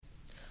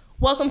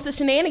Welcome to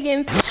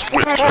Shenanigans. This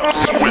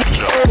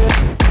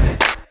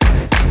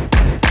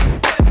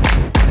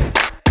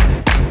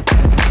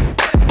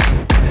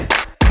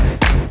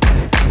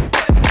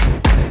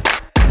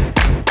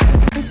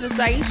is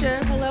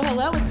Aisha.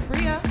 Hello, it's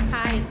Bria.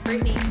 Hi, it's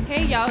Brittany.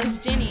 Hey, y'all, it's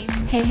Jenny.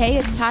 Hey,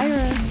 it's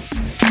Tyra.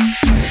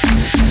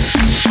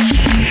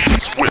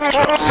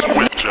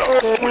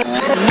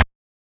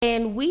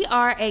 And we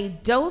are a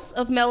dose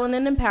of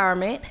melanin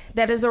empowerment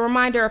that is a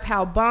reminder of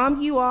how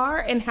bomb you are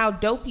and how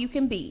dope you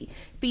can be,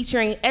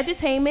 featuring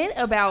edutainment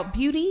about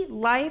beauty,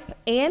 life,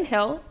 and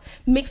health,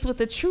 mixed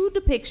with a true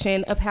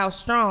depiction of how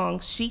strong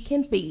she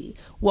can be.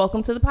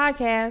 Welcome to the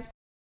podcast.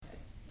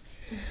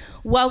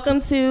 Welcome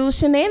to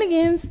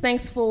Shenanigans.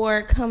 Thanks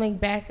for coming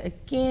back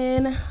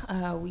again.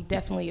 We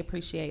definitely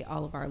appreciate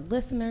all of our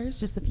listeners.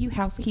 Just a few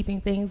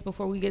housekeeping things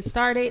before we get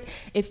started.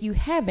 If you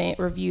haven't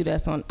reviewed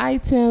us on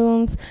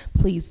iTunes,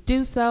 please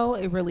do so.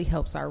 It really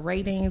helps our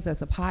ratings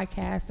as a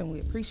podcast, and we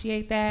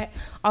appreciate that.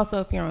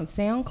 Also, if you're on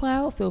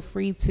SoundCloud, feel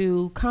free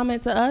to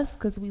comment to us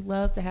because we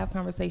love to have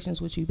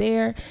conversations with you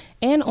there,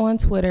 and on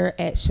Twitter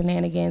at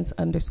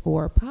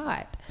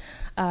shenanigans_pod.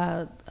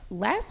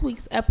 Last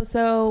week's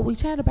episode, we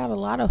chatted about a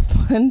lot of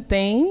fun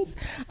things.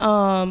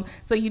 So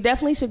you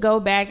definitely should go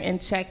back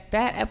and check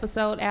that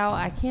episode out.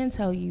 I can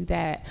tell you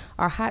that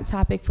our hot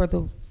topic for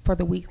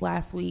the week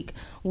last week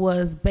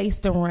was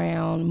based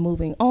around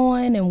moving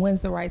on and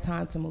when's the right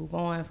time to move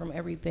on from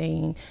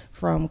everything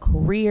from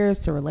careers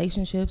to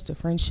relationships to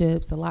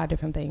friendships, a lot of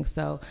different things.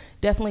 So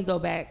definitely go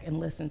back and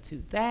listen to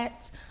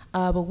that.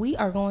 But we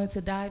are going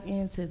to dive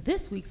into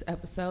this week's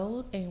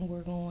episode, and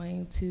we're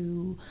going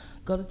to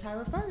go to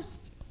Tyra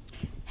first.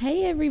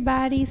 Hey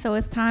everybody, so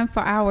it's time for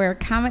our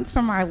comments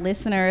from our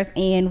listeners,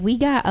 and we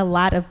got a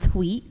lot of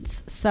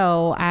tweets,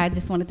 so I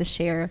just wanted to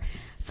share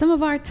some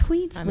of our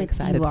tweets. I'm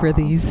excited for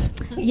these.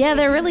 Yeah,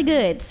 they're really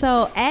good.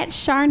 So at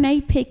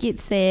Charnay Pickett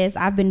says,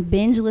 I've been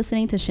binge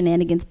listening to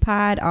Shenanigans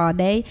Pod all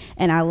day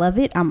and I love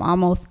it. I'm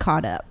almost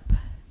caught up.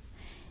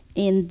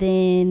 And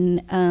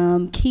then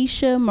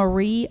Keisha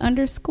Marie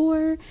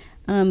 _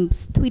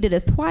 tweeted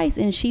us twice,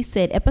 and she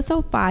said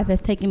episode 5 has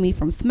taken me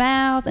from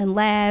smiles and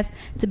laughs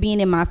to being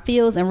in my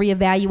feels and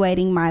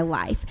reevaluating my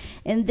life.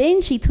 And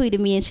then she tweeted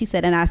me and she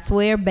said, and I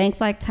swear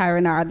banks like Tyra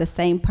and I are the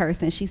same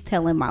person. She's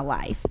telling my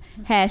life.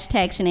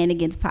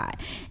 #ShenanigansPod.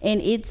 And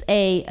it's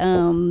a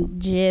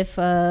gif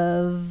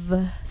of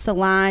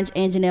Solange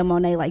and Janelle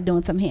Monáe like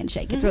doing some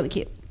handshake. It's really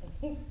cute.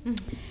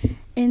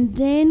 And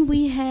then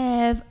we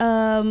have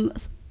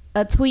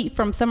a tweet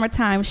from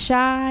Summertime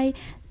Shy.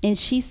 And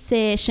she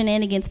said,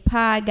 Shenanigans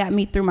Pod got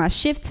me through my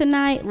shift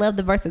tonight. Love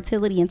the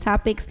versatility and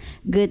topics.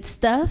 Good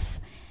stuff.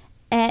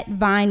 At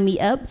Vine Me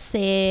Up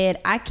said,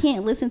 I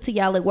can't listen to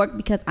y'all at work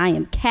because I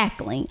am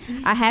cackling.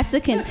 I have to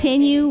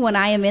continue when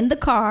I am in the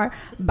car.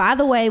 By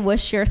the way,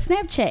 what's your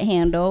Snapchat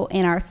handle?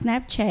 And our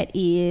Snapchat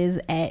is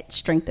at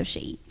Strength of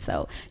She.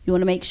 So you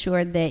want to make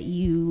sure that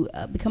you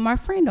become our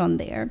friend on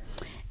there.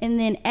 And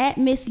then at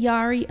Miss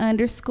Yari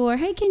 _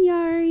 hey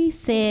Kenyari,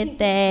 said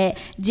that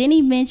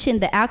Jenny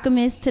mentioned The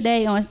Alchemist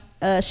today on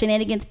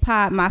Shenanigans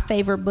Pod, my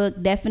favorite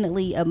book,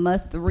 definitely a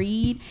must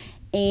read.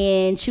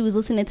 And she was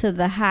listening to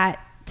the hot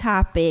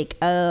topic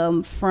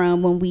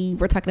from when we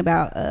were talking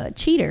about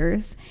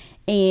cheaters,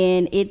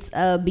 and it's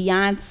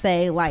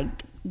Beyonce like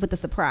with a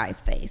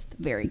surprise face,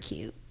 very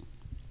cute.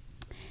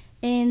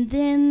 And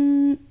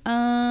then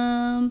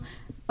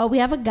we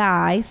have a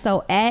guy.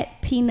 So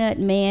at Peanut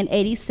Man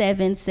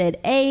 87 said,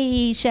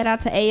 hey, shout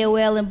out to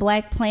AOL and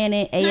Black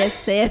Planet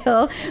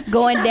ASL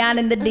going down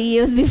in the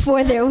DMs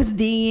before there was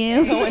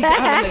DMs. Going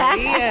down in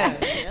the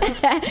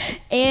DMs.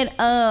 And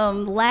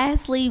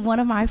lastly,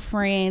 one of my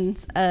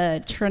friends,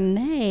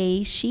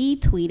 Trinae, she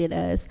tweeted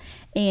us.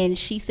 And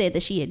she said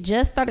that she had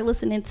just started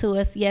listening to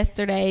us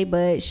yesterday,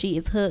 but she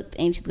is hooked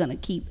and she's going to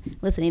keep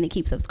listening and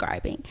keep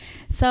subscribing.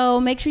 So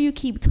make sure you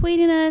keep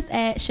tweeting us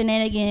at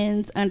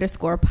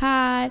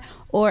shenanigans_pod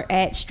or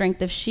at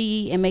Strength of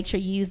She, and make sure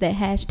you use that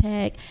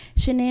hashtag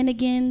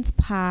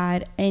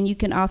shenaniganspod. And you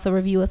can also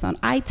review us on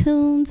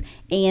iTunes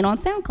and on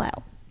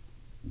SoundCloud.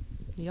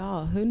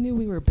 Y'all, who knew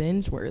we were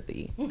binge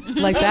worthy?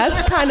 Like,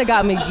 that's kind of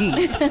got me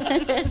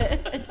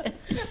geeked.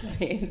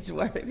 Binge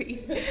worthy.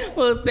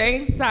 Well,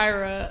 thanks,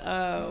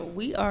 Tyra.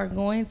 We are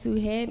going to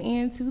head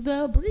into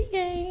the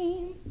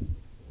pregame.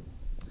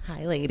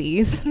 Hi,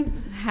 ladies.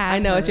 Hi, I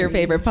know it's your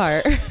favorite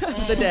part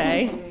of the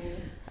day.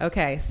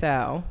 Okay,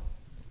 so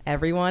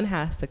everyone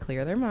has to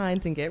clear their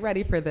minds and get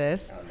ready for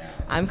this.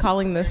 I'm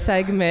calling this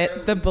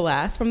segment The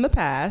Blast from the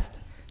Past.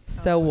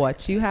 So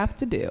what you have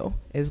to do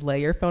is lay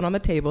your phone on the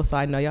table so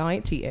I know y'all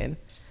ain't cheating.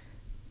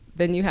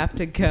 Then you have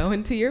to go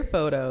into your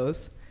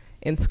photos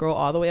and scroll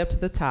all the way up to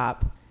the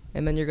top.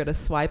 And then you're going to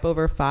swipe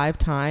over 5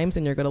 times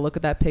and you're going to look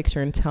at that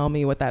picture and tell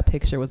me what that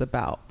picture was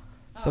about.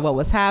 So what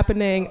was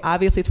happening?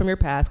 Obviously, it's from your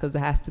past because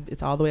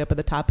it's all the way up at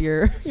the top of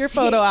your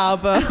photo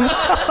album.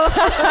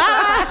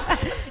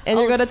 And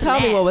you're going to tell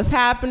me what was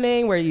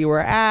happening, where you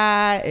were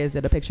at. Is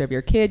it a picture of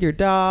your kid, your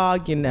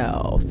dog? You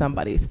know,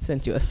 somebody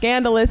sent you a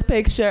scandalous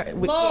picture.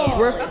 We're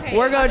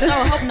going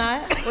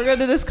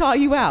to just call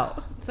you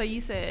out. So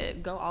you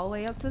said go all the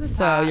way up to the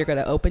So top. you're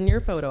gonna open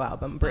your photo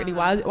album, Brittany.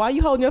 Why are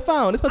you holding your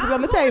phone? It's supposed to be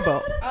on the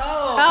table.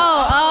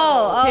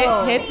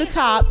 Oh. Hit the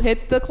top.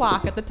 Hit the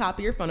clock at the top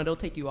of your phone. It'll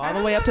take you all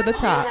the way up to the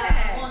top.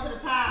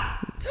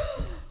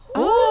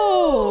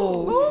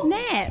 Oh,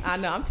 snap. I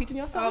know. I'm teaching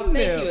y'all something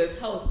Thank new. you. It's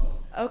wholesome.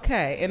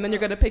 Okay, and then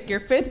you're gonna pick your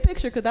 5th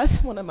picture because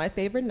that's one of my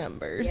favorite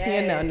numbers.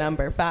 You know,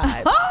 number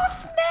 5. Oh,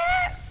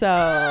 snap.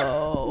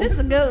 So This is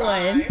a good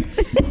one.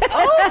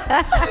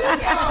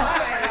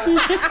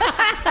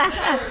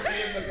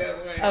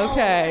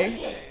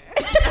 okay.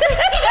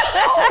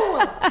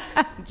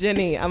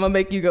 Jenny, I'm gonna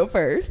make you go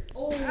first.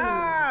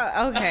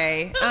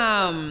 Okay.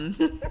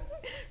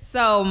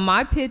 So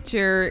my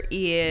picture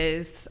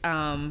is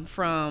from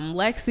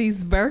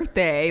Lexi's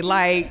birthday,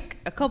 like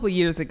a couple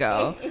years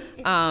ago.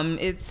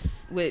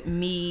 It's with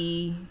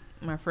me,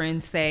 my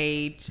friend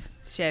Sage,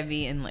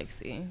 Chevy, and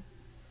Lexi.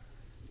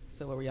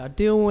 So what were y'all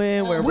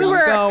doing? Where We were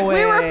you were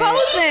going?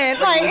 posing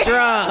like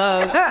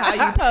Drunk. How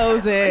you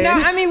posing? No,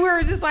 I mean we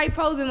were just like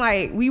posing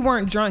like we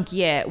weren't drunk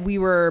yet. We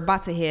were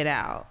about to head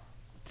out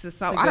to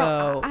some. To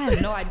go. I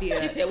have no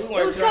idea. She said we It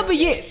weren't was a drunk couple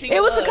yet. years. She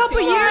It was a was. couple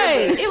She was.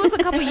 years. It was a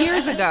couple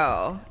years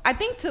ago. I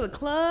think to the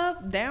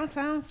club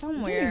downtown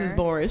somewhere. Jenny's is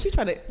boring. She's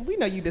trying to. We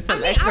know you did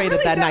something I mean, I X-rated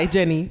really that got- night,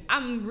 Jenny.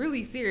 I'm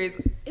really serious.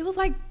 It was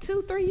like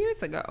 2-3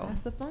 years ago.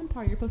 That's the fun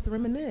part. You're supposed to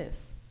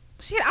reminisce.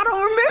 Shit, I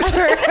don't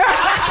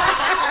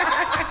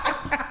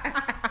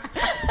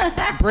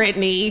remember.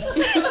 Brittany.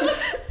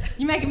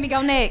 You making me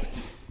go next?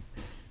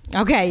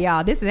 Okay,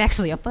 y'all. This is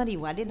actually a funny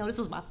one. I didn't know this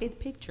was my 5th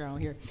picture on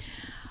here.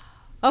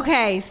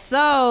 Okay,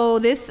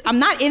 so I'm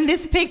not in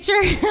this picture,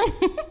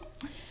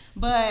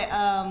 but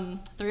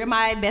 3 of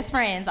my best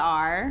friends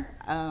are.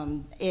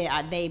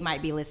 They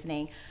might be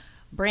listening.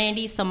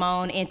 Brandy,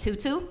 Simone, and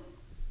Tutu.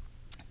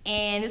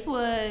 And this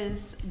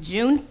was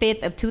June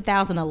 5th of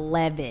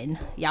 2011.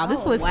 Y'all,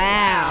 this was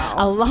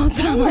a long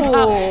time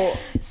ago.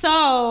 So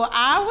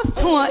I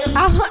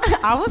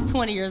was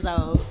 20 years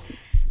old.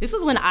 This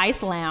was when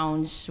Ice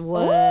Lounge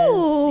was,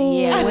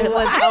 when it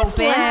was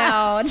open.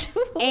 Lounge.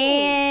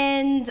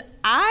 And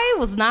I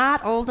was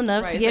not old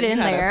enough Right, to get so you in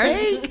had a there.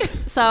 fake?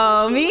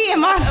 So me and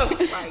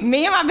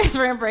my best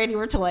friend Brady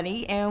were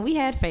 20, and we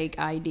had fake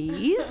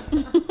IDs,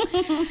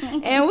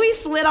 and we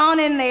slid on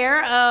in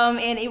there. And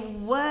it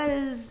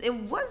was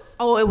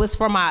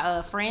for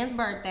my friend's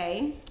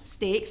birthday.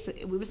 Sticks.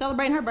 We were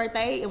celebrating her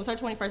birthday. It was her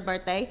 21st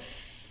birthday,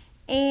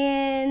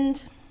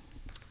 and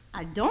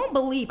I don't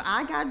believe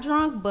I got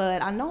drunk,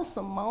 but I know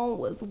Simone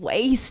was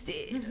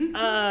wasted.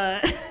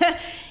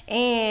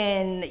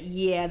 And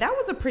yeah, that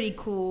was a pretty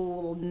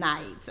cool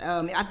night.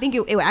 I think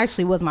it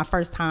actually was my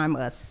first time.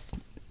 That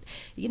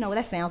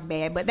sounds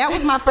bad, but that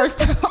was my first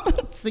time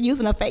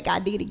using a fake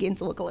ID to get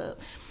into a club.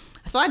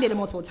 So I did it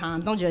multiple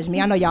times. Don't judge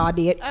me. I know y'all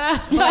did.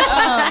 That's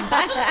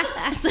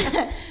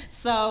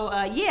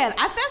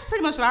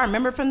pretty much what I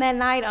remember from that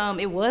night.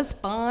 It was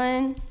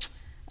fun.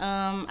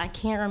 I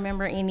can't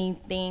remember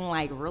anything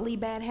like really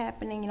bad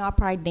happening. I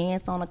probably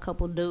danced on a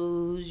couple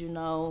dudes,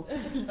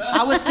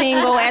 I was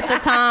single at the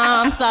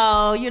time, so,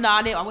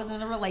 I wasn't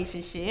in a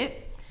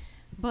relationship.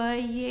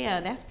 But yeah,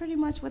 that's pretty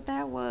much what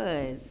that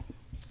was.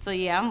 So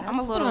yeah, I'm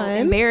a little fun.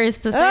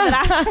 embarrassed to say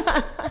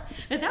that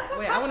that's what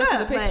Wait, I popped want to see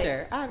the up, but-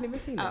 picture. I haven't even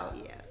seen it. Oh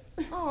yeah.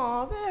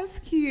 Oh, that's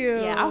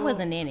cute. Yeah, I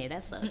wasn't in it.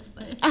 That sucks,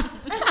 but You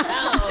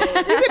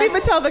can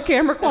even tell the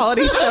camera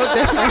quality is so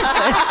different.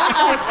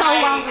 that was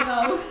so long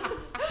ago.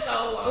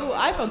 Ooh,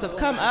 iPhones have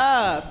come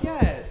up.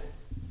 Yes.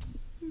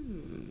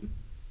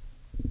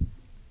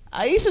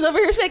 Aisha's over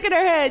here shaking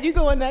her head. You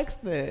going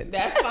next then?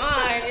 That's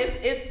fine.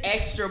 It's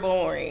extra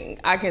boring.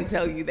 I can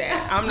tell you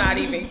that. I'm not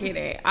even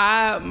kidding.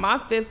 My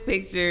 5th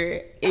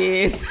picture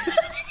is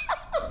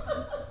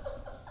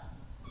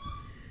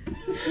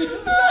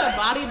A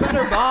body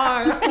better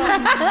bar.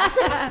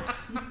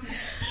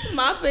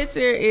 my picture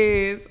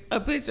is a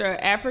picture of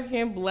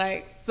African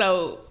black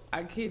soap.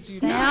 I kid you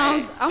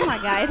not. Oh my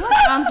God, it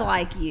sounds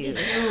like you.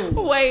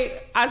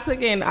 Wait, I took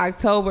it in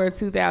October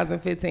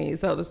 2015.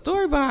 So the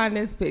story behind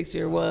this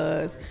picture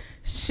was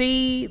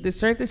the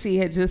Strength of She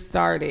had just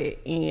started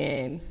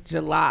in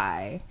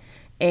July,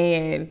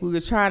 and we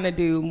were trying to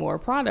do more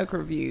product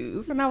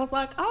reviews. And I was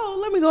like, oh,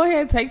 let me go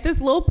ahead and take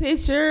this little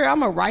picture. I'm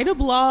going to write a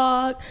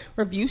blog,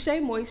 review Shea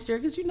Moisture,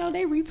 because, they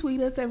retweet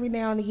us every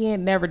now and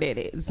again. Never did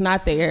it. It's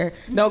not there.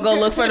 Don't go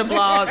look for the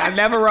blog. I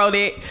never wrote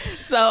it.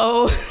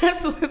 So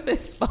that's what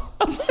this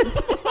photo is.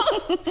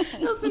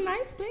 It was a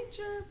nice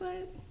picture,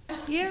 but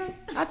yeah,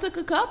 I took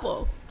a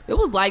couple. It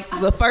was like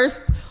the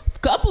first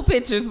couple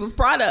pictures was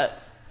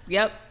products.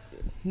 Yep.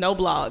 No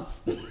blogs.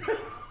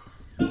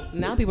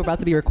 Now people are about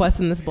to be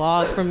requesting this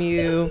blog from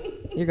you.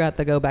 You're going to have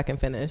to go back and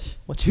finish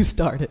what you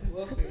started.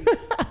 We'll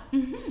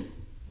see.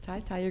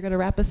 Ty, you're going to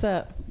wrap us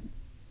up.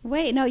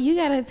 Wait, no, you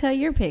gotta tell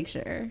your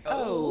picture.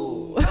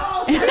 Oh.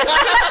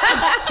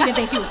 She didn't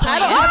think she was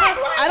playing.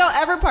 I don't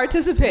ever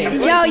participate.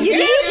 Yo, you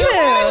need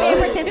to.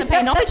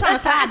 Participate. Don't be trying to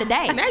slide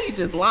today. Now you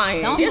just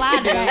lying. Don't Yes, you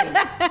slide do.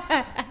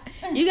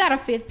 today. You got a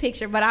 5th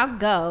picture, but I'll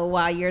go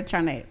while you're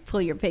trying to pull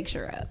your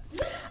picture up.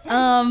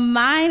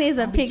 Mine is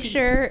a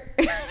picture,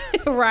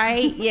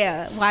 right?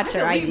 Yeah, watch her.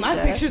 Delete my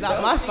pictures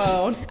out my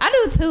phone.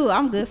 I do too.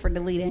 I'm good for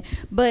deleting.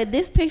 But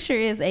this picture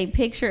is a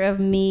picture of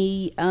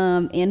me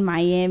in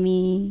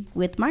Miami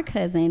with my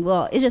cousin.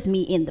 Well, it's just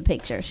me in the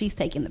picture. She's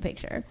taking the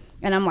picture.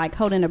 And I'm like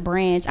holding a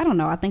branch. I don't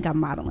know. I think I'm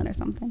modeling or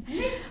something.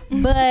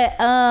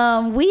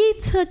 But we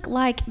took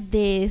like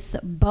this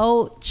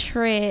boat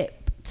trip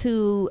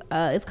to,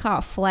 it's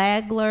called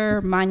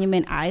Flagler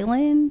Monument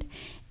Island.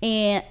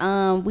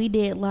 And we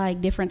did like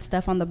different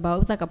stuff on the boat. It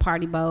was like a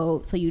party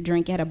boat, so you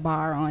drink at a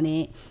bar on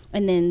it.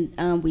 And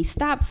then we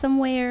stopped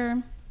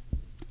somewhere,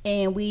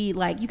 and we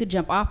like you could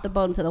jump off the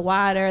boat into the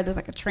water. There's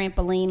like a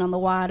trampoline on the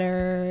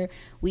water.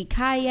 We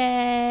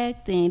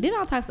kayaked and did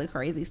all types of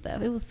crazy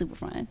stuff. It was super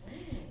fun.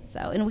 So,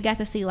 and we got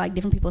to see like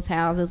different people's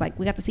houses. Like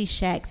we got to see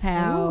Shaq's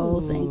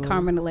house and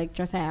Carmen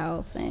Electra's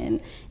house, and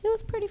it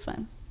was pretty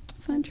fun.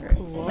 Fun trip.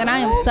 Cool. And I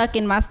am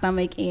sucking my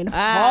stomach in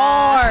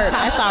hard.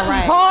 That's all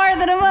right. Hard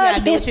than a mug. You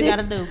gotta do what you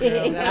gotta do,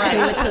 girl. I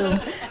do it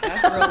too.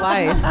 That's real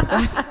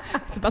life.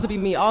 It's about to be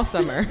me all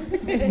summer.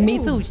 Me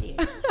too.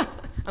 Shit.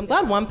 I'm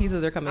glad one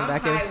pieces are coming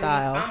back in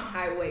style. I'm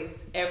high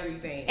waist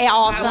everything. And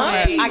all summer,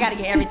 I gotta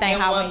get everything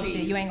high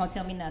waisted. You ain't gonna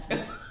tell me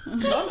nothing.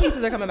 One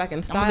pieces are coming back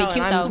in style. be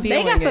cute, and I'm though.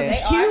 feeling They got some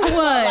it. cute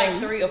ones. Like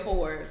 3 or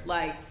 4,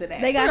 like today.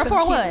 They got 3 or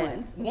some 4 cute what?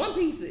 ones. one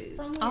pieces.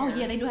 Oh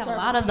yeah, they do have a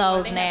lot of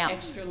those now.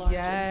 Extra large.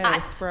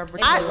 Yes, forever.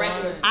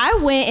 I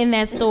went in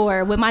that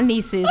store with my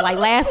nieces like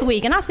last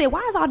week, and I said,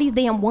 "Why is all these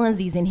damn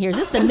onesies in here? Is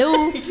this the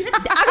new?"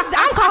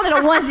 I'm calling it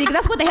a onesie because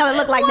that's what the hell it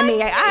looked like to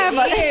me. I have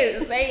It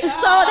is. They so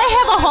they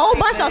have a whole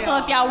bunch of. So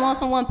if y'all want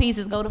some one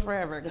pieces, go to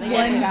Forever. 'Cause They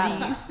definitely got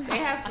 'em. They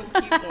have some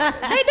cute ones.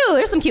 They do.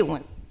 There's some cute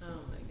ones. Oh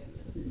my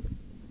goodness.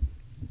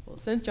 Well,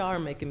 since y'all are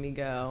making me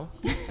go,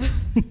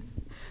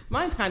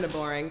 mine's kind of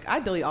boring. I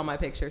delete all my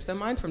pictures, so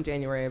mine's from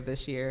January of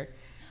this year.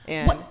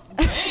 And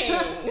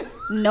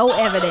No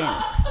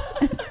evidence.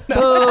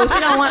 Boo! She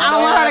don't want. I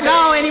don't want her to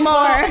go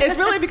anymore. it's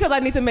really because I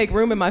need to make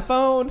room in my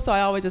phone, so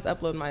I always just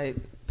upload my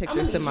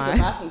pictures to my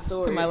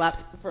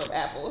laptop. from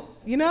Apple.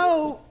 You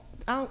know,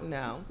 I don't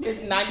know.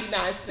 It's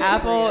 99 cents.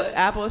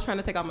 Apple is trying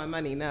to take all my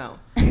money. No,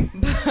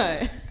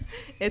 but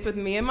it's with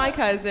me and my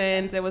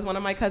cousins. It was one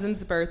of my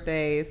cousins'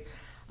 birthdays.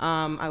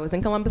 I was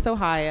in Columbus,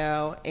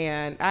 Ohio,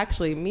 and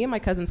actually, me and my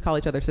cousins call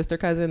each other sister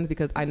cousins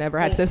because I never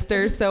had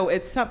sisters. So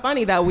it's so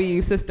funny that we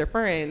use sister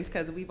friends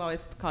because we've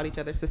always called each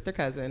other sister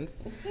cousins.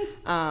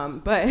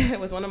 But it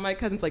was one of my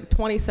cousins' like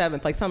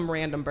 27th, like some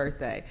random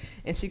birthday,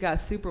 and she got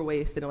super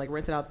wasted and like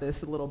rented out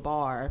this little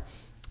bar,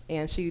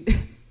 and she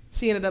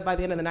ended up by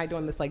the end of the night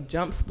doing this like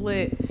jump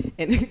split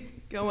and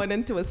going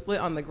into a split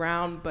on the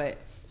ground, but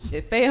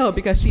it failed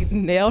because she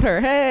nailed her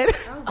head.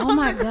 Oh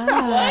my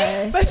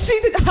god! But she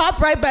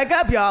hopped right back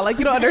up, y'all. Like,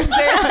 you don't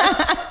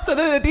understand. So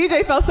then the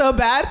DJ felt so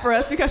bad for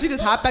us because she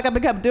just hopped back up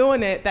and kept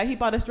doing it that he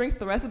bought us drinks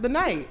the rest of the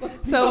night.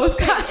 So it was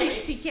kind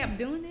of, She kept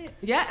doing it.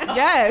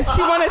 yes,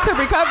 she wanted to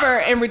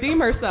recover and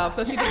redeem herself,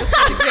 so she did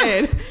this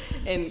again.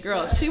 And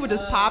girl, she would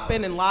just pop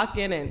in and lock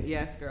in, and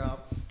yes, girl.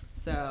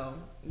 So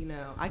you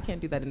know, I can't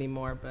do that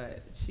anymore,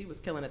 but she was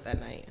killing it that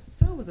night.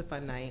 So it was a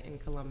fun night in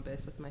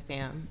Columbus with my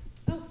fam.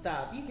 Oh,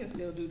 stop. You can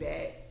still do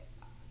that.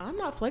 I'm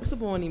not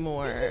flexible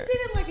anymore. You just did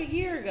it like a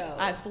year ago.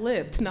 I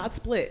flipped, not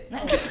split.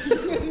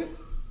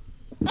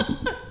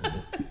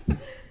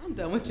 I'm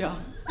done with y'all.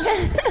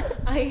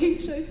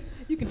 Aisha,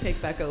 you can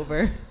take back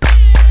over.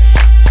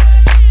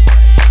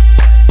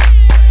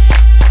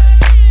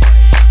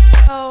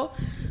 So,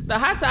 the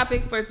hot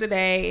topic for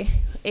today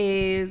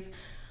is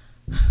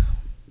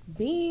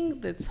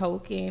being the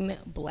token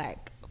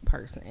black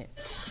person,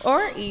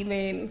 or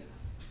even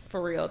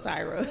for real,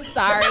 Tyra.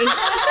 Sorry.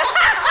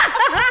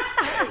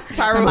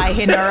 Tyra, somebody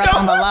hitting her up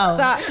on the low.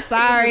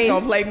 Sorry.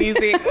 Gonna play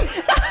music.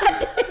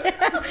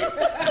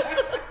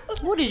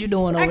 What are you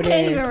doing over I there?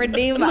 can't even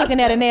redeem You myself.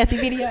 looking at a nasty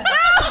video?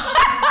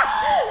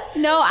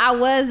 No, I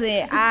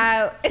wasn't.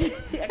 I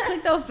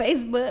clicked on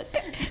Facebook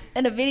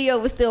and the video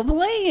was still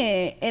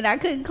playing, and I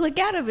couldn't click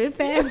out of it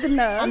fast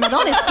enough. I'm like,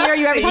 don't it scare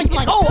you every time you're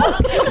like, oh.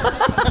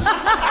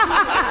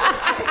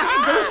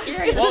 Don't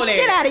scare you the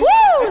shit out of you.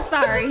 Woo!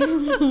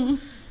 Sorry.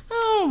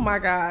 Oh my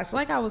gosh,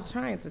 like I was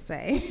trying to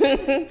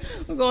say.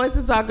 We're going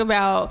to talk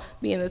about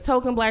being the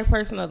token black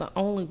person or the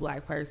only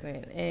black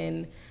person.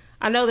 And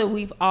I know that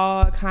we've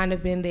all kind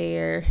of been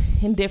there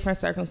in different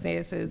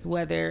circumstances,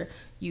 whether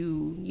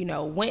you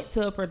went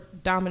to a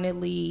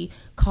predominantly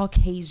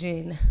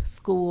Caucasian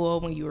school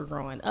when you were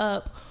growing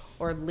up,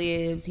 or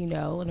lived, in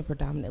a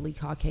predominantly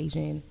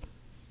Caucasian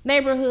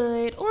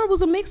neighborhood, or it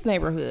was a mixed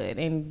neighborhood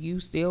and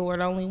you still were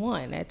the only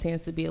one. That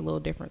tends to be a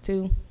little different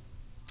too.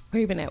 Or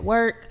even at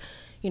work,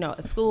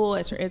 at school,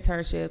 at your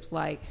internships,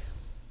 like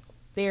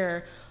there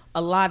are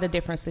a lot of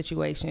different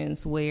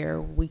situations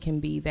where we can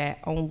be that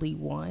only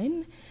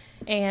one.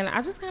 And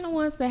I just kind of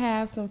want us to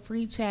have some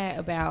free chat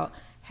about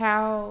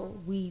how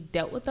we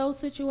dealt with those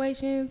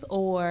situations,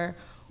 or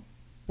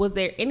was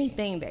there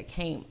anything that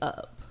came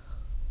up?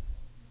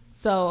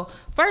 So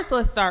first,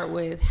 let's start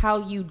with how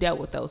you dealt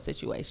with those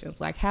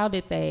situations. Like, how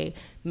did they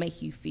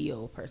make you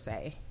feel, per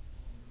se?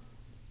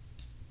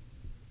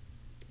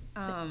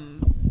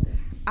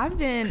 I've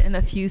been in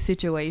a few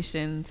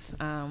situations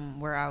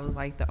where I was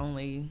like the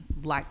only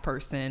black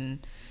person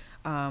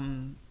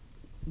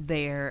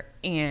there,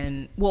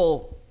 and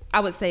well, I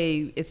would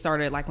say it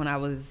started like when I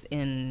was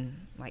in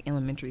like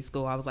elementary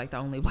school. I was like the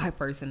only black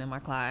person in my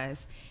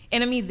class,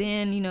 and I mean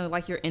then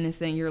like you're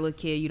innocent, you're a little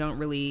kid, you don't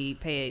really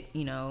pay it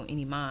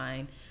any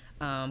mind.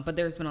 But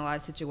there's been a lot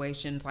of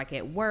situations like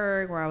at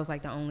work where I was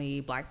like the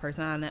only black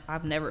person.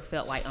 I've never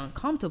felt like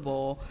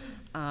uncomfortable,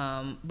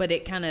 but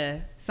it kind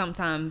of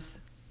sometimes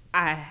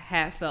I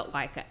have felt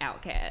like an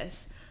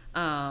outcast,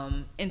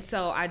 and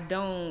so I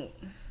don't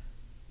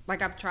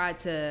like. I've tried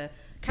to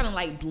kind of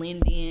like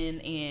blend in,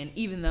 and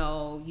even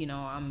though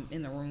I'm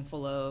in the room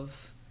full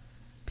of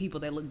people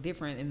that look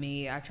different than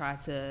me, I try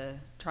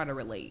to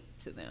relate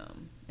to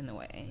them in a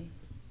way.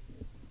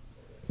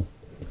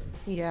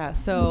 Yeah,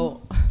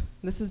 so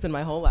this has been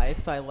my whole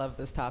life, so I love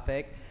this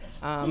topic.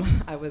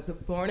 I was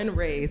born and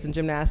raised in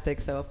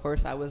gymnastics, so of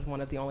course I was one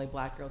of the only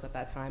black girls at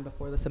that time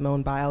before the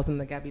Simone Biles and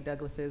the Gabby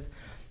Douglases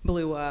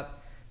blew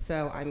up.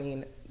 So I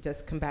mean,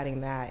 just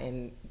combating that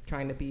and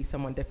trying to be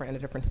someone different in a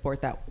different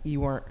sport that you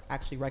weren't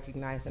actually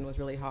recognized in was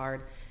really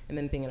hard. And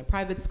then being in a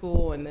private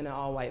school and then an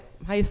all-white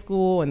high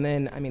school, and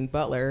then, I mean,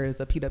 Butler is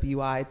a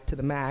PWI to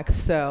the max,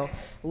 so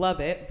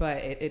love it, but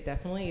it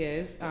definitely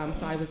is.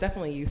 So I was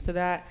definitely used to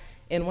that.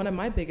 And one of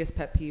my biggest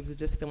pet peeves is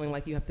just feeling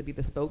like you have to be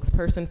the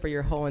spokesperson for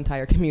your whole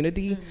entire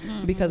community,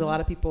 because a lot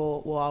of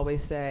people will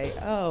always say,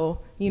 oh,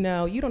 you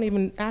don't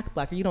even act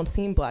black, or you don't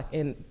seem black,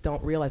 and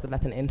don't realize that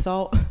that's an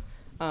insult.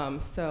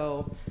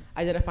 So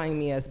identifying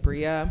me as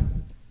Bria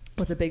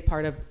was a big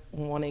part of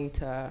wanting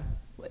to,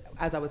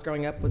 as I was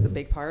growing up, was a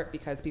big part,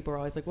 because people were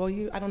always like, well,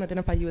 I don't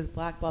identify you as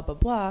black, blah, blah,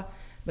 blah.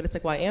 But it's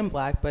like, well, I am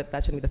black, but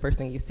that shouldn't be the first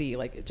thing you see.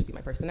 Like, it should be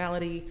my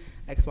personality,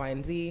 X, Y,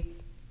 and Z.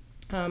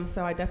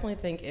 So I definitely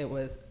think it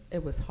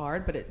was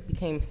hard, but it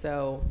became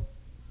so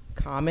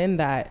common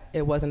that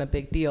it wasn't a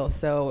big deal.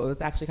 So it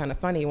was actually kind of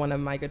funny. One of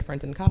my good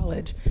friends in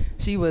college,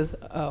 she was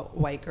a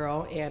white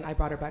girl, and I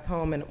brought her back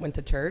home and went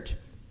to church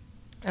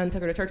and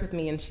took her to church with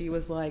me, and she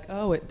was like,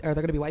 oh, are there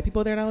going to be white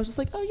people there? And I was just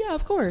like, oh, yeah,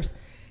 of course.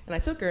 And I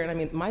took her, and I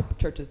mean, my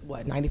church is,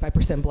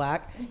 95%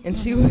 black? And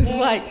she was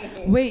like,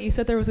 wait, you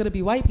said there was going to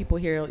be white people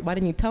here. Why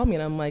didn't you tell me?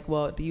 And I'm like,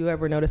 well, do you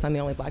ever notice I'm the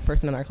only black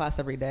person in our class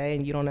every day,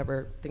 and you don't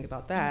ever think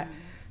about that?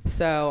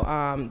 So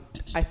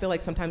I feel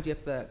like sometimes you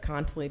have to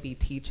constantly be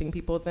teaching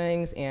people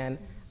things, and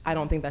I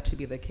don't think that should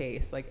be the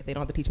case. Like, they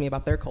don't have to teach me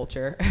about their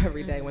culture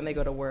every day when they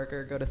go to work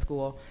or go to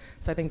school.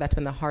 So I think that's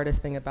been the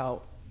hardest thing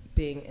about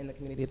being in the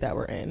community that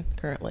we're in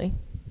currently.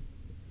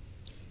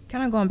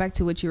 Kind of going back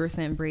to what you were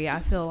saying, Bree,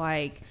 I feel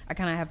like I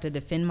kind of have to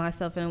defend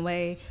myself in a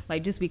way.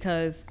 Like, just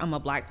because I'm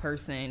a black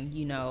person,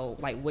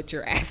 like what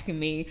you're asking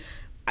me,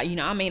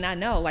 I may not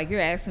know. Like,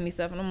 you're asking me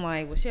stuff, and I'm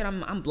like, well, shit,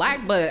 I'm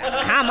black, but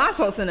how am I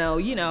supposed to know?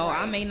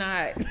 I may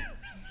not.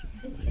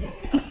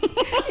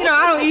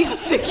 I don't eat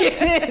chicken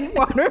and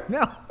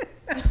watermelon.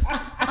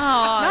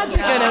 Not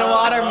chicken and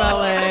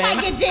watermelon.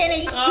 Like it,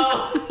 Jenny.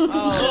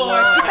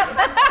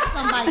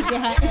 Somebody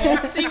get her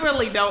ass. She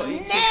really don't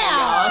eat chicken,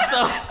 y'all.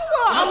 So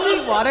I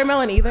don't eat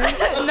watermelon either.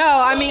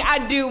 No, I mean,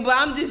 I do, but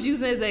I'm just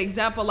using it as an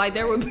example. Like,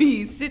 there would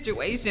be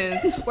situations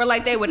where,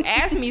 like, they would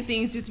ask me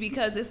things just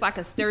because it's like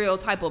a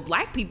stereotype of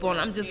black people, and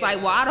I'm just like,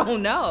 well, I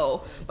don't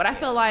know. But I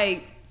feel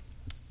like,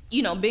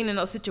 being in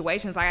those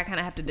situations, like, I kind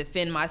of have to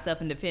defend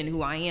myself and defend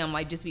who I am.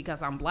 Like, just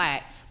because I'm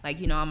black,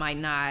 like, I might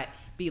not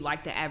be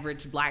like the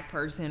average black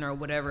person or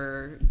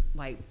whatever,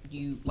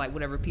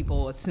 whatever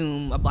people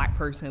assume a black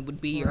person would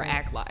be or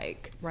act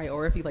like. Right,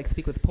 or if you like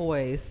speak with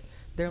poise,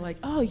 they're like,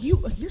 oh,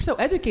 you're so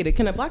educated.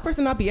 Can a black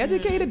person not be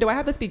educated? Do I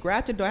have to speak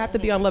ratchet? Do I have to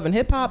be on Love and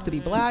Hip Hop to be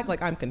black?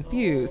 Like, I'm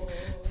confused.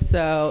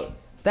 So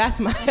that's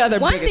my other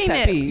biggest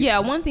pet peeve. Yeah,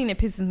 one thing that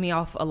pisses me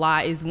off a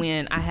lot is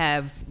when I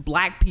have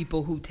black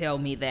people who tell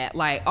me that,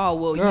 like, oh,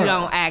 well, you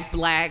don't act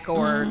black,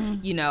 or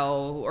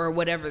or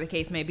whatever the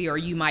case may be, or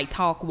you might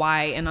talk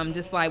white, and I'm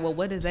just like, well,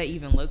 what does that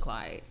even look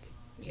like?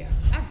 yeah.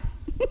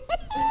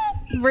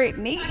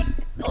 Brittany.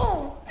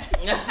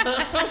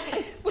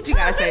 What you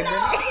gotta say,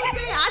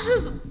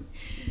 Brittany?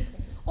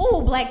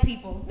 Black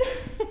people.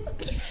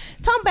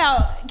 Talking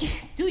about,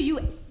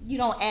 you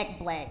don't act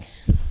black.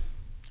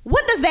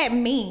 What does that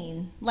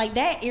mean? Like,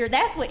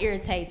 that's what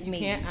irritates me.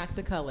 You can't act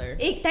the color.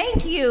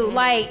 Thank you.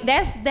 Like,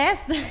 that's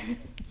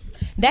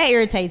that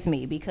irritates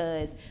me,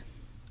 because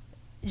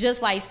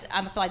just like,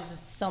 I feel like this is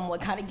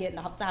somewhat kind of getting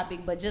off topic,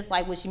 but just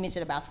like what she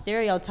mentioned about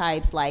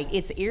stereotypes, like,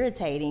 it's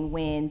irritating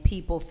when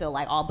people feel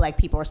like all black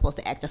people are supposed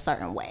to act a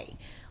certain way.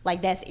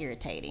 Like, that's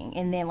irritating.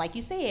 And then, like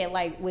you said,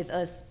 like, with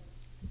us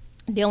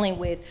dealing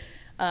with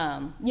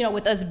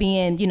with us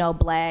being,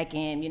 black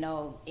and,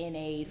 in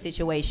a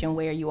situation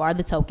where you are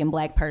the token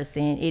black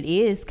person, it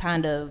is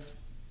kind of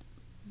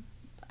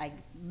like,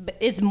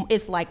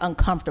 it's like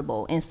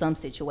uncomfortable in some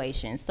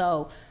situations.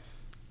 So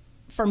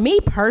for me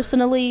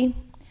personally,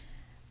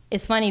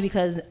 it's funny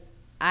because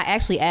I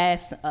actually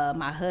asked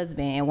my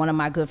husband and one of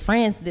my good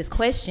friends this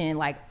question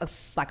like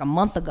a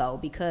month ago,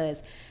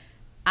 because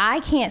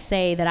I can't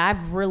say that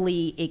I've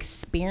really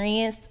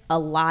experienced a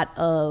lot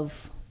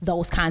of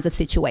those kinds of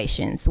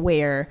situations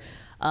where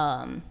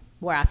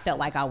I felt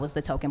like I was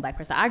the token black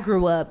person. I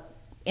grew up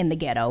in the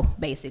ghetto,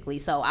 basically.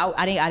 So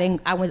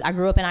I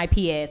grew up in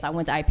IPS. I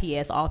went to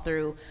IPS all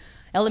through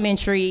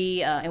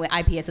elementary, and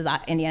IPS is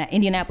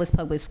Indianapolis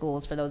Public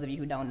Schools, for those of you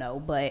who don't know.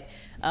 But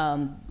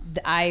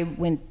I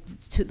went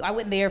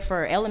there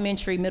for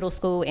elementary, middle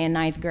school, and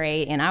 9th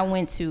grade, and I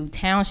went to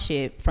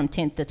Township from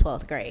 10th to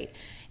 12th grade,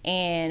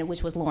 and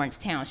which was Lawrence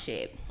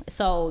Township.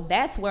 So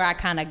that's where I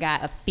kind of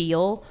got a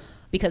feel,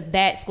 because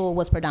that school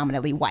was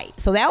predominantly white.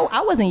 So that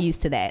I wasn't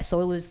used to that. So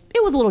it was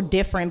a little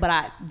different,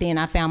 but then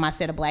I found my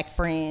set of black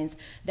friends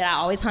that I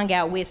always hung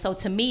out with. So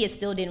to me, it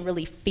still didn't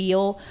really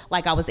feel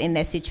like I was in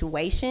that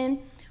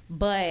situation.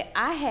 But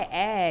I had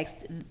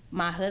asked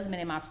my husband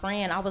and my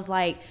friend, I was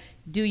like,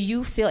 do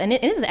you feel, and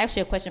this is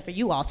actually a question for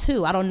you all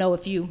too. I don't know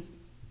if you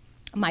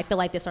might feel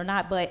like this or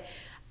not, but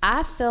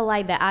I feel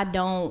like that I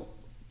don't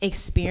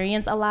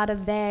experience a lot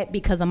of that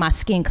because of my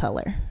skin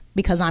color,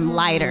 because I'm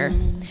lighter.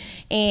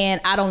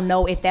 And I don't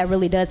know if that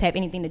really does have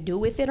anything to do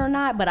with it or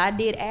not, but I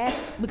did ask,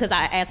 because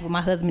I asked, well,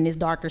 my husband is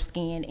darker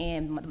skinned,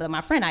 and my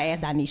friend, I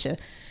asked Danisha,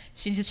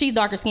 she's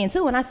darker skinned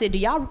too, and I said, do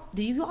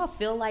you all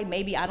feel like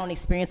maybe I don't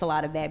experience a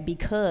lot of that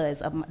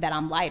because of that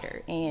I'm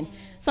lighter? And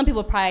some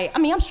people probably, I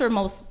mean, I'm sure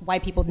most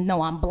white people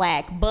know I'm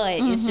black, but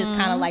it's just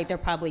kind of like they're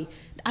probably,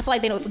 I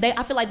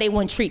feel like they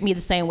wouldn't treat me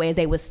the same way as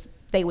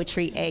they would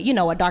treat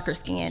a darker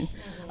skinned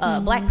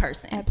black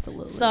person.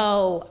 Absolutely.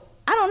 So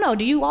I don't know.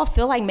 Do you all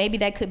feel like maybe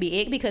that could be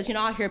it? Because,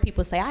 I hear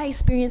people say, I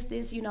experienced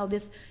this,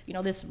 this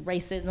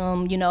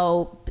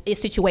racism,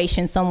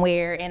 situation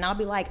somewhere. And I'll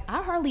be like,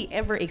 I hardly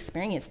ever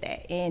experienced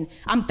that. And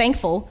I'm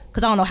thankful,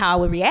 because I don't know how I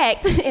would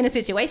react in a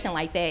situation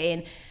like that.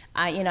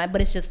 And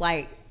but it's just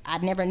like, I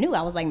never knew.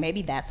 I was like,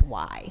 maybe that's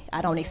why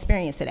I don't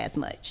experience it as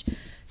much.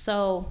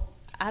 So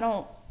I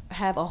don't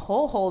have a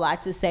whole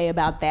lot to say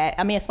about that.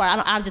 I mean, as far,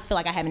 I just feel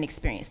like I haven't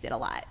experienced it a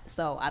lot.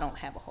 So I don't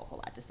have a whole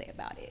lot to say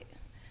about it.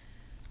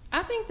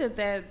 I think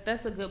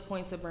that's a good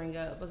point to bring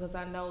up, because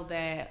I know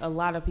that a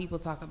lot of people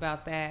talk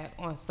about that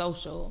on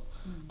social,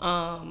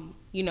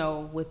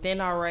 within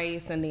our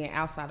race and then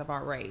outside of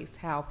our race,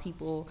 how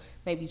people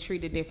may be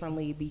treated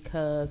differently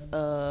because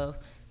of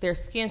their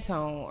skin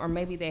tone, or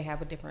maybe they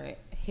have a different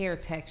hair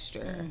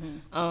texture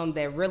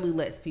that really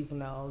lets people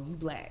know you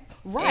black.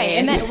 Right,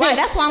 and that's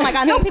why I'm like,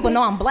 I know people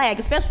know I'm black,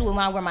 especially when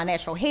I wear my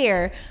natural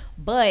hair,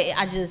 but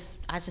I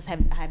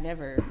have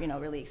never,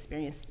 really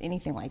experienced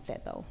anything like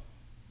that though.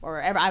 Or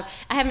ever, I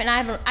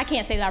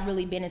can't say that I've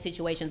really been in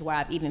situations where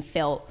I've even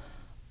felt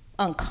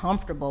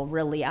uncomfortable,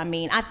 really. I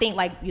mean, I think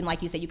like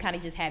you said, you kind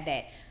of just have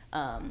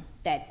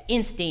that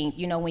instinct,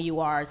 when you're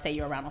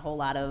around a whole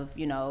lot of,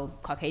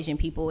 Caucasian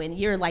people, and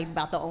you're like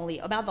about the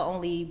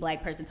only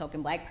black person,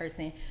 token black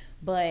person,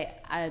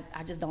 but I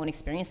just don't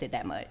experience it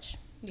that much.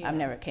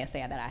 Yeah. Can't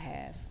say that I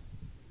have.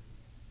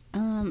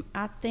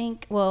 I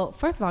think, well,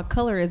 first of all,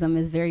 colorism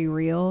is very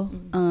real,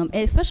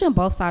 especially on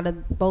both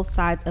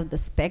sides of the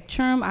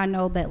spectrum. I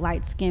know that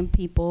light-skinned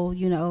people,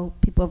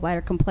 people of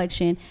lighter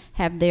complexion,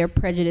 have their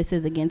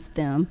prejudices against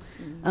them,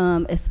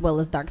 as well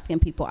as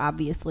dark-skinned people,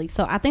 obviously.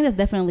 So I think that's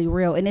definitely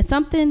real, and it's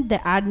something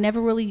that I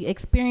never really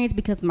experienced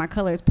because my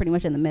color is pretty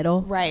much in the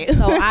middle. Right.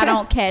 So I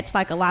don't catch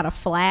like a lot of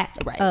flack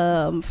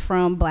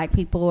from black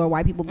people or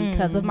white people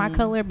because of my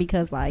color,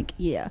 because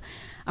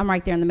I'm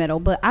right there in the middle.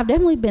 But I've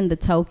definitely been the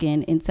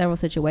token in several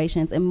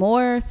situations, and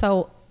more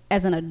so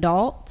as an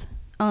adult,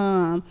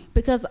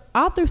 because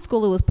all through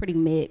school it was pretty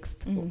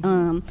mixed.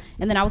 And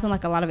then I was in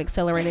like a lot of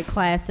accelerated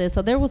classes,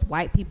 so there was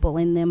white people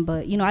in them,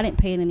 but I didn't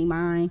pay it any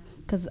mind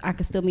because I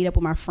could still meet up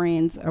with my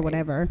friends or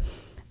whatever.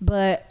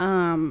 But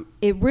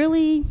it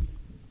really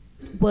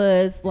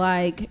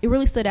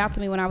stood out to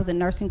me when I was in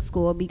nursing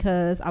school,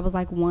 because I was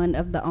like one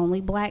of the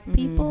only black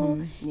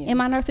people in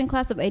my nursing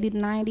class of 80 to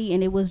 90,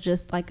 and it was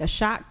just like a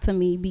shock to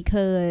me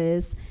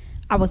because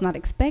I was not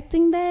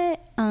expecting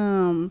that,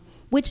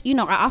 which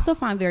I also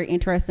find very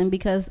interesting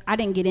because I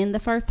didn't get in the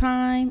first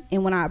time,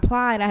 and when I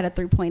applied I had a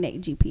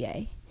 3.8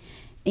 GPA,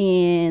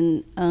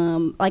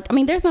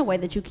 and there's no way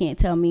that you can't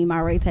tell me my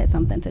race had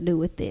something to do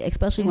with it,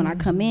 especially when I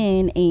come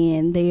in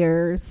and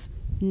there's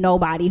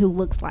nobody who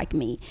looks like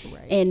me,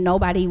 and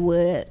nobody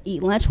would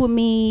eat lunch with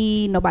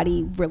me,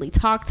 nobody really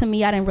talked to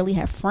me, I didn't really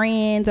have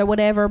friends or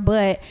whatever,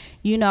 but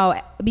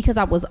because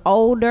I was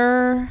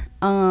older,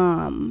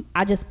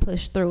 I just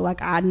pushed through.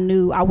 Like, I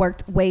knew I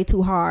worked way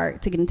too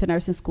hard to get into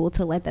nursing school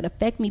to let that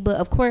affect me, but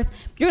of course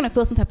you're gonna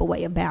feel some type of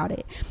way about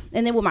it.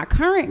 And then with my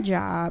current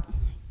job,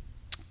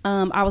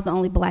 I was the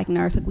only black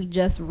nurse. Like, we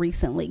just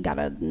recently got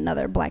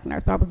another black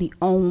nurse, but I was the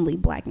only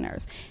black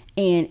nurse.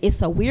 And it's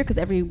so weird because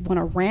everyone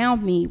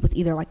around me was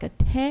either like a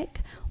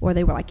tech or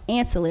they were like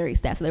ancillary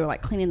staff. So they were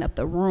like cleaning up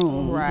the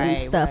rooms and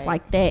stuff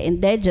like that.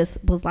 And that just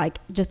was like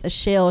just a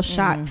shell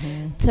shock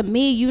to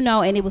me,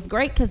 and it was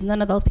great because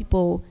none of those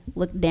people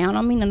looked down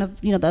on me. None of,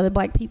 the other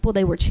black people,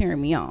 they were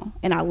cheering me on.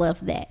 And I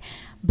loved that.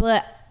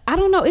 But I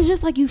don't know. It's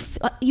just like you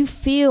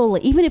feel,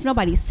 even if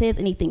nobody says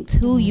anything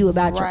to you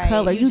about your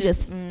color, you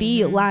just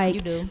feel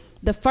like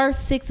the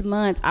first 6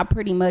 months, I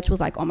pretty much was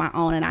like on my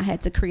own, and I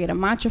had to create a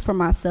mantra for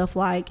myself,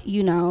 like,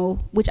 you know,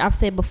 which I've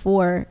said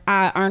before,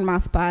 I earned my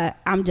spot.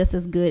 I'm just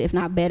as good, if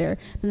not better,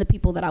 than the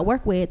people that I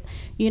work with,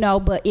 you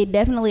know, but it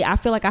definitely, I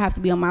feel like I have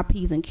to be on my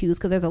P's and Q's,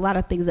 because there's a lot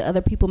of things that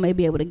other people may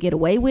be able to get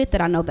away with that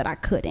I know that I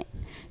couldn't.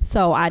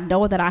 So I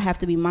know that I have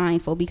to be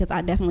mindful, because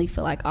I definitely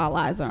feel like all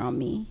eyes are on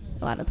me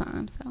a lot of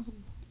times. So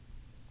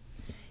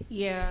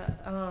Yeah,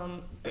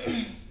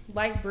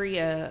 like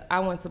Bria,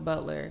 I went to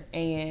Butler,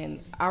 and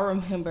I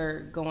remember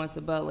going to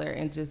Butler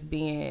and just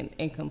being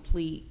in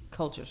complete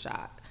culture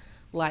shock.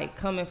 Like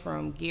coming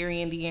from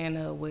Gary,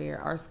 Indiana, where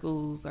our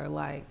schools are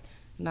like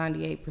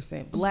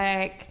 98%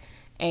 black,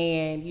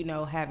 and, you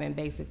know, having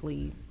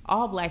basically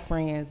all black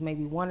friends,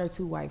 maybe one or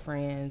two white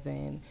friends,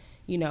 and,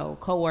 you know,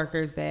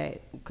 coworkers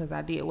that, because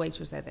I did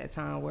waitress at that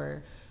time,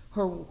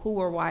 who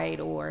were white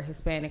or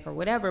Hispanic or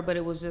whatever, but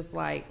it was just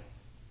like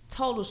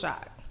total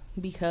shock,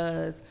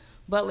 because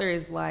Butler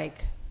is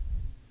like,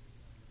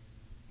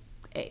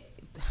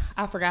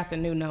 I forgot the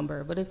new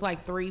number, but it's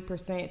like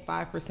 3%,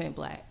 5%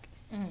 black.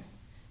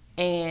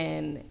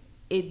 And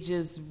it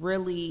just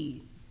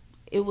really,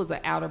 it was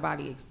an outer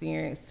body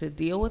experience to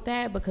deal with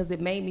that, because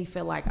it made me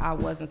feel like I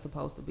wasn't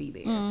supposed to be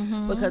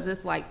there. Because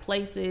it's like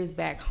places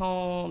back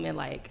home and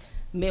like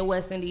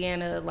Midwest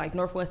Indiana, like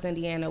Northwest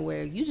Indiana,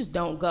 where you just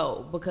don't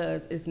go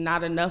because it's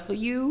not enough for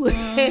you.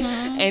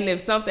 And if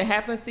something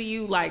happens to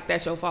you, like,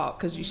 that's your fault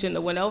because you shouldn't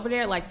have went over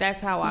there. Like,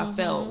 that's how I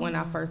felt when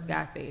I first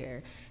got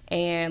there.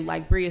 And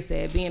like Bria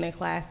said, being in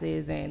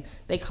classes and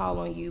they call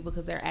on you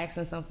because they're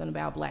asking something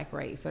about black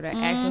race, or they're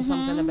asking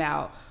something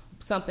about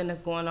something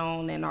that's going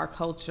on in our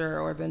culture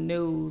or the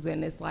news,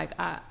 and it's like,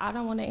 I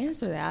don't want to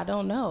answer that. I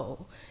don't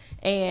know.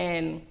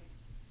 And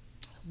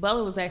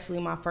Butler was actually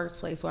my first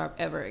place where I've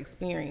ever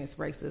experienced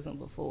racism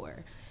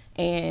before.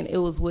 And it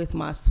was with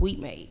my suite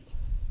mate.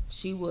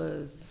 She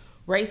was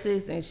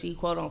racist, and she,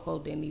 quote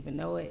unquote, didn't even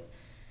know it.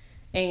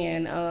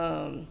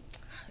 And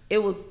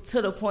it was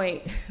to the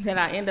point that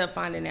I ended up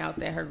finding out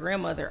that her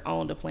grandmother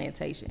owned a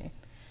plantation.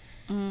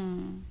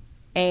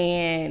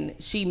 And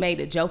she made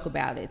a joke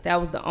about it. That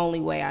was the only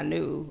way I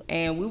knew.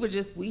 And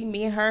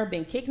me and her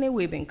been kicking it.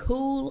 We've been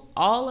cool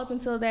all up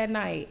until that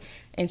night.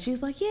 And she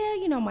was like, yeah,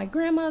 you know, my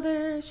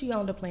grandmother, she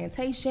owned a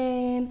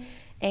plantation.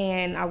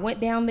 And I went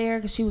down there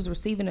because she was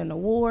receiving an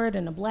award,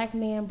 and a black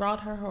man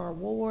brought her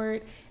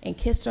award and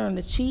kissed her on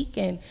the cheek.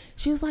 And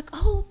she was like,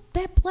 oh,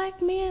 that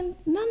black man,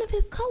 none of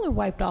his color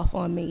wiped off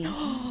on me.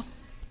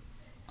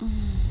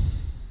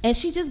 And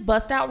she just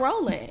bust out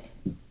rolling.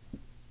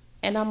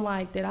 And I'm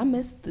like, did I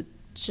miss the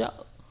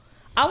joke?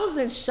 I was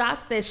in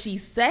shock that she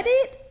said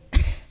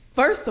it,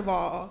 first of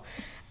all,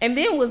 and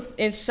then was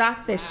in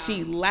shock that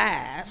she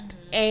laughed.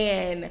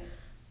 And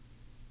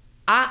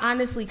I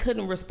honestly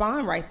couldn't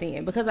respond right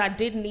then because I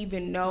didn't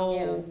even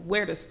know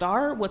where to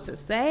start, what to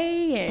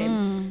say,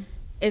 and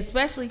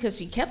especially because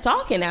she kept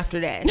talking after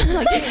that.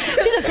 Like, she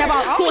just kept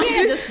on,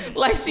 she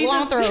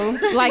just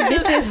through. Like,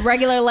 this is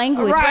regular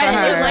language right, for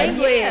her. It's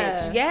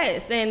language,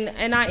 yes.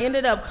 And I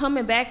ended up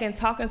coming back and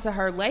talking to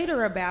her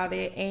later about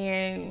it,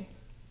 and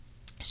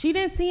she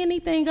didn't see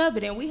anything of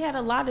it. And we had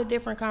a lot of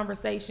different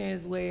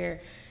conversations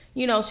where,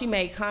 you know, she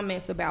made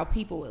comments about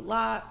people with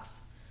locks.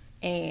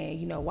 And,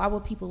 you know, why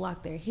would people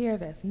lock their hair?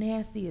 That's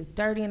nasty, it's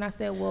dirty. And I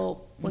said,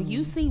 well, when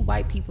you see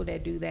white people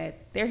that do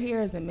that, their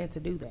hair isn't meant to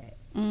do that.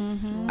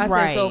 I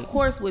said, so of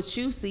course what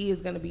you see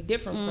is going to be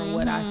different from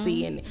what I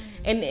see. And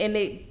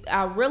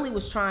I really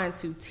was trying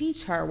to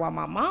teach her, while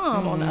my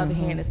mom, on the other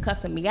hand, is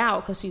cussing me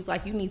out because she's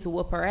like, you need to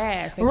whoop her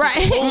ass. And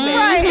keep moving.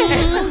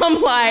 And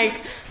I'm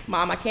like,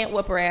 Mom, I can't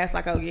whoop her ass.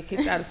 Like, I'll get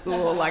kicked out of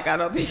school. Like, I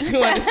don't think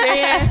you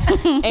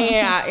understand.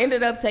 And I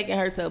ended up taking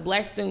her to a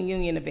Black Student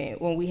Union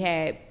event when we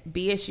had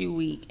BSU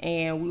week,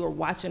 and we were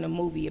watching a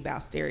movie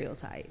about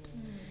stereotypes.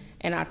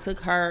 And I took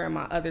her and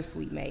my other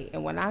suite mate.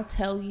 And when I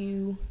tell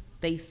you,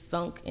 they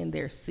sunk in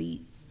their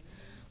seats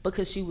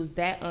because she was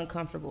that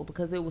uncomfortable,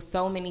 because it was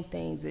so many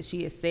things that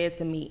she had said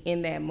to me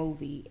in that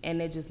movie,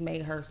 and it just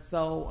made her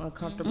so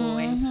uncomfortable.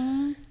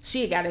 And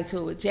she had got into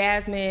it with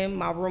Jasmine,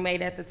 my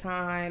roommate at the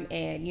time,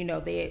 and, you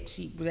know,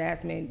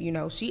 Jasmine, you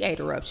know, she ate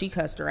her up. She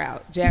cussed her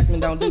out.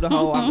 Jasmine don't do the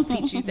whole I'm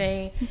gonna teach you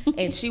thing.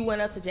 And she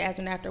went up to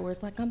Jasmine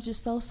afterwards like, I'm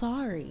just so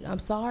sorry. I'm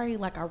sorry.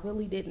 Like, I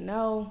really didn't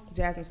know.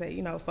 Jasmine said,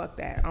 you know, fuck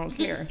that. I don't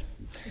care.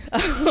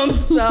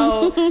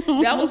 So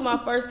that was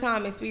my first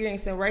time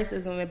experiencing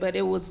racism, but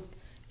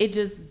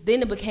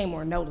then it became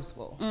more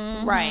noticeable.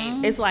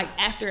 Right. It's like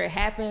after it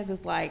happens,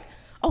 it's like,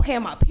 okay,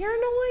 am I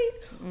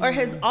paranoid? Or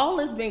has all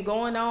this been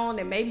going on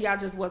and maybe I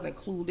just wasn't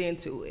clued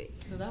into it?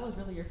 So that was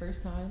really your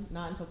first time,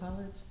 not until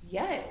college?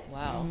 Yes.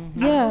 Wow. I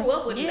grew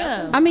up with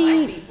nothing I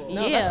mean, black people.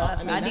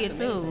 No, I did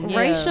too.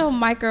 Racial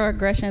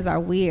microaggressions are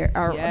weird,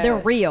 they're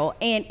real,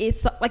 and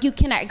it's like you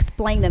cannot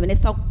explain them, and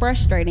it's so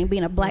frustrating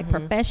being a black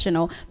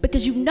professional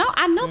because I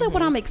know that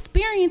what I'm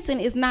experiencing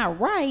is not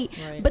right,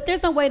 but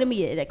there's no way to me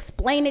to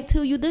explain it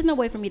to you. There's no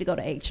way for me to go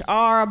to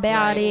HR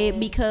about it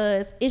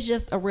because it's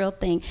just a real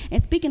thing.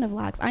 And speaking of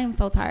dreadlocks. I am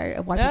so tired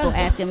of white people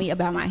asking me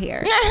about my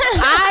hair.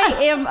 I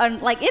am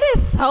like, it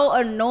is so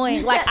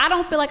annoying. Like, I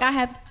don't feel like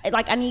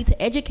I need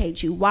to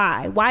educate you.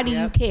 Why? Why do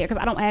you care? Because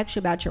I don't ask you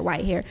about your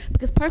white hair.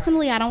 Because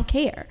personally, I don't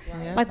care.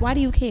 Yeah. Like, why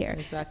do you care?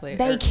 Exactly.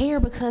 They care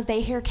because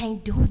their hair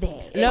can't do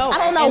that. No, I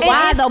don't know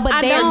why though,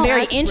 but they're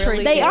very interested.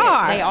 Really they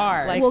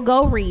are. Like, we'll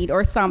go read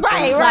or something.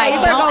 Right. Like,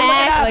 don't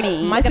ask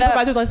me. My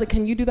supervisor's always like,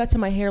 "Can you do that to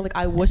my hair? Like,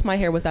 I wish my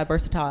hair was that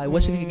versatile. I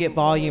wish it could get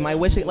volume. I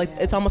wish it like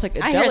it's almost like a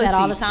jealousy. I hear that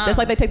all the time. It's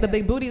like they take the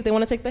big booties. They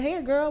want to take the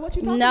hair, girl. What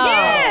you talking No. about?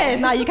 Yes.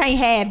 No, you can't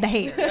have the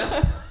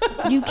hair.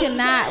 You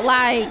cannot,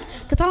 like,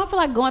 because I don't feel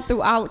like going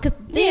through all, because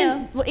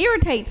then what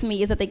irritates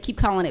me is that they keep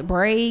calling it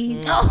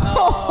braids.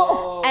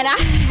 Oh. And I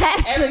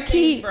have to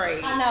keep,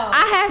 braids.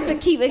 I have to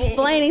keep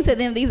explaining to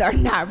them these are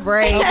not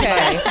braids.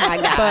 Okay. My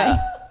God. But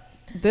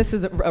this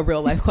is a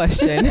real life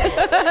question.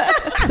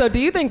 So do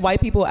you think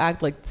white people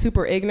act like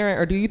super ignorant,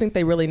 or do you think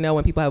they really know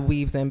when people have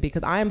weaves in?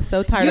 Because I am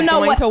so tired of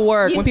going to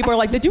work when people are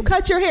like, "Did you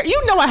cut your hair?"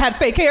 You know I had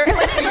fake hair.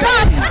 Like,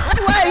 stop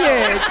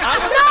playing. I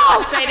was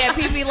going to say that.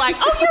 People be like,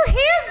 "Oh, your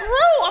hair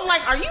grew." I'm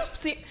like, "Are you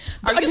serious?"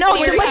 No, When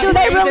but you do they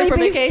have really for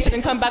be? vacation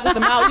and come back with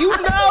them out? You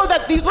know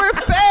that these were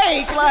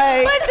fake.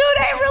 Like, But do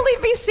they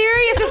really be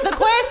serious? Is the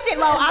question.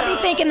 Lo, I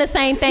be thinking the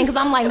same thing because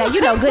I'm like, now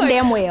you know good and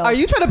damn well. are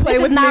you trying to play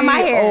This with is not me my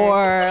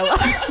hair. or?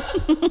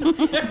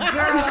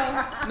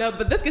 No,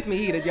 but this gets me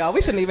heated, y'all.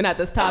 We shouldn't even have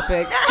this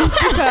topic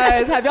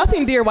because have y'all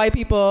seen Dear White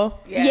People?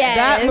 Yes.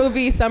 That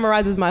movie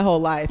summarizes my whole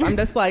life. I'm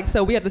just like,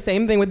 so we had the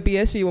same thing with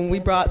BSU when we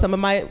brought some of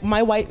my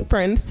white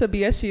friends to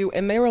BSU,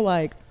 and they were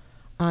like,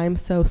 "I'm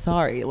so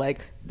sorry.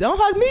 Like, don't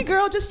hug me,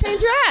 girl. Just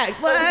change your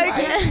act. Like,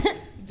 Right.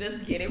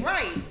 Just get it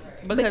right.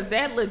 Because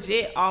that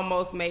legit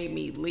almost made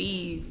me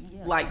leave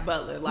like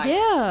Butler. Like,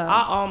 Yeah.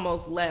 I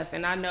almost left.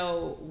 And I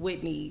know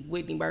Whitney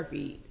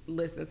Murphy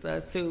listens to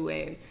us too.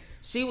 And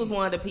she was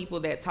one of the people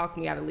that talked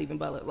me out of leaving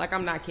Butler. Like,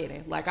 I'm not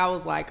kidding. Like, I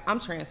was like, I'm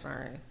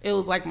transferring. It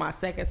was like my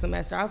second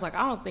semester. I was like,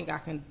 I don't think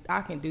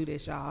I can do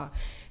this, y'all.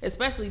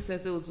 Especially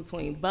since it was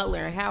between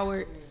Butler and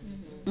Howard.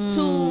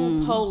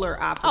 Two polar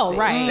opposites. Oh,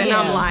 right. And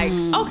Yeah.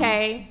 I'm like,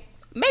 okay,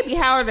 maybe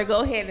Howard will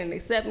go ahead and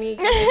accept me.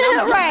 And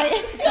I'm like,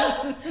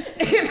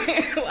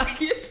 Right.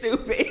 like, you're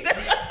stupid.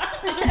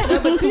 no,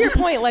 but to your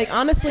point, like,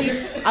 honestly,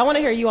 I want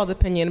to hear you all's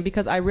opinion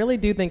because I really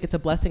do think it's a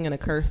blessing and a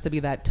curse to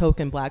be that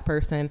token black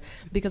person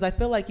because I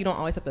feel like you don't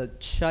always have to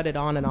shut it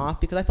on and off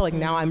because I feel like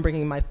now I'm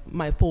bringing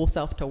my full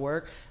self to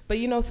work. But,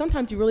 you know,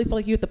 sometimes you really feel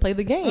like you have to play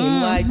the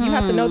game. Like, you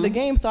have to know the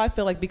game. So I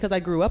feel like because I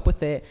grew up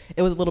with it,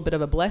 it was a little bit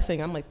of a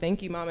blessing. I'm like,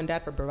 thank you, Mom and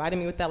Dad, for providing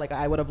me with that. Like,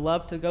 I would have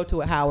loved to go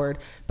to a Howard.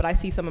 But I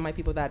see some of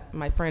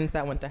my friends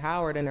that went to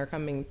Howard and are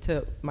coming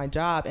to my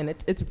job. And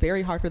it's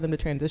very hard for them to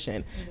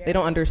transition. Yeah. They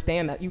don't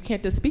understand that. You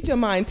can't just speak your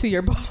mind to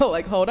your boss.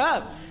 Like, hold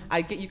up.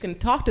 I get you can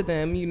talk to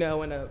them, you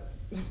know, in a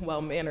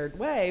well-mannered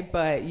way.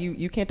 But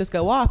you can't just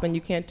go off and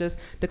you can't just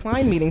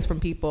decline meetings from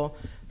people.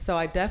 So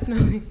I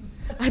definitely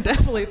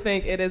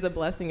think it is a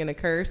blessing and a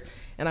curse.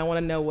 And I want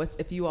to know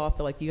if you all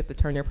feel like you have to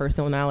turn your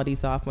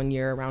personalities off when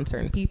you're around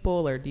certain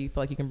people, or do you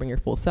feel like you can bring your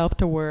full self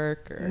to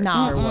work? Or,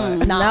 No. or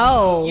what?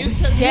 No. You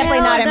took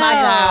Definitely not in my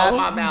job.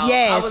 my mouth.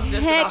 Yes. I was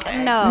just about to Heck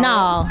ask. no.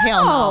 No,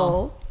 hell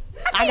no.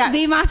 I can't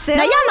be myself.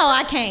 Now y'all know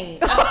I can't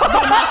be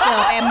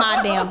myself at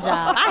my damn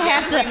job. I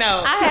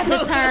have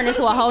to turn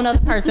into a whole nother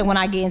person when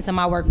I get into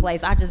my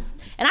workplace. I just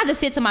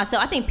sit to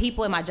myself. I think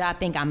people in my job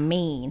think I'm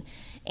mean.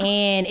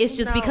 And it's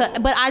just because,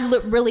 but I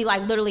really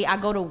like literally I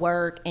go to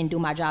work and do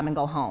my job and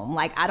go home.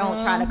 Like I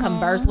don't try to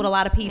converse with a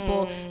lot of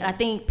people. And I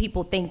think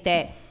people think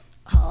that,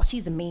 oh,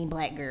 she's a mean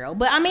black girl.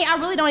 But I mean, I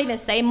really don't even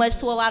say much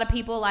to a lot of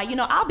people. Like, you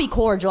know, I'll be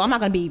cordial. I'm not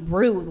going to be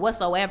rude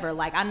whatsoever.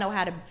 Like I know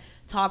how to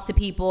talk to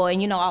people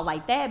and, you know, all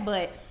like that.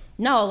 But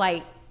no,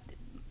 like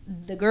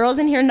the girls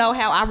in here know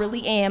how I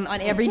really am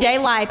on everyday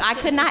life. I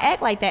could not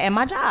act like that at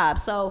my job.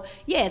 So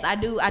yes, I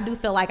do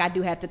feel like I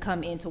do have to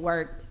come into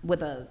work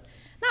with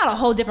not a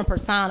whole different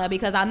persona,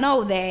 because I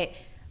know that,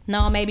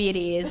 no, maybe it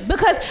is.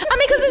 Because, I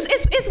mean, because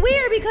it's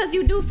weird because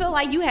you do feel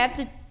like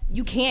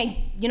you can't,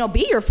 you know,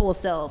 be your full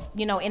self,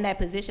 you know, in that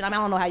position. I mean,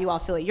 I don't know how you all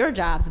feel at your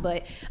jobs,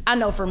 but I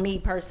know for me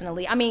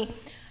personally, I mean,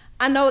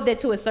 I know that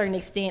to a certain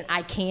extent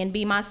I can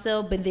be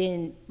myself, but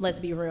then let's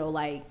be real,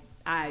 like,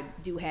 I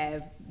do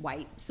have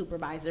white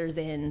supervisors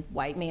and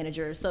white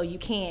managers, so you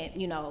can't,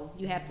 you know,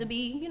 you have to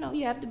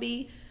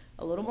be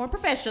a little more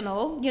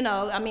professional, you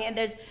know. I mean,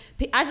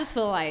 I just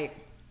feel like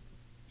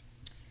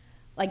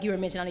you were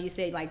mentioning, I know you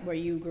said like where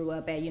you grew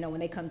up at, you know,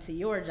 when they come to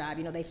your job,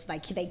 you know, they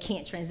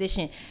can't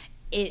transition.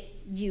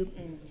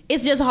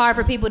 It's just hard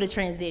for people to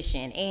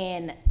transition,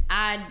 and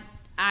I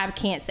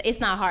can't say it's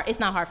not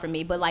hard for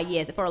me, but like,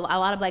 yes, for a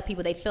lot of black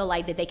people, they feel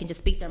like that they can just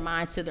speak their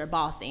mind to their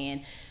boss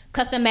and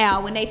cuss them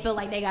out when they feel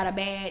like they got a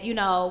bad, you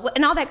know,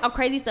 and all that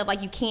crazy stuff.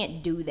 Like, you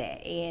can't do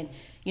that, and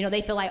you know,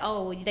 they feel like,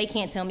 oh, they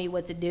can't tell me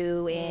what to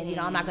do, and you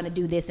know, I'm not gonna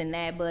do this and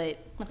that. But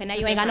okay, now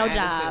you ain't got no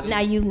job. Now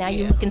you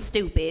looking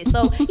stupid.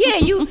 So yeah,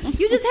 you just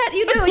have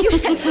because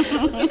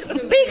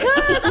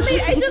I mean,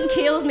 it just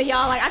kills me,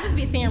 y'all. Like, I just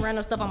be seeing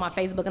random stuff on my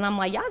Facebook, and I'm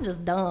like, y'all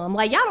just dumb.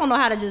 Like, y'all don't know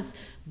how to just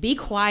be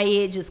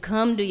quiet, just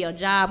come do your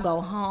job,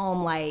 go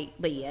home. Like,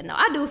 but yeah, no,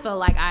 I do feel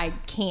like I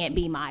can't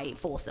be my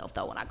full self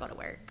though when I go to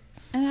work.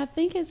 And I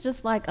think it's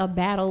just like a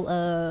battle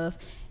of,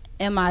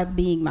 am I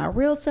being my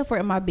real self or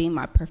am I being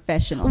my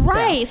professional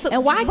Right. self? So,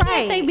 and why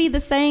can't they be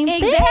the same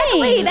thing?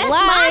 Exactly. That's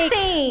my Like,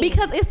 thing.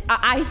 Because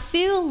I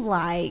feel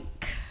like,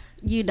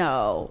 you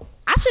know,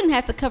 I shouldn't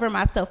have to cover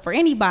myself for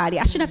anybody.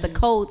 I shouldn't have to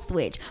code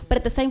switch. But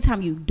at the same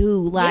time, you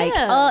do. Like,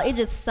 Yeah. it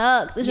just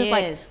sucks. It's just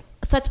Yes.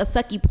 like such a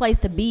sucky place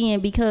to be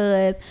in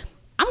because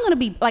I'm going to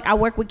be, like, I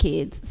work with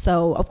kids.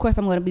 So, of course,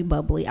 I'm going to be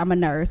bubbly. I'm a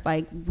nurse.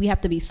 Like, we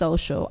have to be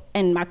social.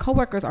 And my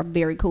coworkers are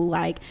very cool.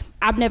 Like,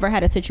 I've never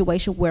had a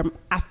situation where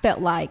I felt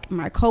like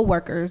my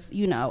coworkers,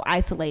 you know,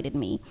 isolated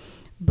me.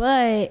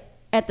 But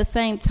at the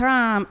same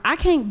time, I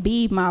can't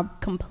be my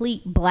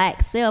complete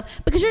black self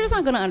because you're just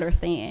not going to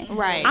understand.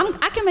 Right.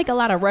 I can make a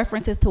lot of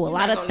references to a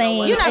lot of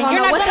things. You're not and gonna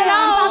know what the hell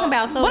I'm talking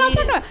about, so what I'm yeah.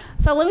 talking about.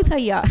 So let me tell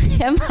y'all,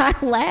 at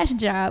my last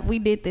job, we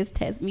did this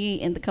test,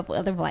 me and a couple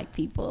other black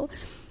people.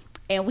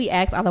 And we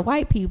asked all the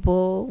white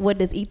people, what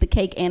does eat the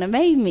cake anime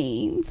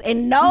means?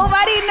 And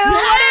nobody knew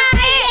what it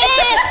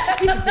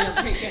meant.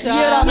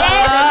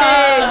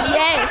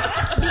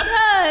 Yes.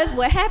 Because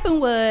what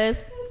happened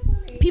was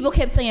people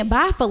kept saying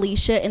bye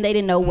Felicia and they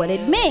didn't know what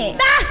it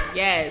meant.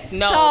 Yes,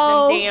 no,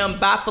 So- them damn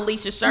Bye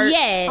Felicia shirts.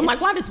 Yes. I'm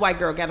like, why this white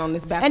girl got on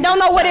this Bye And don't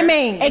know what it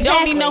means. And don't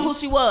Exactly. even know who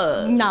she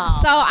was. No.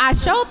 So I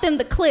showed them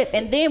the clip,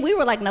 and then we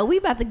were like, "No, we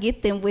about to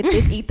get them with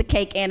this eat the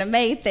cake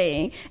anime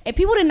thing." And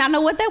people did not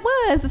know what that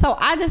was. So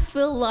I just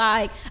feel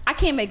like I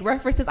can't make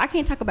references. I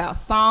can't talk about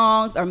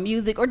songs or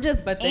music or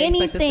just But they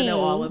anything. expect us to know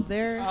all of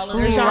their Right. genres.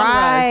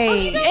 Oh,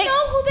 you don't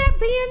know who that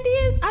band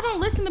is? I don't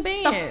listen to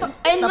bands.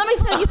 And let me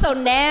tell you, so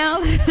now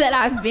that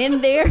I've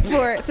been there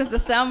since the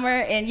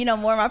summer, and you know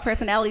more of my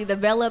personality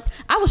develops,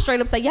 I would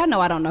straight up say, "Y'all know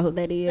I don't know who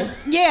that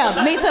is."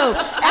 Yeah, me too.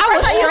 I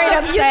would straight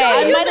up I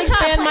say. might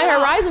expand my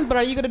horizons, but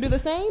are you going to do the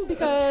same?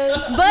 Because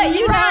But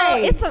you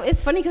Right. know,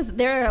 it's funny because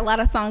there are a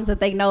lot of songs that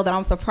they know that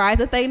I'm surprised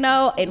that they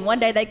know. And one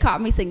day they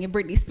caught me singing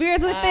Britney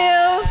Spears with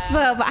them.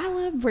 So, but I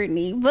love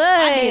Britney.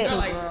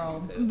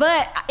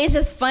 But it's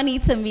just funny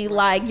to me,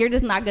 like you're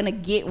just not gonna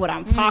get what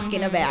I'm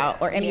talking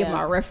about or any of Yeah.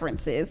 my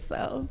references.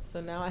 So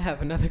now I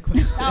have another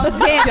question. Oh,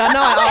 damn. Y'all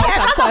know I always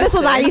have questions. This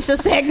was Aisha's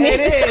segment.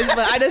 It is,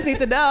 but I just need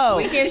to know.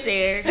 We can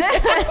share.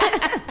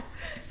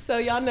 So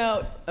y'all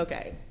know,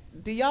 okay.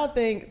 Do y'all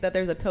think that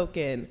there's a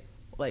token,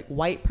 like,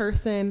 white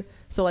person?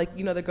 So, like,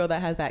 you know the girl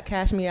that has that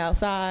cash me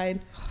outside?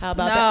 How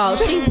about no,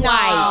 that? she's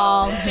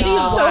white. She's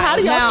So how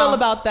do y'all white. feel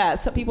about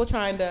that? So people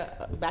trying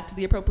to, back to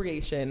the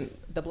appropriation,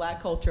 the black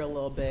culture a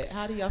little bit.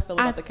 How do y'all feel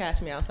about the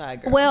cash me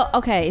outside girl? Well,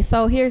 okay,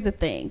 so here's the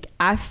thing.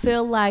 I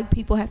feel like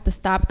people have to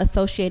stop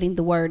associating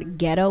the word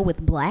ghetto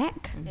with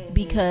black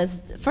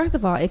because, first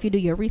of all, if you do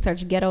your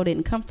research, ghetto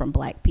didn't come from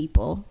black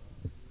people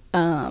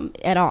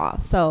at all.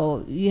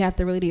 So you have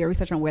to really do your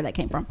research on where that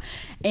came from.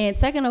 And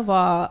second of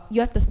all,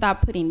 you have to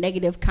stop putting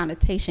negative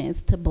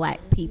connotations to black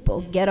people.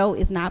 Ghetto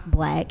is not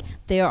black.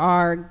 There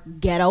are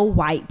ghetto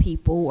white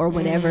people or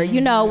whatever,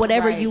 you know,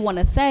 whatever Right. you want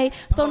to say.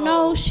 So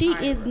no, she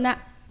is not.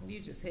 You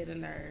just hit a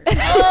nerve.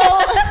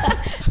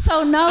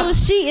 So no,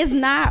 she is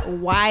not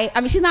white.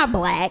 I mean, she's not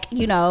black.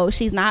 You know,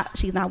 she's not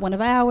one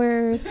of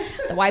ours.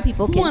 The white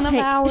people can One of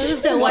take.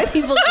 ours. The white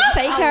people can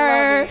take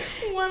her.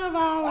 One of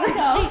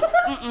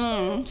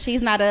ours.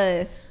 She's not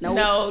us. Nope.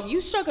 No,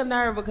 you struck a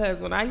nerve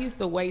because when I used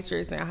to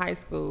waitress in high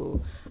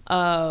school,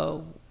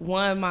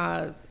 one of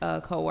my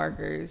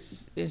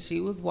coworkers, and she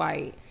was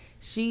white,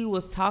 she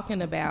was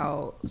talking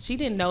about, she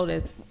didn't know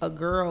that a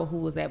girl who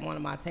was at one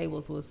of my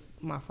tables was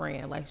my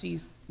friend. Like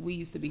we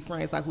used to be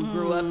friends, like we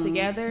grew up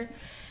together.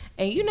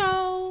 And you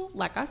know,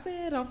 like I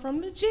said, I'm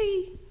from the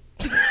G.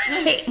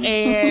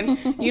 And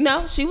you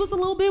know, she was a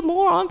little bit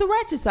more on the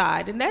ratchet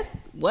side, and that's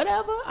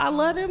whatever. I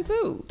love them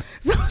too.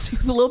 So she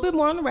was a little bit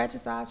more on the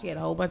ratchet side. She had a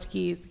whole bunch of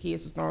kids. The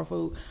kids was throwing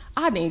food.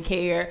 I didn't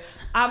care.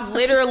 I've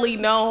literally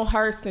known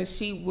her since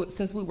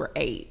we were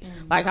 8.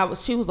 Like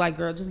she was like,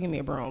 "Girl, just give me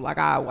a broom. Like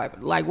I'll wipe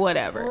it. Like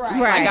whatever. Right.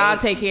 Like I'll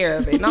take care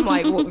of it." And I'm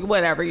like,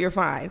 "Whatever. You're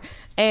fine."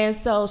 And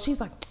so she's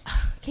like,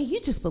 "Can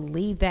you just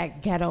believe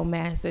that ghetto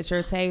mess at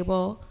your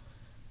table?"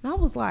 And I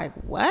was like,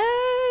 "What?"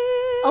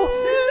 Oh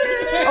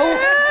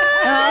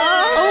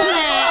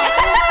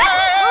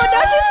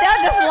no, she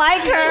sounds just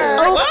like her.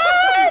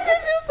 What did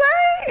you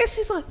say? And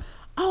she's like,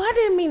 "Oh, I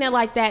didn't mean it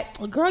like that."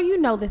 Girl, you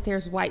know that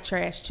there's white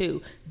trash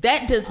too.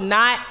 That does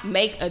not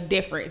make a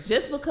difference.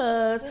 Just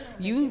because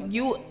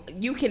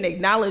you can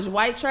acknowledge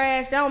white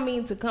trash, that don't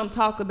mean to come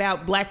talk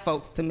about black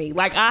folks to me.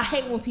 Like I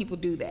hate when people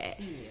do that.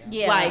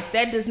 Yeah. Like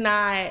that does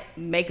not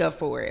make up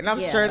for it. And I'm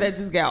Yeah. sure that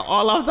just got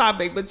all off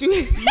topic, but you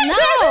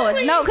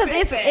No, because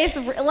it's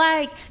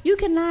like you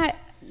cannot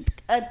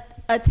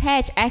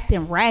attach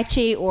acting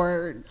ratchet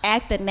or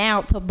acting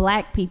out to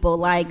black people.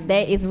 Like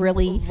that is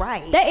really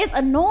Right. That is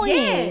annoying.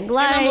 Yes.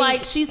 Like, and I'm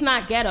like, she's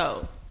not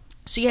ghetto.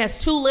 She has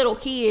 2 little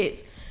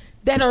kids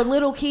that are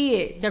little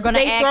kids. They're gonna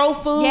they act- throw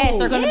food. yes,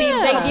 they're gonna be They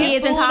like get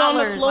kids and food on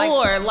the toddlers.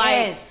 floor. Like,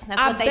 Yes,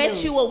 that's I what they bet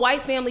do. you a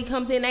white family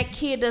comes in, that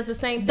kid does the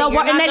same thing. And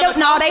You're not they gonna do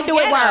no, call they them do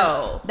it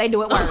ghetto. worse. They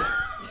do it worse.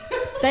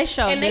 They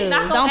sure and do. they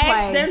not gonna Don't ask,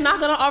 play. they're not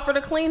gonna offer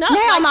to clean up. Hell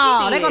like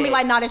no. she They're gonna be did.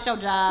 like, no, that's your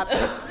job.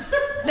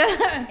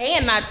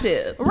 and not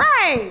tip.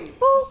 Right.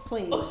 Ooh,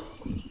 please.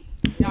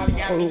 Y'all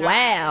got me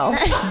Wow.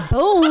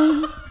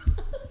 Boom.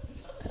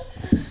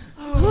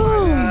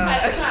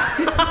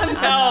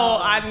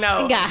 I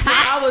know. Got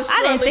hot. I was I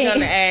didn't surely think-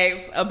 gonna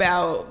ask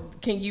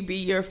about, can you be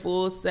your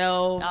full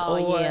self?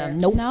 Oh, or, yeah.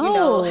 Nope. No. You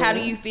know, how do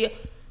you feel?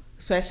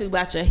 Especially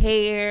about your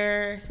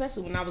hair,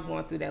 especially when I was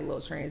going through that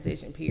little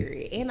transition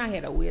period. And I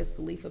had a Wiz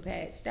Khalifa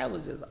patch. That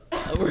was just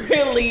a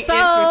really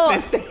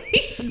interesting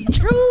stage.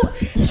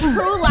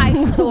 True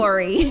life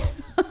story.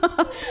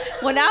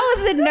 When I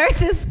was in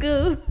nursing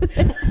school,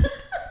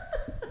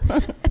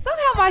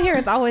 somehow my hair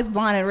is always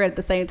blonde and red at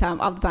the same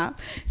time, all the time.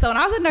 So when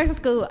I was in nursing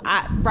school,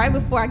 right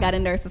before I got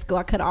in nursing school,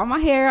 I cut all my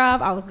hair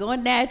off. I was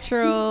going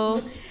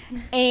natural.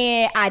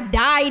 And I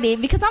dyed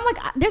it because I'm like,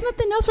 there's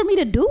nothing else for me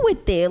to do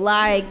with it.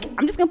 Like,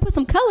 I'm just gonna put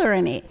some color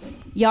in it.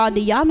 Y'all, do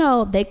y'all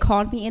know they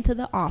called me into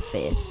the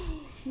office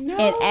and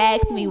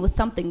asked me was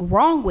something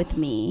wrong with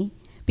me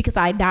because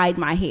I dyed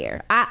my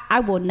hair. I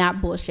will not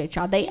bullshit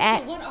y'all. They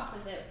asked. What office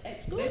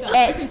at school?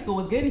 At- Nursing school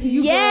was getting to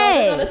you.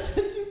 Yes.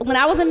 When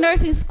I was in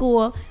nursing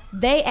school,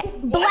 black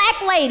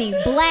lady,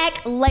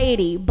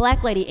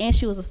 and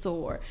she was a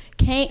sword.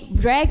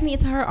 Dragged me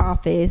into her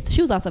office. She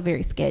was also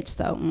very sketch,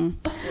 so.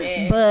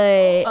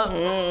 But Shout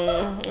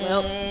out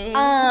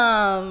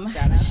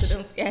to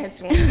them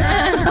sketch ones.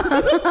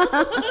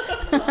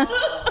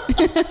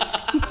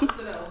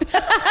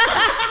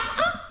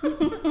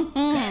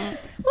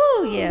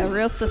 Ooh, yeah,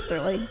 real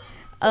sisterly.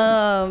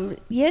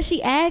 Yeah,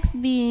 she asked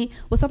me,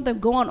 was something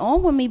going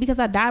on with me because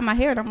I dyed my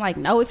hair, and I'm like,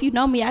 no, if you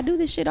know me, I do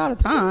this shit all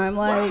the time.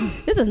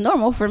 Like, this is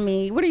normal for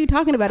me. What are you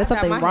talking about? Is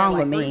something wrong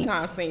with me? 3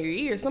 times senior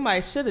year.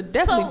 Somebody should have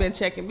definitely been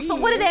checking me. So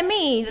what did that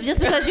mean? Just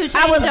because you changed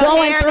I was your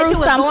going hair, through that you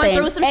was going something.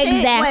 through some shit? What,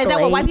 is that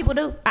Exactly. what white people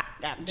do?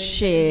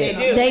 Shit,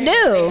 They they do.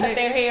 do. Cut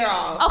their hair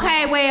off.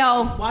 Okay,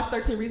 well, Watch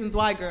 13 Reasons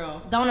Why, girl.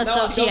 don't No,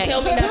 associate. don't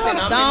tell me nothing.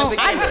 I'm Don't. in the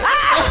beginning.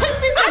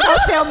 Don't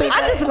tell me.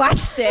 I just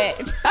watched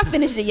it. I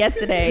finished it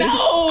yesterday.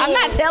 No. I'm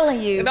not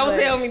telling you. Don't but-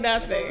 tell me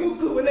nothing.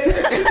 Cuckoo when they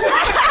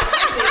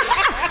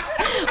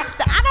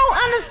I don't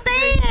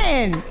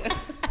understand.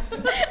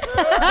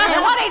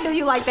 Man, why they do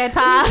you like that,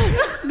 Ty?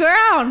 Girl,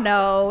 I don't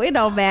know. It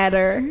don't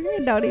matter.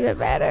 It don't even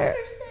matter.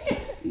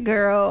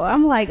 Girl,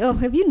 I'm like, oh,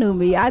 if you knew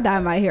me, I dye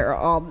my hair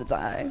all the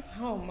time.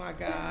 Oh my I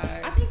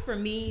gosh. think for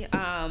me,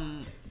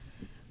 I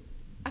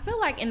feel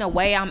like in a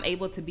way I'm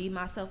able to be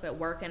myself at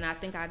work, and I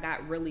think I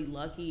got really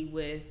lucky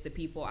with the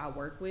people I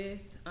work with,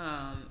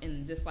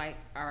 and just like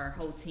our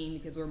whole team,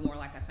 because we're more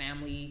like a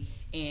family.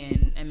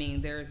 And I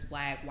mean, there's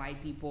black,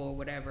 white people, or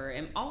whatever.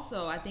 And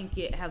also, I think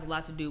it has a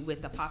lot to do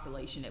with the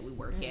population that we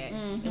work at,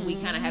 and we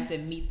kind of have to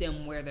meet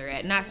them where they're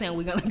at. Not saying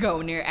we're gonna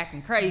go in there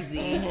acting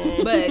crazy,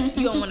 but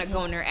you don't want to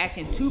go in there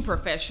acting too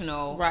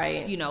professional,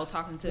 Right. You know,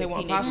 talking to They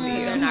teenagers, won't talk to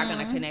you. they're not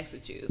gonna connect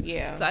with you.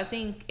 Yeah. So I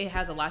think it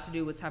has a lot to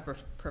do with type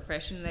of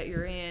profession that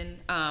you're in.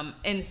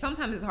 And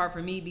sometimes it's hard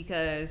for me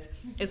because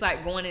it's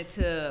like going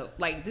into,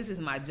 like, this is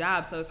my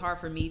job, so it's hard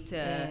for me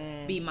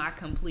to be my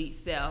complete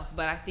self.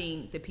 But I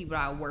think the people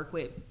I work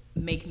with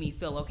make me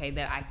feel okay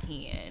that I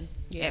can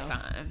at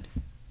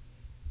times.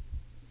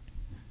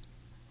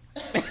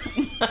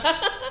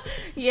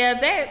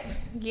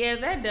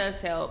 that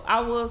does help.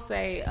 I will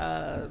say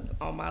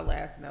on my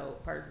last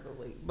note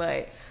personally,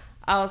 but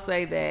I'll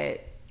say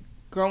that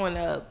growing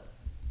up,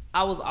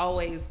 I was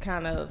always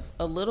kind of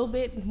a little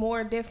bit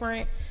more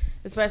different,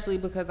 especially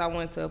because I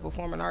went to a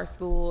performing arts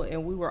school,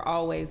 and we were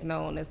always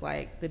known as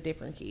like the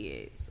different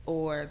kids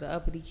or the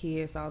uppity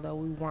kids, although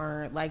we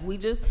weren't. Like we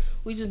just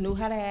knew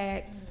how to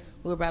act.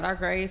 We were about our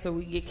grades, so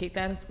we get kicked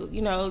out of school,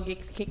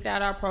 get kicked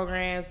out of our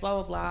programs, blah,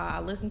 blah, blah. I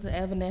listened to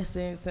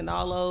Evanescence and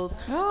all those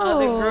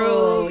other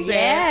groups.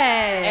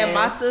 yes. And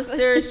my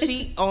sister,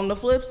 she, on the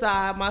flip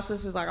side, my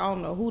sister's like, I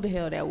don't know who the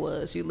hell that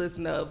was. She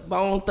listened to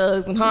Bone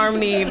Thugs and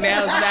Harmony, and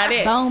that was about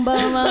it. Boom,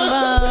 boom,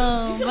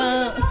 boom,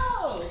 boom, boom.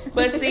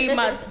 But see,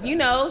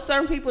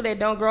 certain people that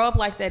don't grow up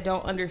like that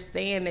don't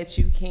understand that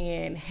you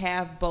can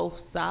have both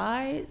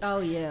sides. Oh,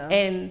 yeah.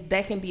 And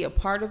that can be a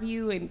part of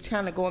you. And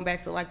kind of going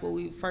back to like what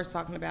we were first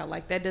talking about,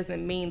 like that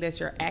doesn't mean that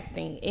you're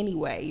acting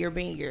anyway. You're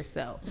being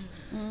yourself.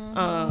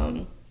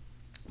 But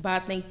I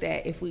think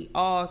that if we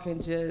all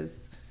can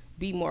just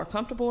be more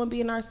comfortable in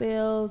being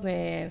ourselves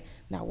and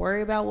not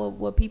worry about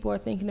what people are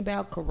thinking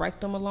about, correct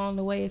them along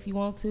the way if you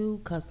want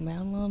to, cuss them out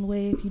along the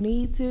way if you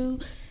need to.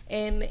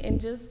 And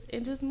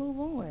just move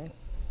on.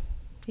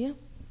 Yeah.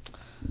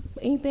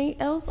 Anything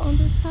else on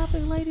this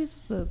topic, ladies?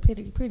 It's a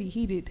pretty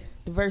heated,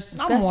 diverse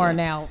discussion. I'm worn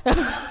out.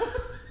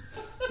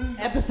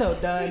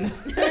 Episode done.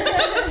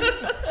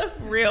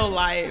 Real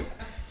life.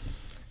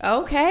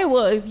 Okay,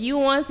 well, if you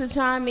want to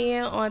chime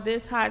in on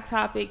this hot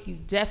topic, you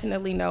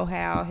definitely know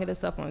how. Hit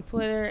us up on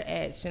Twitter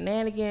at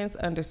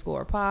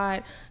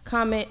shenanigans_pod.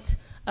 Comment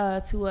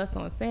to us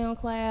on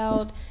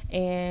SoundCloud,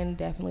 and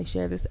definitely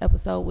share this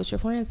episode with your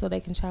friends so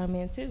they can chime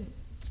in too.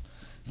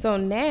 So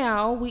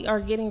now we are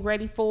getting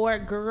ready for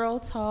Girl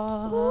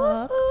Talk.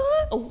 Ooh,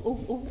 ooh,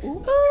 ooh,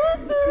 ooh.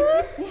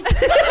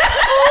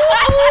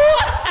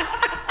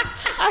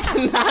 I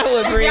cannot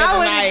with Bria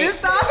tonight.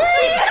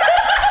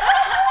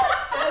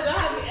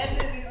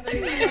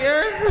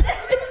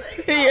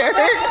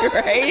 You're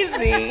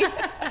crazy.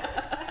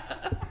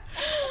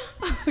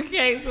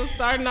 Okay, so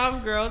starting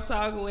off Girl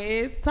Talk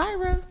with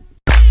Tyra.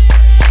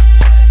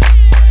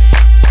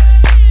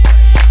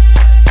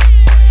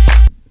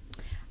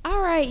 All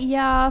right,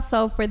 y'all.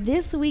 So for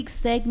this week's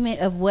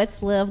segment of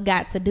What's Love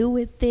Got to Do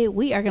with It,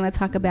 we are going to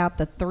talk about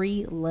the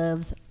 3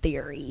 loves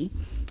theory.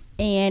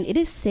 And it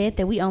is said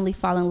that we only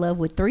fall in love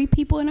with 3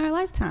 people in our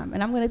lifetime.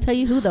 And I'm going to tell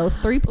you who those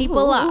 3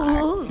 people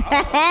are.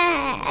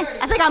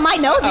 I think I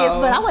might know this,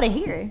 but I want to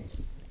hear it.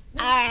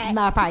 All right.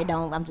 No, I probably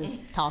don't. I'm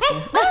just talking.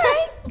 All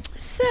right.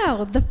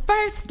 So the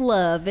first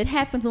love, it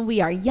happens when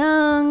we are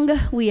young.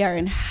 We are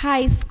in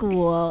high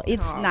school.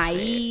 It's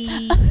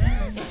naive.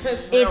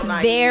 It's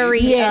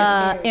very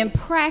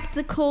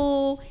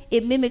impractical.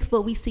 It mimics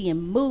what we see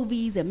in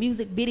movies and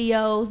music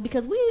videos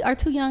because we are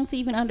too young to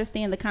even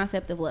understand the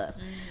concept of love.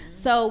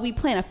 So we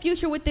plan a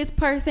future with this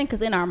person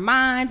because in our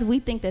minds, we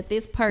think that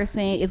this person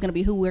is going to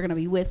be who we're going to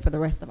be with for the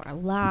rest of our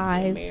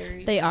lives.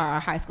 They are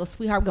our high school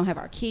sweetheart. We're going to have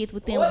our kids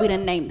with them. We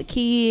done named the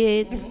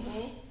kids.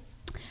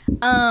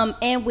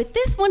 And with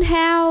this one,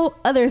 how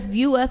others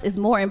view us is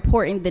more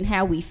important than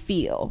how we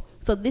feel.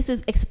 So this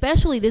is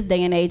especially this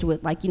day and age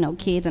with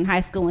kids in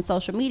high school and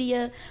social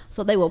media.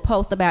 So they will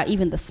post about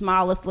even the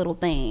smallest little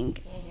thing.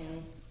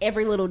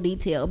 Every little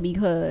detail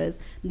because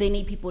they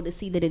need people to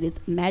see that it is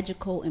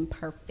magical and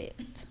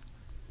perfect.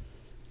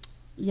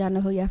 Y'all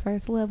know who your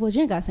first love was?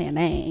 You ain't got to say a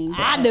name.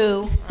 I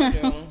do.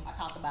 I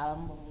talked about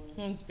him.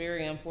 It's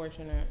very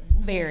unfortunate.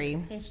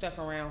 Very. He stuck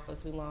around for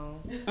too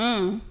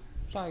long.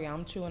 Sorry,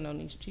 I'm chewing on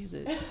these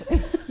cheeses.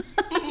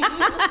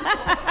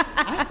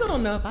 I still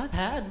don't know if I've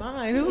had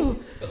mine.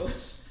 Ooh.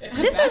 This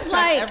is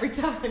like every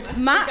time.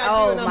 my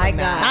God.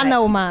 I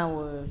know mine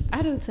was.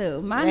 I do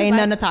too. Mine Ain't is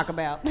nothing to talk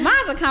about.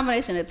 Mine's a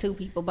combination of 2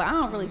 people, but I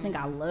don't really think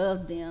I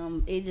loved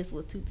them. It just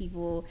was 2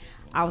 people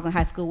I was in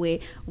high school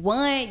with.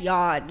 One,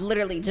 y'all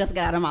literally just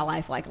got out of my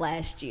life like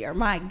last year.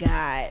 My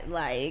God,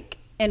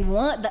 and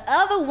the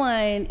other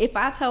one, if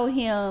I told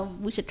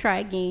him we should try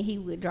again, he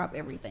would drop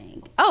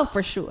everything. Oh,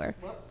 for sure.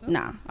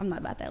 Nah, I'm not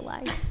about that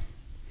life.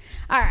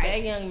 All right.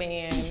 That young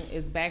man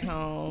is back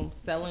home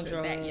selling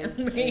drugs.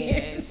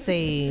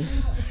 See.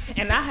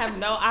 And I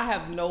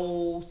have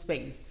no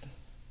space.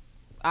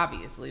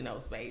 Obviously no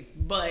space.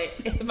 But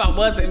if I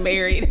wasn't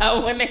married, I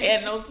wouldn't have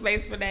had no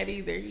space for that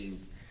either.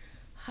 He's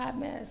a hot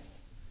mess.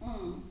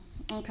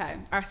 Okay.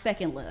 Our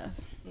second love.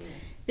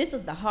 This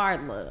is the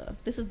hard love.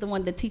 This is the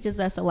one that teaches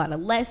us a lot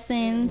of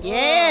lessons.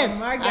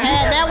 Yes, I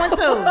had that one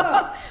too.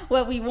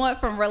 What we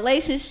want from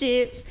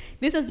relationships.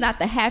 This is not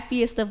the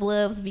happiest of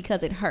loves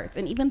because it hurts.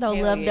 And even though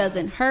love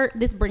doesn't hurt,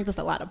 this brings us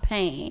a lot of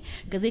pain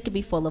because it could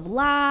be full of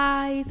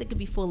lies. It could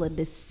be full of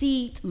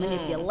deceit,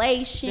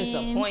 manipulation,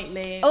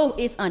 disappointment. Oh,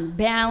 it's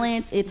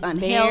unbalanced. It's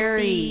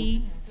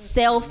unhealthy.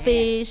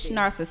 Selfish,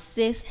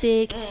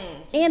 narcissistic,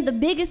 and the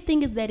biggest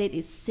thing is that it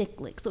is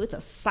cyclic. So it's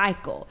a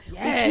cycle.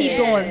 Yes. We keep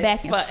going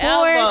back and Forever.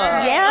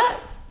 forth. Yeah,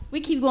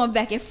 we keep going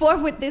back and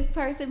forth with this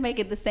person,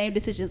 making the same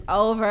decisions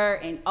over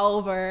and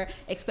over,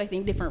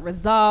 expecting different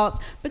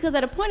results. Because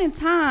at a point in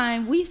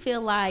time, we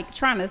feel like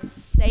trying to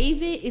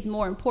save it is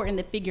more important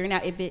than figuring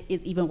out if it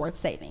is even worth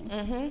saving.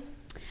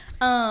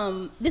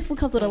 This one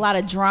comes with a lot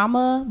of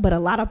drama, but a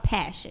lot of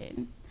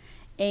passion.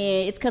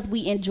 And it's because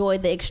we enjoy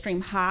the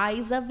extreme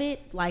highs of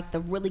it, like the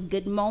really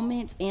good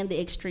moments, and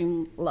the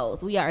extreme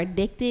lows. We are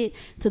addicted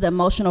to the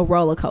emotional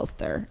roller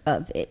coaster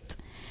of it.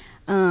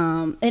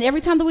 And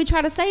every time that we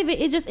try to save it,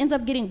 it just ends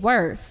up getting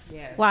worse,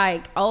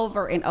 like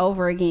over and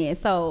over again.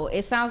 So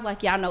it sounds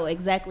like y'all know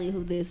exactly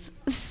who this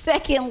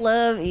second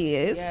love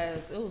is.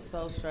 Yes, it was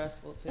so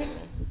stressful too.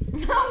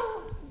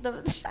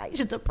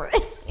 She's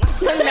depressed.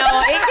 No,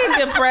 it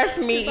can depress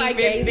me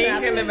even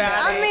thinking about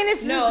it. I mean,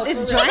 it's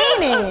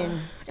draining.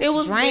 It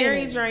was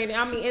very draining.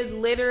 I mean, it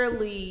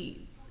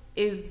literally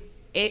is.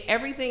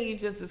 Everything you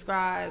just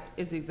described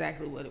is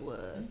exactly what it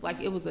was. Like,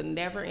 it was a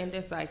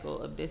never-ending cycle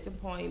of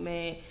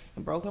disappointment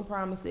and broken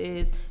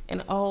promises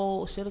and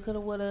shoulda, coulda,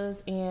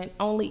 wouldas and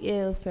only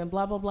ifs and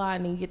blah, blah, blah.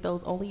 And then you get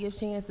those only if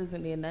chances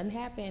and then nothing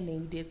happened and then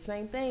you did the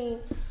same thing.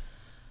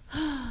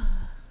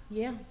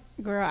 Yeah.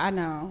 Girl, I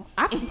know.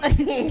 I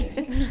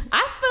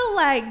feel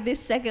like this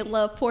second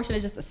love portion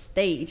is just a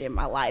stage in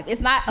my life.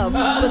 It's not a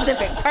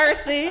specific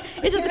person.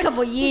 It's just a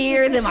couple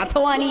years in my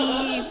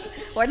 20s,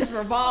 or just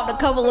revolved a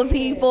couple of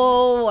people,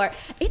 or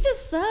it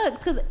just sucks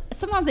because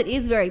sometimes it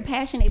is very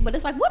passionate, but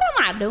it's like, what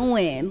am I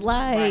doing?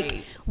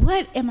 Like,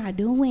 what am I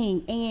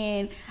doing?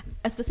 And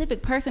a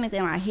specific person is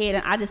in my head,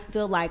 and I just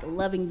feel like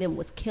loving them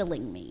was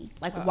killing me.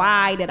 Like,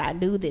 why did I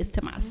do this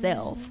to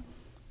myself?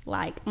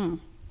 Like,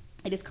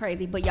 it is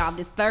crazy. But y'all,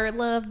 this third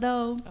love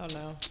though. Oh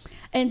no.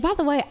 And by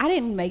the way, I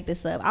didn't make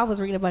this up. I was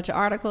reading a bunch of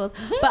articles,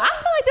 but I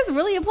feel like this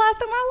really applies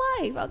to my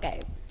life.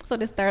 Okay. So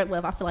this third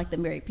love, I feel like the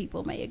married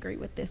people may agree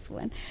with this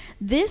one.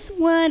 This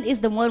one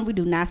is the one we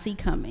do not see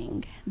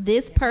coming.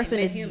 This person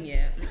is him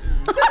yet.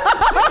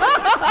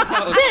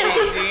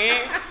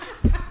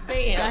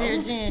 I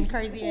hear Jen,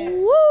 crazy ass.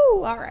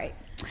 Woo! All right.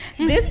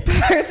 This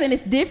person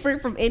is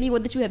different from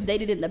anyone that you have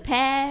dated in the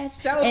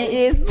past. And it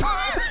is.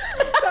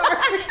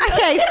 I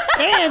can't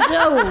stand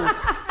Joe.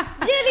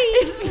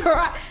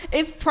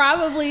 It's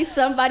probably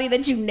somebody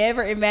that you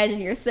never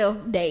imagined yourself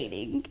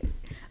dating.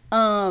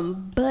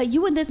 But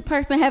you and this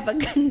person have a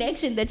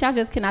connection that y'all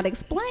just cannot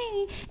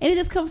explain, and it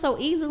just comes so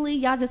easily.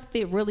 Y'all just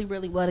fit really,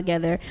 really well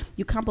together.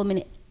 You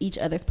complement each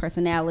other's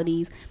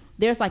personalities.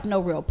 There's like no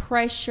real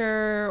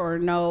pressure or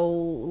no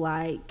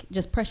like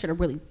just pressure to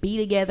really be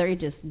together. It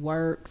just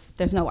works.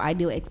 There's no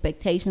ideal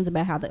expectations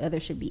about how the other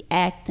should be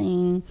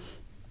acting.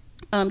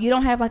 You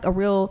don't have like a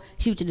real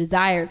huge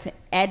desire to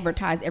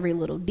advertise every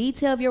little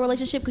detail of your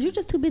relationship because you're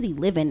just too busy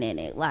living in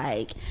it.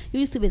 Like,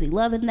 you're just too busy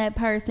loving that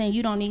person.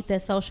 You don't need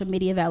that social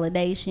media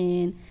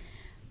validation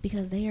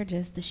because they are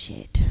just the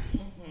shit.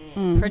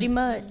 Mm-hmm. Pretty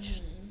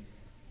much.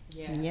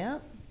 Yes.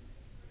 Yep.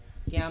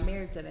 Yeah, I'm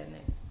married to that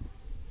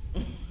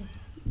nigga.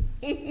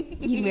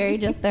 You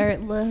married your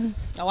third love?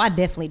 Oh, I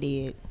definitely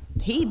did.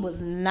 He was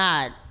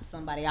not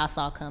somebody I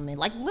saw coming.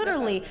 Like,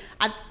 literally,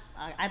 I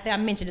think I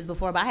mentioned this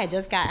before, but I had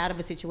just got out of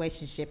a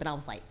situationship, and I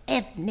was like,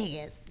 F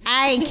niggas.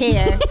 I ain't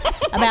care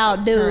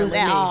about dudes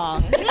at all.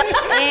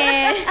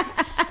 And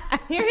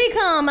here he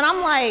come, and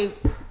I'm like,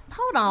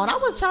 hold on, I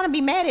was trying to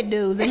be mad at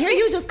dudes, and here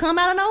you just come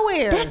out of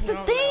nowhere. That's the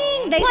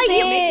thing. They like,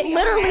 said, you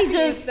literally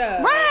just,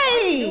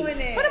 right. What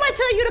did I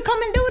tell you to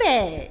come and do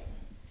that?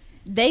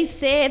 They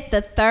said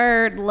the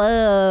third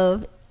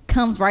love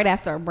comes right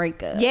after a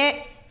breakup. Yeah.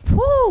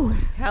 Whew.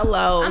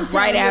 Hello. I'm right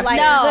telling you, after. like,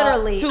 No.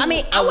 literally. I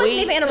mean, I wasn't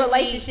even in a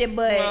relationship, weeks.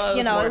 but No,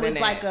 you know, more it was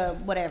than like that. a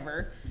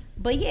whatever.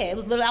 But yeah, it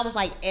was literally. I was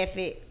like, "F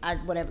it,"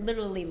 whatever.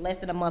 Literally, less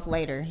than a month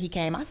later, he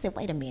came. I said,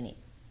 "Wait a minute,"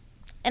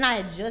 and I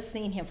had just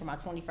seen him for my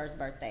 21st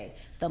birthday.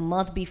 The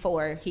month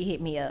before, he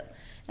hit me up,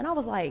 and I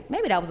was like,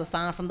 maybe that was a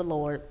sign from the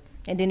Lord,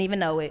 and didn't even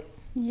know it.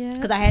 Yeah.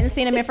 Because I hadn't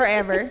seen him in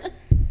forever,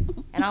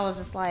 and I was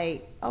just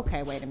like,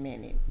 okay, wait a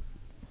minute.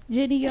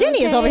 Jenny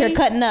Jenny is over here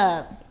cutting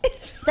up.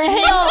 The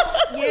hell?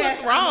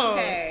 What's wrong?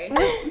 Okay.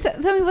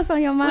 Tell me what's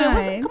on your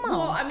mind. Come on.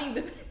 Well, I mean,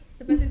 the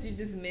fact that you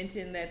just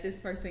mentioned that this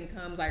person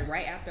comes like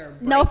right after a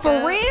breakup. No,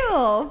 for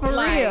real. For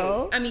like,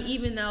 real. I mean,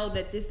 even though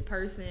that this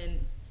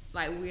person,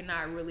 like, we're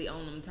not really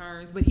on them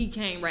terms, but he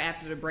came right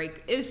after the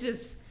break. It's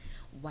just,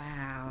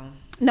 wow.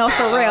 No,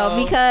 for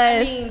real.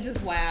 Because, I mean, just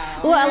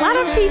wow. well, a lot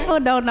of people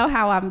don't know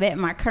how I met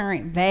my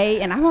current bae,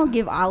 and I won't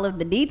give all of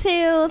the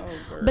details,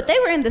 but they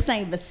were in the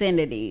same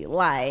vicinity.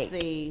 Like,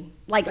 See,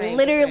 Same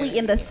literally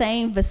in the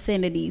same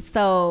vicinity.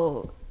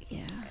 So,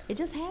 yeah. it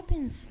just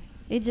happens.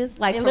 It just,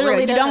 like, It for real,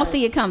 literally you don't does.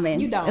 see it coming.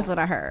 You don't. That's what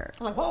I heard.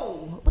 I'm like,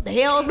 whoa, what the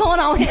hell is going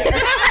on here?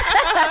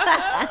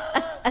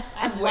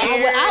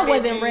 I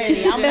wasn't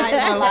ready. I'm not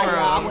gonna lie,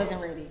 y'all. I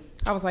wasn't ready.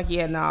 I was like,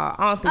 yeah, nah,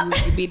 I don't think we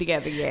should be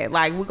together yet.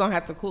 Like, we're gonna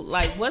have to cool.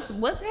 Like, what's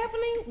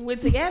happening? We're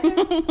together.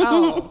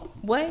 Oh,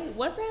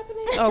 what's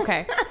happening?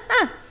 Okay.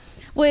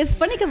 Well, it's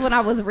funny because when I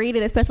was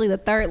reading, especially the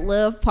third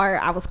love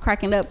part, I was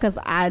cracking up because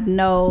I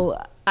know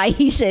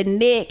Aisha and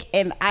Nick,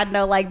 and I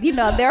know, like, you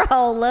know, their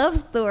whole love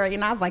story,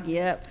 and I was like,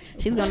 yep,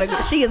 she is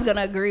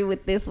gonna agree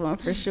with this one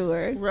for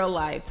sure. Real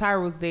life.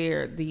 Tyra was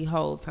there the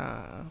whole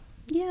time.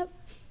 Yep.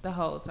 The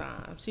whole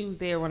time. She was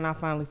there when I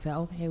finally said,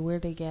 okay,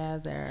 we're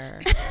together.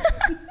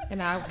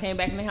 And I came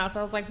back in the house.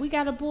 I was like, I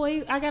got a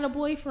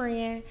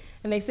boyfriend.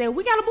 And they said,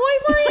 we got a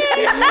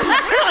boyfriend?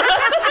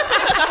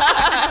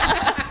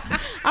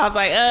 I was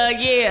like,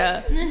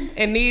 yeah.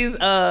 And these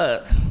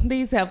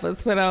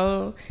heifers put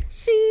on,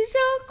 she's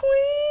your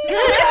queen.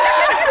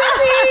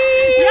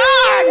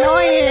 Y'all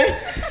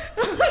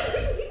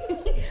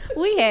annoying.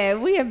 We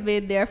have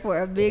been there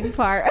for a big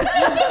part.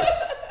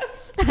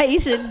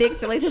 Aisha and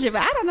Nick's relationship.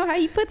 I don't know how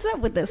he puts up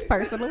with this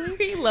personally.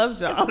 He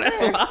loves y'all.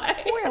 That's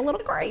why. We're a little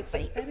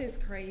crazy. That is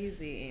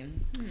crazy.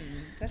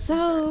 That's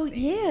So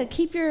interesting. yeah,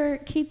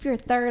 keep your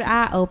third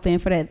eye open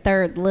for that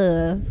third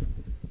love,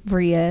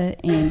 Bria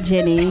and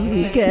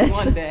Jenny, because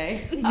One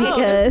day. Oh, because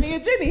that's me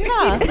and Jenny,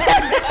 huh?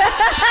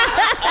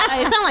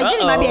 It sounds like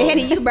Jenny might be ahead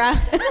of you, bro.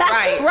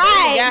 Right.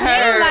 right, Got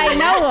Jenny her. might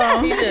know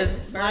him. He just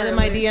Slide in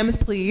my DMs,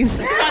 please.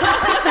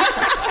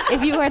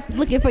 If you are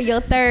looking for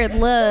your third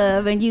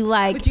love and you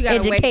like But you gotta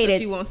wait so educated,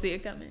 she won't see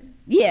it coming.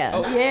 yeah,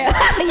 Yeah.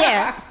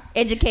 yeah,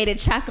 educated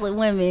chocolate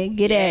women,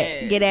 get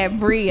at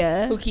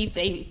Bria. who keep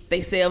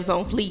they selves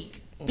on fleek.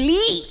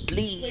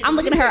 Bleak. I'm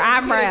looking at her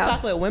eyebrows.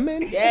 Chocolate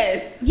women?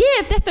 Yes. Yeah,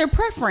 if that's their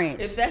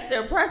preference. If that's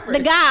their preference.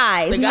 The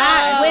guys, The not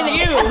guys. women.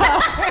 You.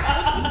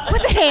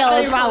 What the hell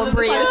is wrong with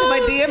Bria? Slide into my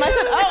DM. I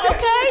said, oh,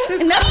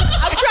 okay. No.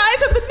 I'm trying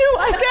something new,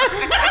 I guess.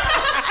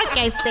 I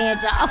can't stand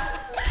y'all.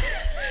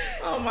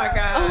 Oh my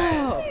God.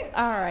 Oh,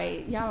 all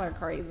right, y'all are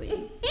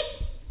crazy.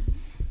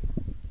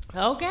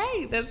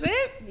 Okay, that's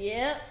it.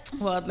 Yep.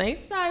 Well,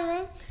 thanks,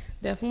 Tyra.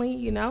 Definitely,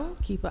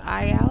 keep an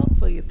eye out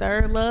for your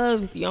third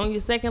love. If you're on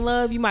your second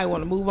love, you might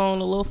want to move on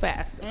a little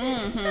faster.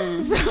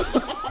 So,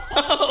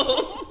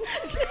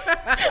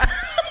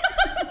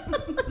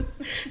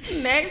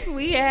 next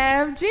we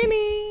have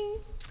Jenny.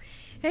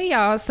 Hey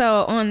y'all,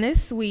 so on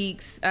this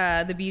week's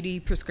The Beauty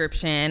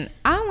Prescription,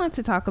 I want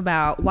to talk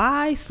about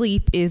why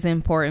sleep is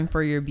important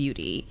for your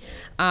beauty.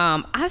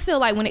 I feel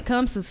like when it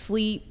comes to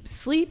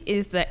sleep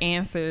is the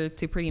answer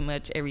to pretty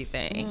much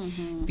everything.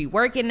 If you're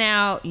working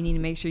out, you need to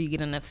make sure you get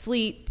enough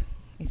sleep.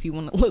 If you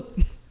want to look,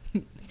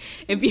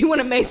 if you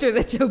want to make sure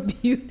that your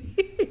beauty,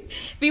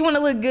 if you want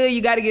to look good,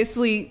 you got to get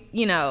sleep.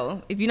 You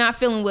know, if you're not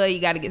feeling well,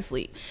 you got to get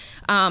sleep.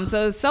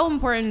 So it's so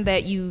important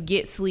that you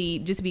get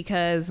sleep, just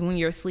because when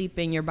you're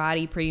sleeping, your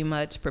body pretty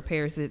much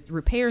repairs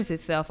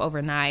itself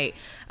overnight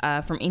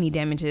from any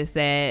damages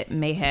that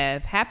may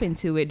have happened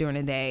to it during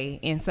the day.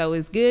 And so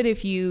it's good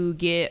if you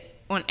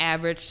get, on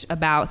average,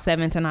 about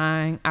 7 to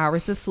 9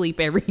 hours of sleep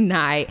every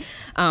night,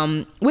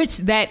 which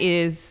that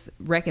is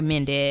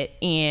recommended.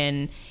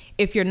 And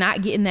if you're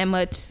not getting that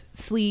much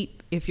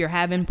sleep, if you're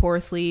having poor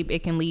sleep,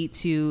 it can lead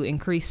to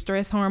increased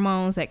stress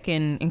hormones that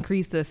can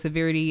increase the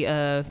severity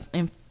of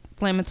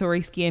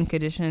inflammatory skin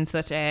conditions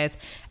such as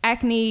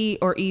acne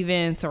or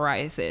even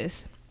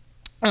psoriasis.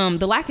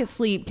 The lack of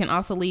sleep can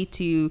also lead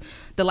to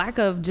the lack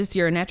of just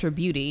your natural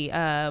beauty.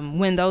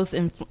 When those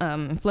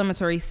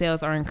inflammatory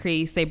cells are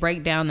increased, they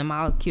break down the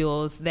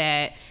molecules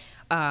that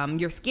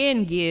your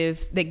skin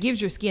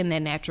gives your skin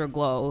that natural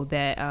glow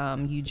that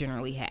you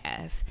generally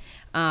have.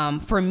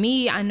 For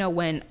me, I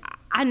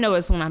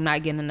notice when I'm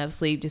not getting enough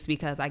sleep just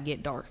because I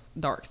get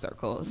dark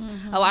circles.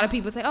 A lot of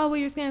people say, oh, well,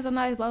 your skin's so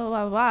nice, blah, blah,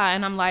 blah, blah.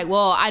 And I'm like,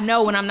 well, I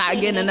know when I'm not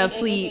getting enough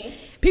sleep.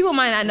 People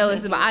might not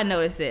notice it, but I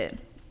notice it.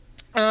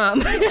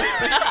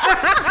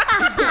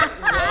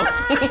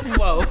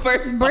 Whoa,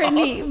 first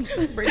Brittany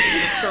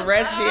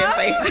caressed your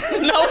face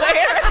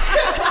nowhere.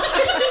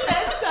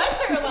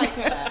 Touch her like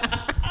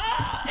that.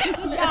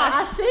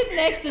 I sit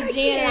next to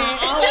Jen and I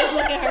always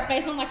look at her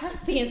face. I'm like, her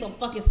skin's so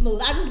fucking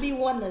smooth. I just be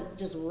wanting to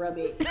just rub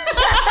it.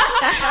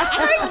 I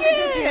just wanted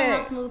to feel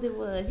how smooth it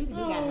was. You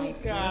got nice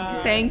skin.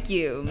 Thank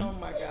you. Oh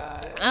my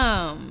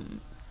God.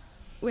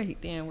 Wait,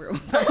 damn, where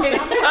was I?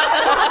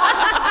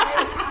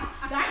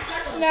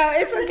 No,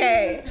 it's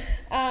okay.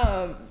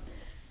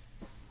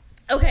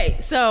 Okay,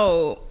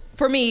 so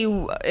for me,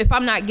 if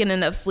I'm not getting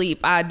enough sleep,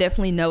 I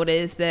definitely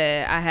notice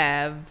that I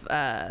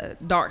have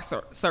dark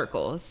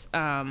circles.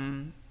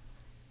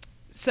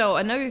 So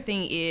another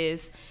thing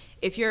is,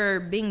 if you're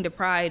being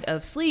deprived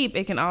of sleep,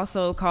 it can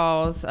also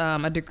cause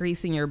a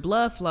decrease in your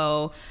blood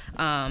flow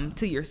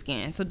to your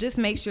skin. So just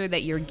make sure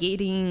that you're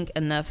getting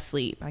enough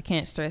sleep. I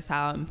can't stress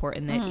how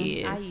important that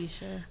is.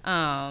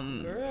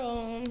 Aisha.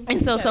 Girl. And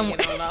so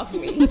get on off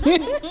me.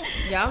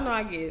 Y'all know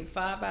I get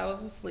 5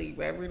 hours of sleep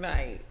every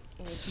night.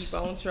 And keep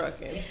on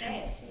trucking.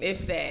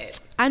 If that.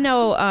 I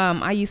know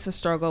I used to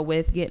struggle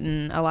with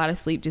getting a lot of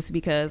sleep just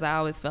because I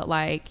always felt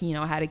like,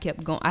 I had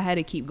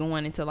to keep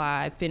going until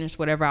I finished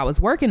whatever I was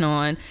working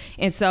on.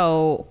 And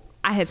so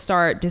I had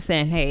started just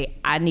saying, hey,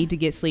 I need to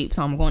get sleep,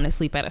 so I'm going to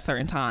sleep at a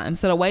certain time.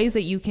 So some ways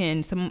that you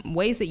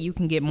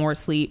can get more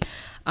sleep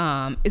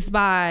is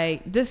by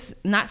just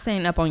not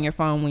staying up on your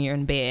phone when you're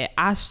in bed.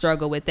 I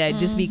struggle with that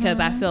just because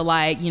I feel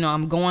like,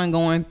 I'm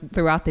going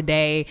throughout the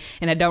day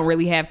and I don't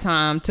really have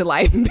time to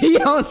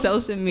be on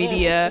social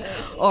media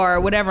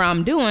or whatever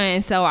I'm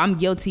doing. So I'm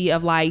guilty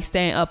of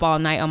staying up all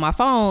night on my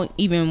phone,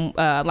 even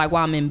while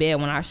I'm in bed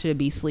when I should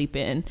be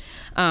sleeping.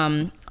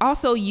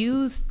 Also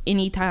use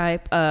any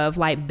type of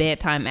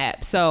bedtime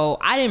app. So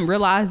I didn't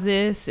realize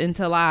this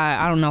until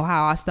I don't know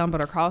how I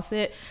stumbled across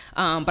it.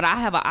 But I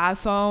have an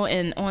iPhone,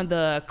 and on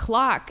the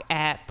clock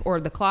app or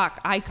the clock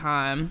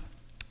icon,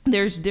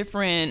 there's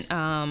different,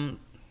 different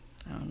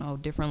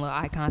little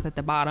icons at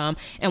the bottom.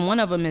 And one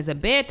of them is a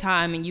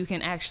bedtime, and you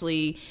can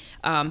actually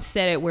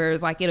set it where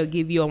it's it'll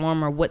give you an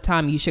alarm or what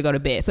time you should go to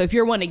bed. So if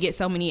you're wanting to get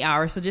so many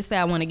hours, so just say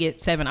I want to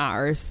get 7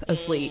 hours of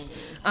sleep.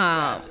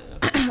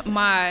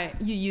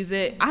 You use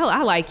it.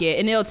 I like it,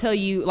 and it'll tell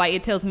you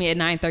it tells me at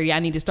 9:30 I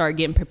need to start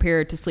getting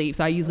prepared to sleep.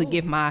 So I usually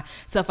give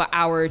myself an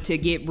hour to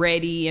get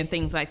ready and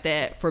things like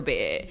that for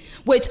bed.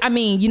 Which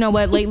you know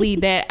what? Lately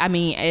it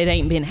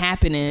ain't been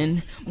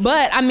happening,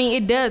 but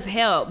it does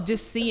help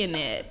just seeing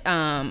it.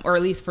 Or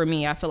at least for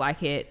me, I feel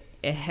like it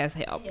has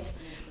helped.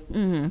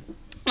 Yes,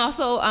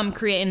 Also, I'm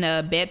creating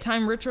a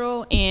bedtime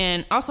ritual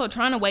and also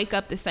trying to wake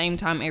up the same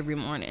time every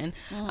morning.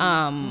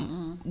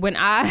 When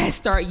I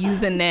start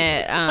using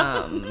that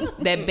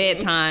that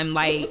bedtime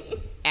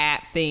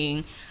app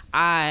thing,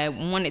 I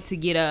wanted to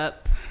get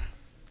up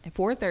at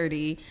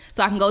 4:30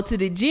 so I can go to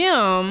the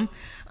gym.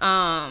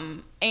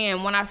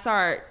 And when I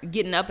start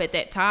getting up at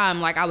that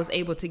time, I was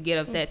able to get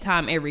up that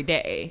time every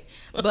day.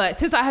 But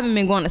since I haven't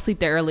been going to sleep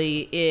that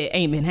early, it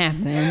ain't been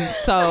happening.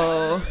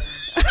 So.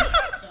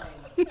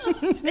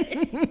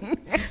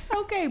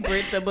 Okay,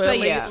 Britt the bully. So,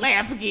 yeah.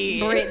 Laugh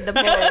again. Britt the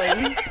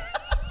bully.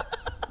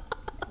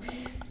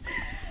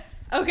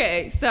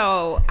 Okay,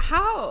 so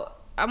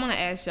I want to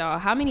ask y'all,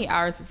 how many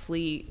hours of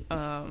sleep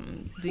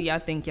do y'all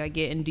think y'all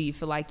get, and do you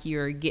feel like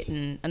you're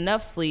getting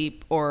enough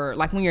sleep, or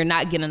when you're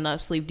not getting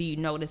enough sleep, do you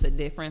notice a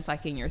difference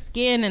in your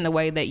skin and the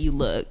way that you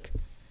look?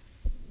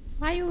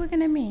 Why are you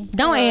looking at me?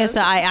 Don't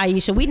answer,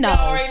 Aisha. We know.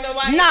 No, ain't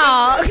nobody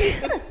No.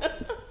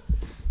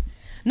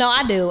 No,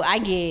 I do. I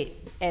get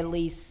at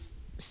least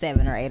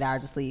 7 or 8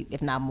 hours of sleep,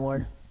 if not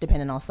more,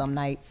 depending on some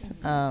nights.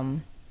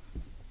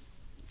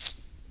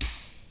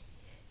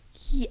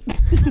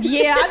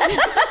 Yeah. What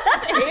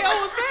the hell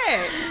was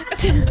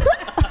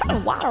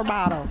that? Water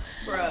bottle.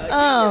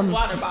 Bruh, this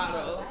water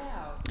bottle.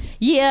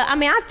 Yeah,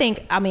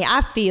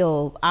 I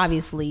feel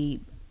obviously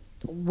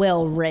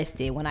well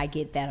rested when I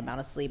get that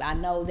amount of sleep. I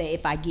know that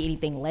if I get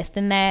anything less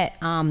than that,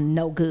 I'm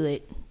no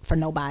good for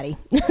nobody.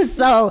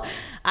 So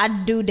I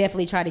do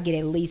definitely try to get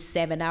at least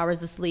 7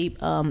 hours of sleep.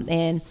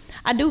 And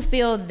I do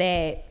feel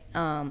that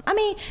I've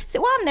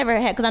never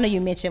had, because I know you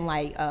mentioned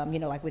like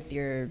like with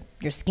your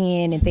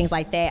skin and things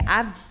like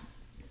that.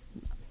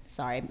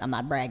 Sorry, I'm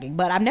not bragging,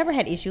 but I've never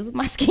had issues with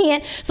my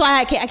skin, so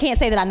I can't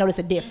say that I noticed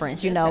a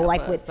difference.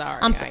 Like with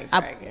I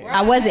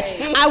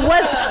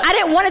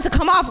didn't want it to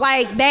come off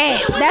like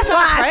that. That's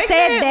why I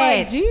said that.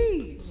 Like,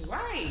 geez.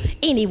 Right.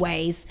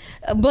 Anyways,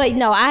 but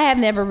no, I have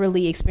never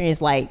really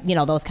experienced like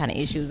those kind of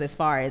issues as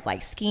far as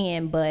like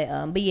skin. But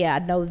yeah, I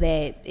know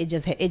that it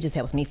just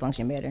helps me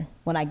function better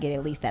when I get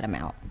at least that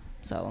amount.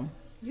 So.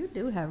 You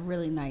do have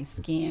really nice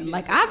skin.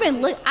 Like I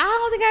don't think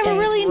I ever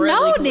really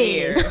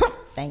clear. noticed.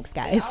 Thanks,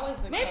 guys.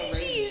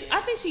 Maybe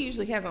I think she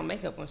usually has on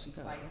makeup when she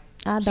comes.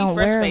 I She don't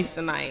fresh wear. face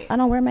tonight. I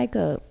don't wear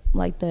makeup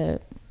like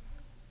that.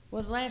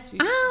 Well, the last few.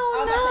 I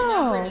don't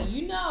know.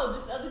 You know,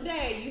 just the other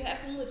day you had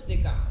some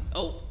lipstick on.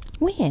 Oh,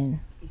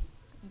 When?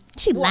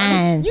 She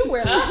lying. You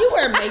wear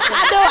makeup.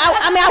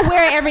 I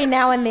wear it every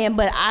now and then,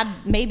 but I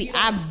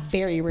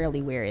very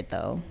rarely wear it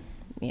though.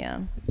 Yeah.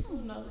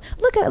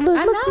 Look at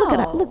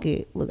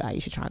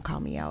Aisha trying to call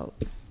me out.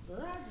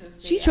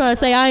 She trying to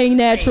say I ain't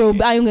natural.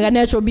 I ain't got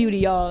natural beauty,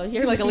 y'all.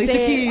 She like Alicia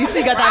Keys. She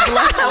got that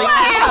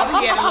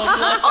blush. she had a little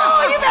blush on.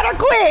 Oh, you better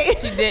quit.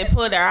 She did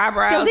put her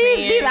eyebrows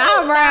These in.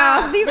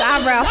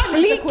 eyebrows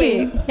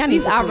fleeking. Y'all,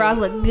 these eyebrows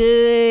look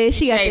good.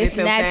 She got Shaded this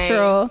them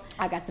natural. things.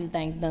 I got them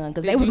things done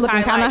because Did they was you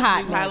looking kind of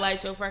hot. Did you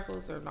highlight your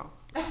freckles or no?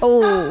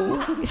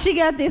 Oh, she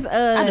got this do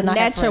not have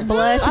natural freckles.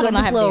 blush. She I do got not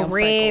this have little damn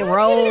red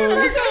freckles.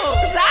 rose.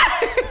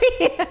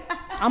 Sorry.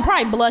 I'm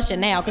probably blushing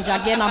now because y'all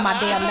getting on my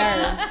damn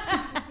nerves.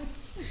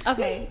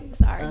 Okay,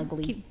 sorry.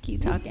 Ugly.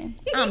 Keep talking.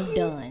 I'm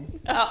done.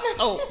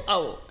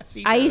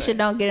 She Aisha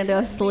don't get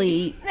enough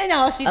sleep.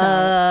 No, she don't.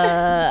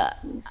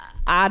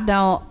 I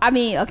don't. I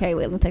mean, okay,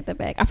 wait, let me take that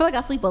back. I feel like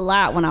I sleep a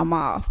lot when I'm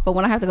off, but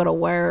when I have to go to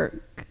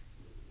work,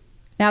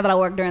 now that I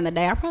work during the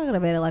day, I probably go to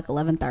bed at like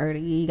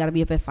 11:30. You got to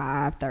be up at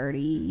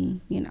 5:30,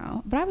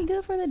 But I'll be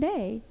good for the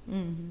day.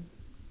 Mm-hmm.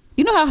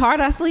 You know how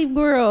hard I sleep,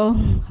 girl?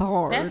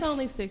 Hard. That's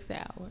only 6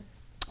 hours.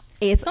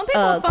 It's Some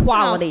people function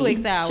quality. on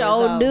 6 hours.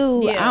 Show though.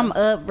 do. Yeah. I'm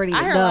up, ready to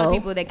I go. heard a lot of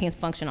people that can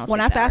function on 6 when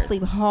I hours. say I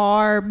sleep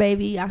hard,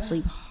 baby, I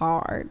sleep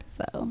hard.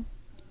 So,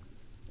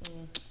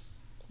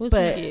 What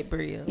But- you get,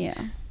 Bria? yeah.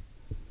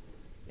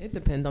 It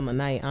depends on the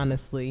night,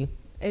 honestly.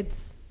 It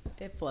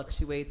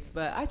fluctuates,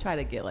 but I try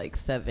to get like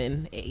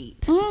 7,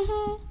 8.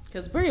 Mm-hmm.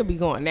 Because Bria be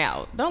going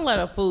out. Don't let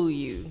her fool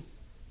you.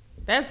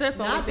 That's the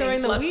only Not thing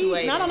during the week.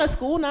 fluctuating. Not on a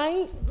school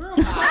night.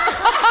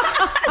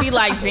 Be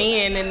like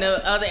Jen in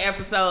the other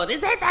episode. Is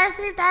it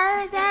Thursday?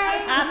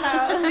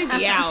 I know. She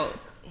be out.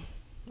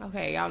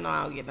 Okay, y'all know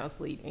I don't get no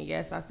sleep. And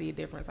yes, I see a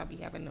difference. I be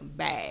having them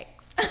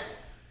bags.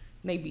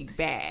 They be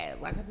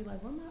bad. Like, I be like,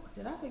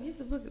 did I forget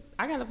to put,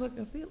 I got to put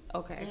concealer?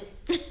 Okay.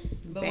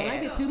 But when I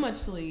get too much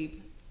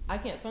sleep, I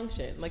can't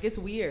function. Like, it's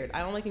weird.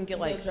 I only can get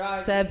like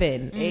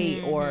 7,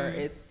 8, or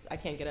I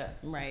can't get up.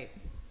 Right.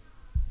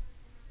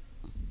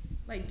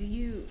 Like, do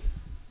you?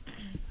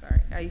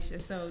 Sorry,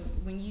 Aisha. So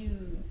when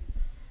you,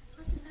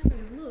 I just have a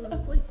little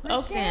quick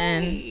question.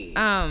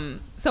 Okay.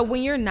 So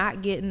when you're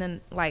not getting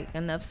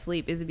enough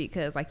sleep, is it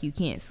because like you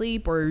can't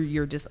sleep, or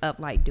you're just up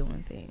like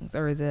doing things,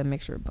 or is it a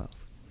mixture of both?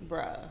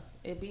 Bruh,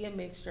 it be a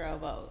mixture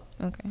of both.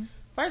 Okay.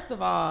 First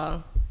of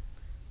all,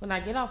 when I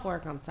get off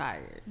work, I'm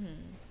tired.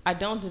 I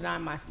don't deny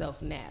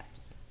myself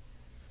naps.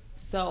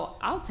 So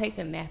I'll take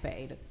a nap at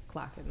 8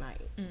 o'clock at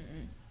night.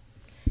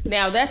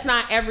 Now, that's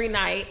not every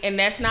night, and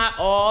that's not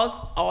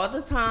all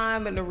the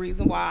time, and the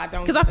reason why I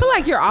don't. Because I feel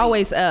like you're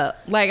always up.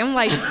 Like, I'm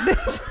like,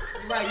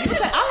 Right. You can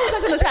say, I was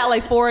touching the chat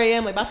like 4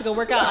 a.m., like about to go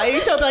work out.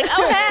 Aisha will be like,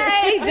 oh,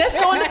 hey, just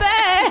going to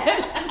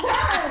bed.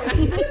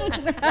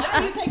 Why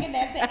are you taking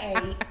naps at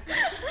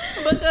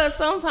 8? Because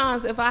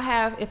sometimes if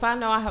I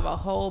know I have a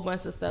whole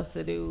bunch of stuff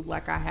to do,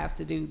 like I have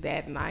to do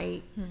that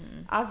night,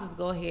 I'll just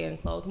go ahead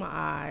and close my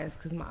eyes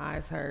because my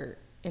eyes hurt,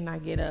 and I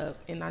get up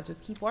and I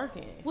just keep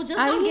working. Well, just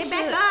don't get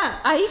back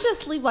up. Aisha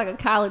sleep like a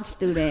college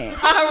student.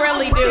 I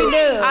really do.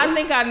 do. I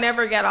think I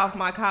never got off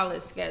my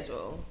college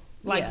schedule,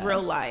 like Yeah.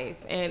 real life,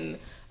 and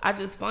I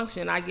just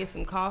function. I get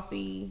some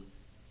coffee.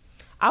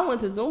 I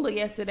went to Zumba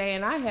yesterday,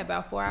 and I had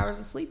about 4 hours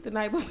of sleep the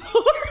night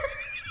before.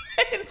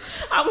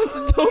 I went to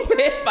Zumba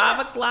at 5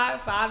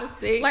 o'clock, 5 to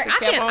 6. like and I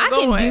kept can on I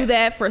can going. do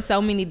that for so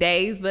many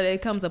days, but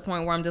it comes a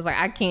point where I'm just like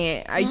I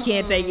can't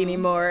take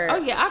anymore. Oh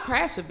yeah, I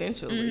crash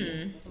eventually.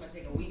 I'm going to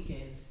take a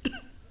weekend.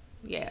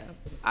 Yeah,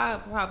 I'll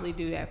probably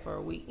do that for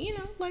a week.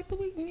 Like the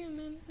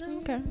weekend.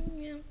 Okay.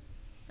 Yeah.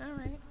 All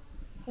right.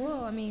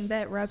 Well, I mean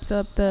that wraps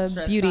up the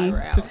Stress beauty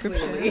fire out,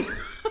 prescription. clearly.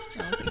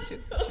 I don't think she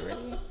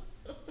ready.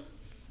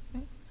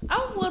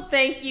 Well,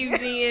 thank you,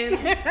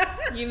 Jen.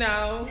 You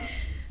know,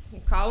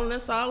 calling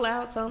us all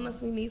out, telling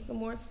us we need some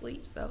more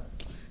sleep. So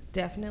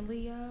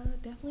definitely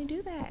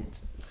do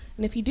that.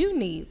 And if you do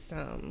need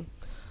some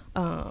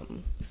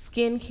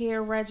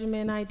skincare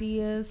regimen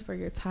ideas for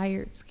your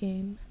tired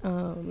skin,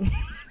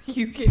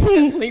 you can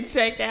definitely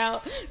check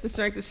out the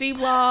Strength of She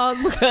blog,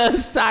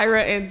 because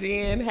Tyra and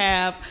Jen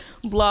have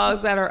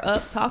blogs that are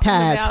up talking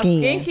Tired about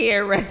skin.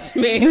 skincare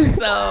regimen.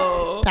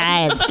 So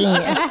Tired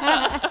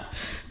skin.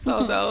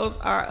 so those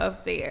are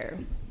up there.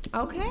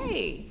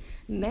 Okay,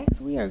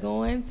 next we are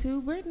going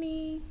to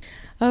Brittany.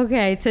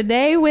 Okay,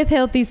 today with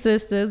Healthy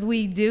Sisters,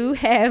 we do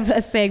have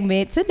a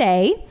segment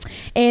today,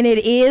 and it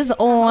is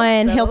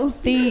on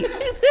healthy.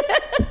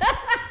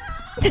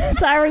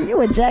 Tyra, you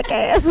a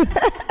jackass.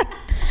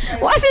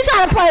 Why she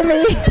trying to play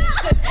me?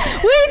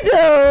 We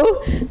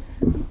do.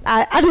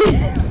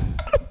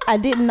 I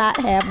did not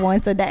have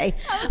one today.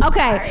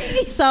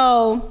 Okay,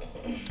 so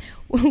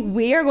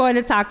we are going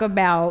to talk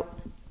about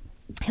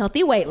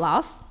healthy weight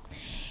loss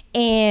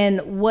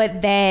and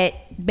what that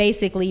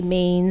basically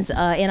means.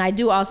 And I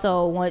do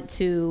also want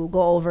to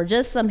go over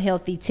just some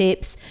healthy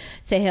tips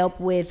to help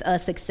with a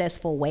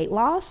successful weight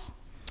loss.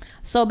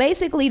 So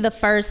basically, the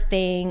first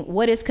thing,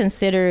 what is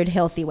considered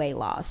healthy weight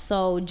loss?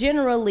 So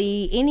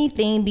generally,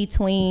 anything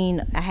between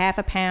a half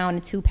a pound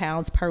and 2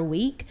 pounds per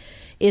week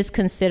is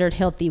considered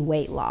healthy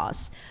weight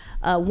loss.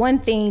 One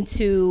thing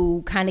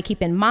to kind of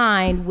keep in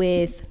mind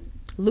with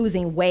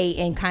losing weight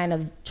and kind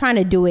of trying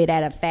to do it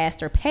at a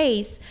faster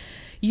pace,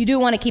 you do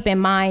want to keep in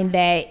mind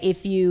that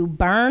if you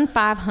burn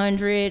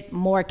 500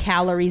 more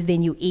calories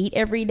than you eat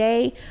every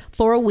day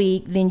for a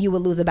week, then you will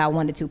lose about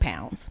 1 to 2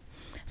 pounds.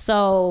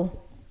 So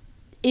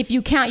if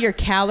you count your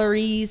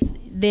calories,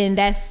 then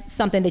that's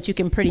something that you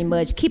can pretty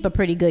much keep a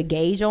pretty good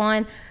gauge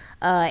on.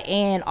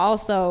 And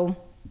also,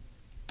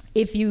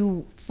 if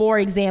you, for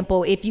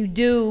example, if you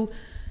do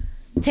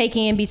take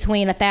in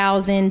between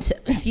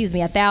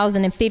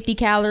 1,050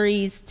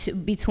 calories to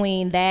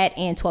between that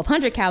and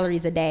 1,200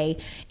 calories a day,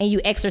 and you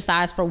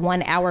exercise for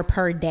 1 hour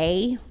per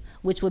day,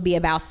 which would be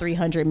about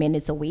 300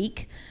 minutes a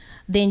week,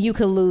 then you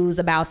could lose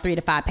about 3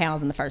 to 5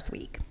 pounds in the first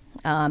week.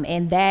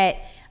 And that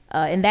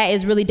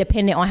is really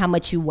dependent on how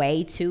much you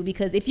weigh too,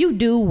 because if you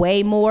do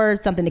weigh more,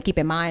 something to keep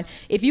in mind,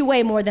 if you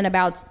weigh more than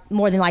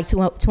like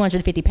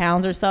 250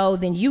 pounds or so,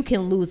 then you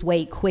can lose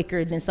weight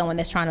quicker than someone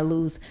that's trying to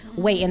lose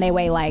weight and they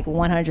weigh like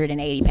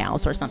 180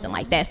 pounds or something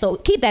like that. So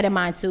keep that in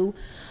mind too.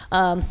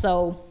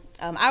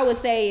 I would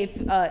say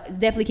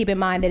definitely keep in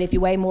mind that if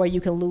you weigh more, you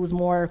can lose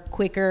more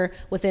quicker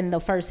within the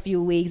first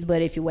few weeks.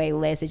 But if you weigh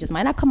less, it just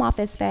might not come off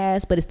as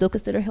fast, but it's still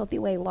considered healthy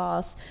weight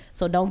loss.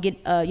 So don't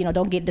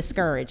get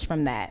discouraged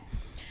from that.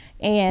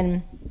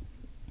 And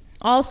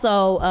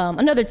also,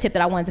 another tip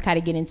that I wanted to kind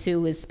of get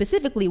into is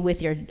specifically with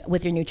your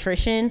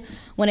nutrition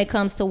when it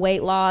comes to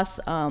weight loss.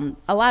 A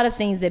lot of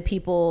things that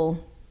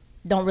people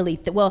don't really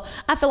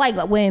I feel like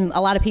when a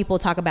lot of people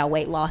talk about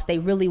weight loss, they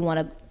really want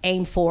to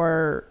aim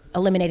for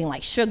eliminating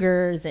like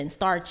sugars and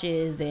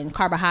starches and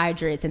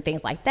carbohydrates and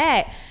things like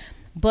that.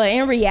 But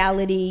in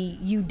reality,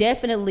 you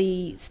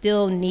definitely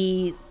still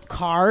need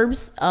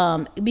carbs,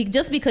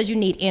 just because you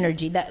need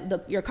energy.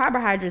 Your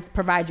carbohydrates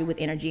provide you with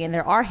energy, and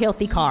there are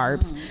healthy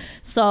carbs.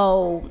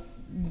 So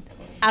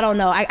I don't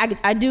know.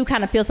 I do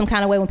kind of feel some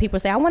kind of way when people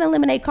say I want to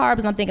eliminate carbs,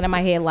 and I'm thinking in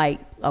my head like,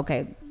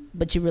 okay,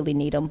 but you really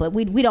need them. But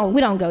we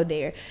don't go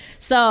there.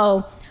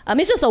 So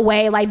it's just a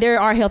way, like there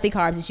are healthy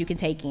carbs that you can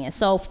take in.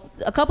 So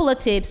a couple of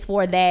tips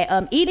for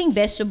that. Eating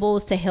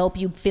vegetables to help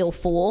you feel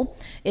full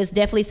is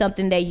definitely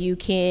something that you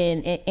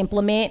can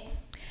implement.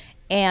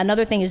 And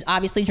another thing is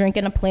obviously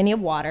drinking plenty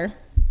of water.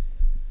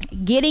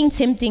 Getting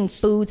tempting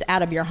foods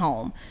out of your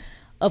home.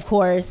 Of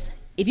course,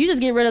 if you just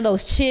get rid of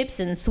those chips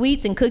and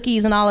sweets and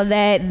cookies and all of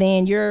that,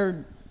 then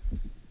you're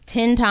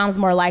 10 times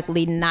more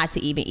likely not to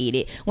even eat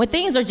it. When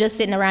things are just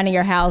sitting around in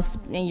your house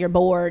and you're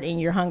bored and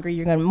you're hungry,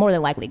 you're going to more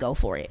than likely go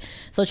for it.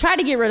 So try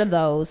to get rid of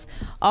those.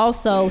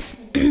 Also,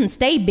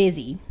 stay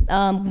busy.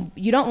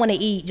 You don't want to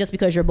eat just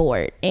because you're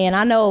bored. And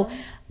I know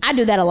I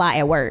do that a lot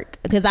at work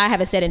because I have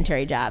a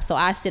sedentary job. So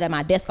I sit at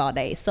my desk all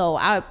day. So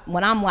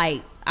when I'm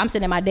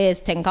sitting at my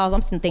desk taking calls,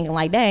 I'm sitting thinking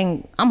like,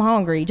 dang, I'm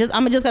hungry. Just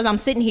because I'm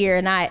sitting here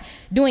and not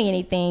doing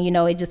anything,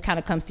 it just kind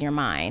of comes to your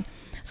mind.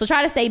 So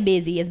try to stay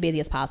busy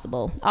as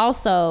possible.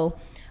 Also,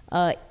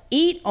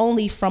 eat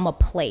only from a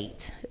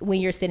plate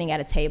when you're sitting at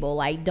a table.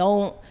 Like,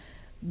 don't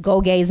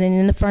go gazing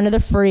in the front of the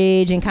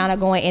fridge and kind of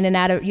going in and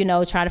out of,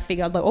 try to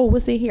figure out like, oh,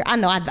 what's in here? I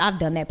know I've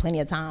done that plenty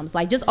of times.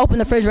 Like, just open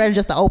the refrigerator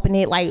just to open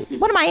it. Like,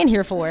 what am I in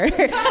here for? I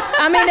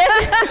mean,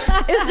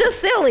 it's just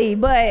silly.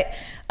 But,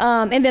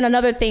 and then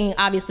another thing,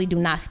 obviously, do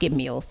not skip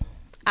meals.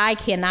 I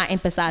cannot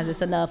emphasize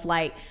this enough.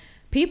 Like,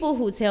 people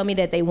who tell me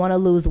that they want to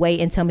lose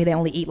weight and tell me they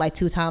only eat like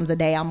 2 times a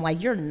day, I'm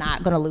like, you're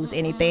not going to lose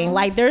anything.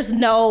 Like, there's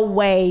no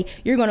way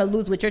you're going to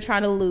lose what you're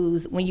trying to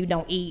lose when you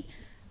don't eat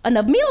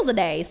enough meals a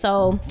day.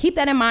 So keep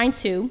that in mind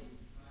too.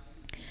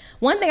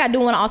 One thing I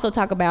do want to also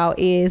talk about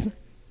is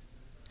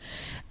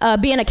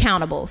being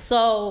accountable.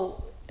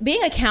 So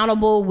being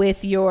accountable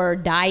with your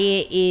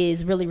diet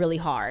is really, really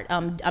hard.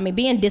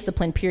 Being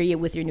disciplined, period,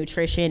 with your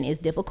nutrition is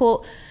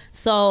difficult.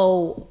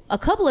 So a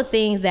couple of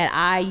things that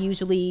I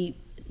usually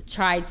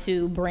try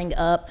to bring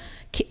up,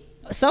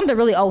 something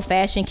really old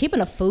fashioned,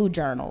 keeping a food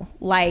journal.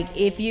 Like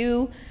if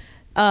you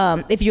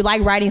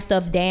like writing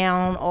stuff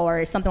down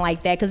or something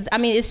like that, because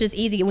it's just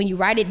easy when you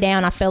write it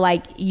down. I feel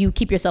like you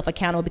keep yourself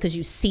accountable because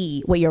you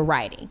see what you're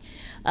writing,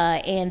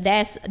 and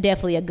that's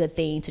definitely a good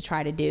thing to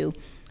try to do.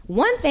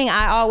 One thing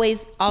I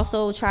always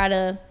also try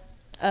to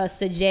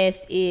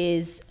suggest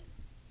is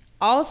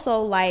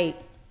also like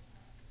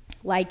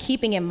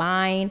keeping in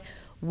mind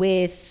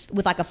with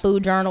like a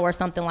food journal or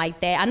something like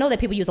that. I know that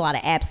people use a lot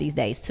of apps these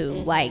days too,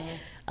 like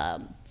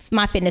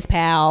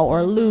MyFitnessPal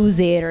or Lose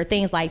It or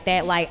things like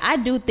that. Like I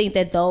do think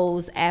that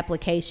those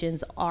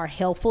applications are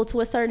helpful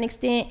to a certain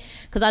extent,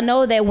 because I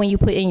know that when you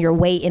put in your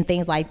weight and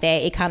things like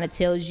that, it kind of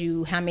tells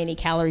you how many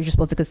calories you're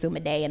supposed to consume a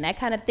day and that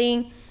kind of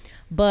thing.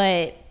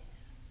 But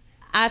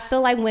I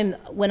feel like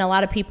when a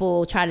lot of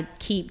people try to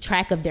keep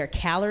track of their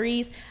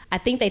calories, I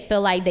think they feel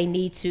like they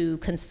need to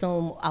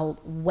consume a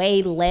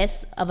way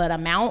less of an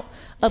amount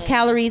of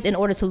calories in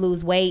order to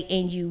lose weight,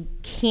 and you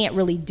can't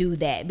really do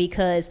that,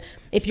 because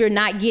if you're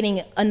not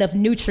getting enough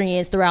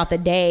nutrients throughout the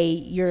day,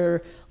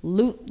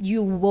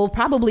 you will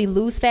probably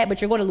lose fat, but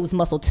you're going to lose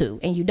muscle too,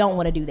 and you don't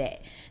want to do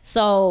that.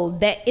 So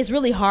that it's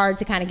really hard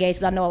to kind of gauge,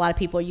 because I know a lot of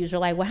people are usually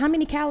like, well, how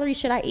many calories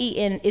should I eat?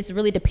 And it's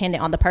really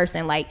dependent on the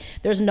person. Like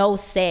there's no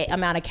set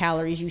amount of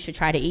calories you should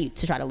try to eat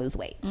to try to lose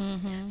weight.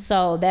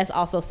 So that's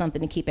also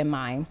something to keep in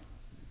mind.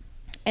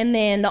 And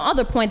then the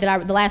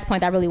last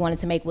point that I really wanted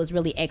to make was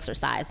really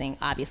exercising,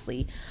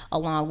 obviously,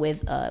 along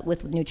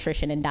with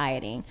nutrition and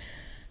dieting.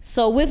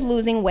 So with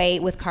losing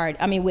weight, with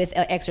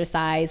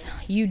exercise,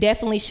 you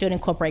definitely should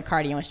incorporate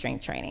cardio and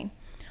strength training.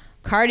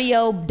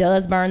 Cardio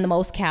does burn the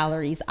most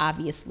calories,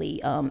 obviously,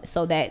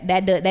 so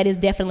that is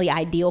definitely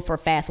ideal for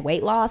fast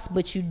weight loss,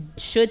 but you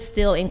should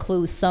still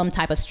include some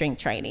type of strength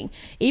training.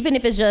 Even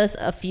if it's just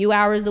a few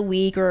hours a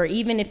week, or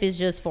even if it's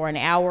just for an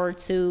hour or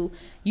two,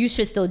 you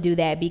should still do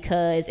that,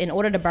 because in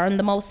order to burn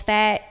the most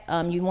fat,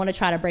 you want to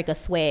try to break a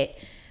sweat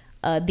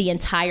the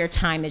entire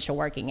time that you're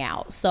working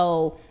out.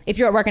 So if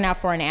you're working out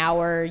for an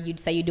hour, you'd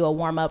say you do a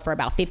warm-up for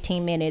about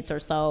 15 minutes or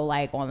so,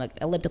 like on an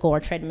elliptical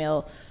or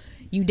treadmill,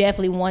 you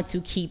definitely want to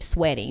keep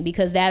sweating,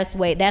 because that's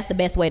the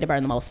best way to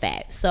burn the most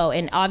fat. So,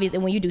 and obviously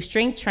when you do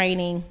strength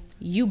training,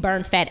 you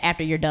burn fat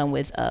after you're done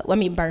with,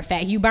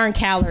 you burn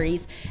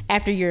calories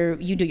after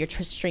you do your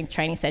strength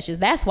training sessions.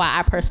 That's why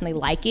I personally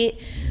like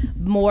it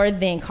more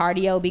than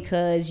cardio,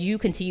 because you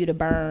continue to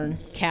burn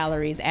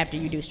calories after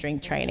you do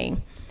strength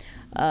training.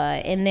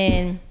 And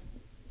then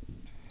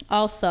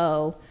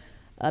also,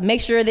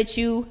 make sure that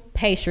you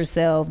pace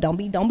yourself. Don't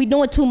be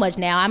doing too much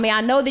now.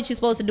 I know that you're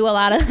supposed to do a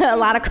lot of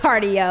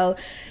cardio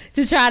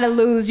to try to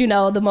lose,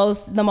 the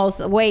most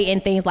weight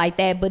and things like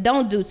that, but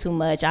don't do too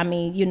much.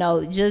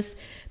 Just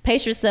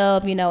pace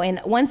yourself, and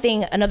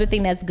another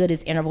thing that's good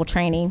is interval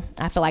training.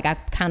 I feel like I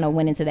kind of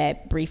went into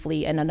that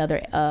briefly in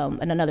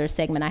another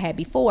segment I had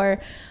before,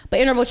 but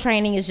interval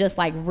training is just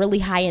like really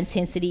high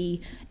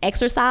intensity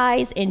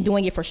exercise and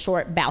doing it for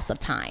short bouts of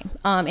time.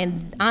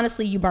 And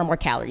honestly, you burn more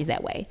calories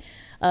that way.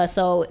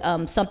 So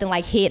something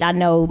like HIIT, I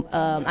know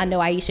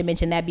Aisha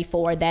mentioned that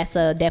before. That's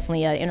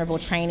definitely an interval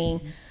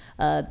training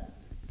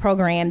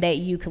program that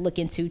you could look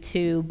into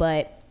too.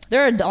 But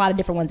there are a lot of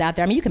different ones out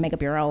there. You can make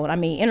up your own.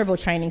 Interval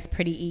training is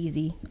pretty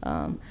easy.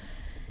 And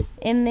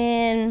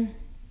then,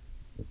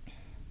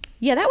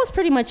 yeah, that was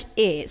pretty much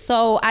it.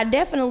 So I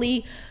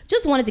definitely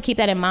just wanted to keep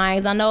that in mind,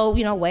 because I know,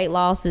 weight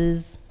loss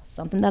is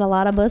something that a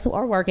lot of us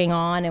are working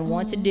on and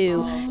want to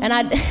do. And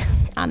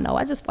I know,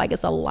 I just feel like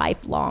it's a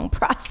lifelong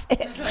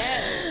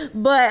process.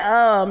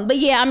 But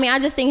yeah, I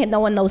just think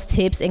knowing those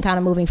tips and kind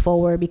of moving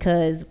forward,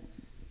 because,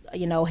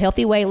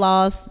 healthy weight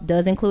loss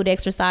does include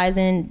exercise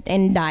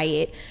and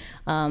diet.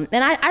 And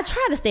I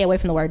try to stay away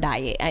from the word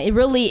diet. It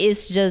really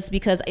is just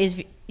because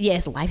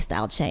it's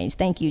lifestyle change.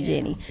 Thank you,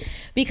 Jenny.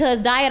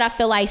 Because diet, I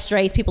feel like,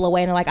 strays people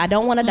away, and they're like, I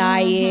don't want to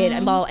diet.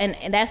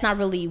 And that's not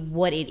really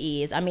what it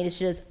is. It's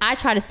just, I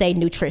try to say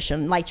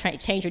nutrition, like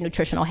change your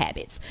nutritional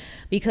habits.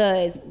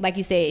 Because like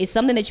you said, it's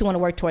something that you want to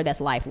work toward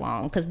that's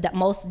lifelong, because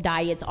most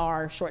diets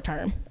are short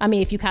term.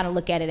 If you kind of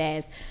look at it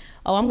as,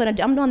 I'm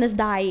doing this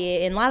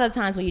diet, and a lot of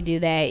times when you do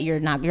that, you're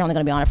only going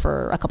to be on it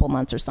for a couple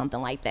months or something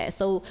like that.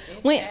 So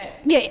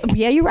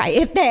you're right,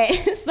 if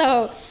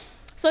that.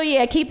 So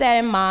yeah, keep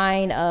that in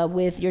mind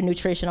with your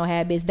nutritional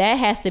habits. That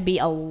has to be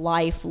a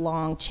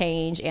lifelong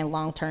change and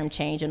long-term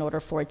change in order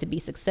for it to be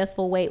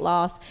successful weight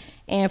loss,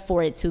 and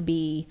for it to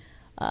be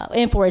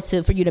for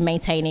you to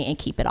maintain it and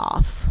keep it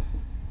off.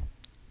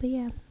 But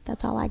yeah,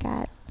 that's all I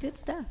got. Good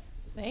stuff.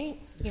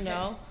 Thanks.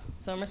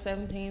 Summer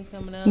 17's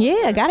coming up.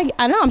 Yeah,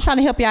 I know. I'm trying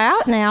to help y'all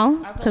out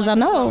now, because I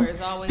know summer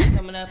is always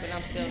coming up,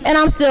 and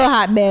I'm still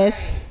hot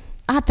mess.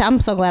 I'm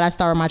so glad I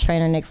started my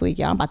training next week,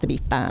 y'all. I'm about to be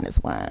fine as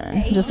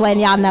one. Just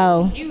letting y'all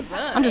know.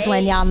 I'm just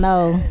letting y'all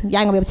know. Y'all ain't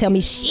gonna be able to tell me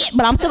shit,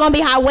 but I'm still gonna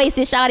be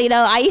high-waisted shawty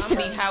though. I'm still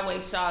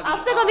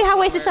gonna be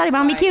high-waisted shawty, but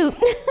I'm gonna be cute.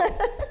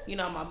 you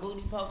know, my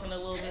booty poking a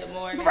little bit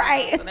more. Now,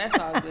 Right. So that's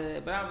all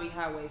good. But I'll be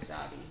high waist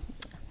shawty.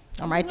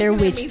 I'm right there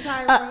with you.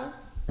 Tyra.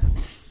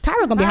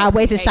 Tyra gonna be high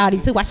waisted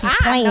shawty too while she's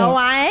playing. No,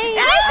 I ain't.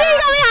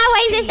 She's gonna be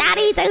high waisted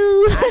shawty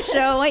too. I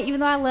sure ain't, even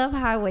though I love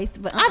high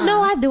waist, but I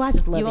know I do. I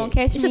just love you it. won't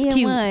catch It's me just in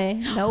cute. one.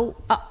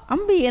 Nope. I'm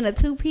gonna be in a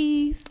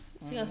 2-piece.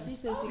 She says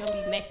she's gonna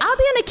be naked. I'll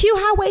be in a cute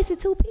high waisted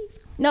 2-piece.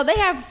 No, they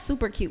have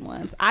super cute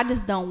ones. I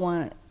just don't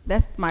want.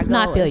 That's my goal.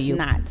 No, I feel is you.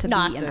 Not to No,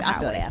 I be in feel- a I high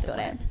feel that, I waist. feel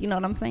that. You know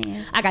what I'm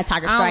saying? I got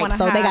tiger I don't stripes, wanna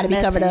so they hide gotta be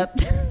covered up.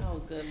 Oh,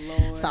 good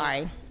Lord.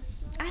 Sorry.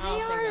 I don't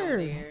think I'm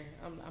there.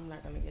 I'm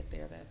not gonna get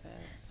there that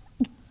fast.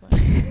 It's fine.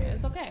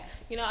 It's okay.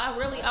 You know, I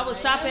was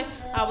shopping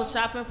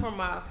for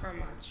my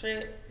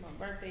trip,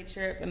 my birthday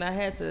trip, and I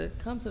had to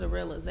come to the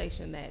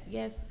realization that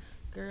yes,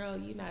 girl,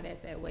 you're not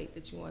at that weight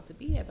that you want to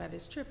be at by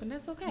this trip, and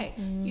that's okay.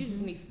 You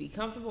just need to be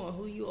comfortable in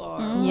who you are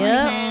right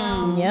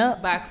now.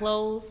 Yep. Buy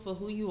clothes for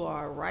who you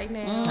are right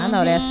now. I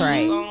know that's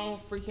right. Keep on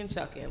freaking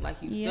chucking. Like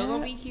you still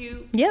gonna be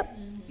cute. Yep.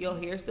 Your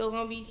hair still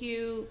gonna be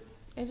cute,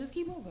 and just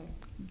keep moving.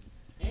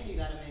 And you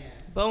got a man.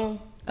 Boom.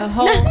 A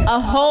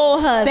whole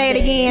husband. Say it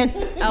again.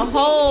 A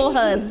whole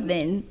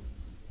husband.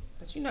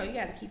 But you know, you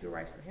got to keep it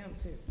right for him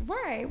too.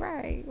 Right.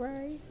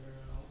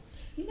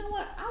 You know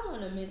what? I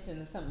want to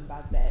mention something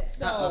about that.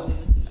 So,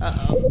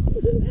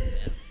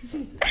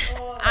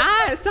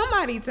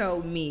 somebody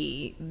told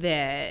me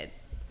that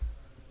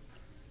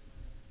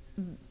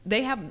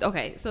they have.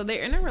 Okay, so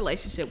they're in a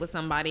relationship with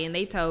somebody, and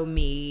they told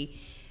me.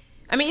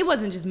 I mean, it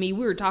wasn't just me.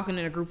 We were talking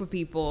in a group of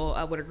people,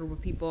 with a group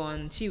of people,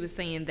 and she was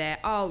saying that,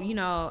 oh, you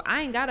know,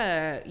 I ain't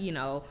gotta, you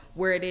know,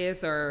 wear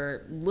this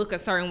or look a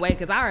certain way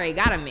because I already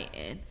got a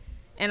man.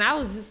 And I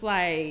was just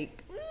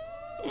like,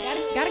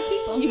 gotta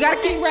keep him. You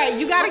gotta keep right.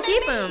 You gotta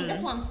keep him.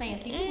 That's what I'm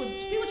saying. See,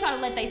 people try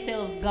to let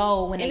themselves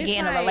go when And they it's get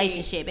in a like-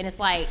 relationship, and it's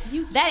like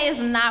that is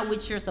not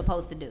what you're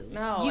supposed to do.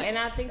 No, and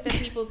I think that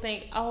people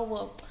think, oh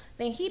well,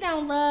 then he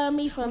don't love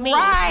me for me.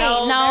 Right,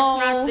 No, no.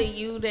 that's not the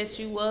you that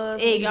you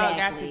was when y'all got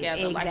Exactly,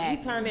 together. Like you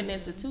exactly. turned it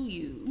into two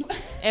yous,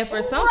 and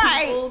for some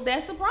Right. people,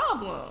 that's a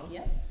problem.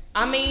 Yep.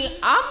 I mean,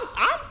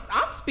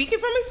 I'm speaking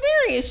from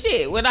experience.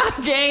 Shit, when I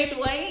gained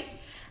weight,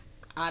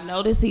 I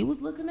noticed he was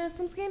looking at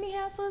some skinny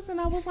heifers,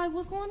 and I was like,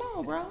 "What's going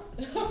on, bro?"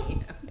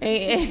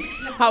 and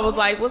I was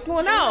like, "What's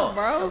going on,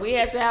 bro?" And we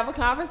had to have a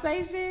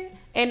conversation.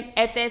 And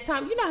at that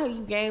time, you know how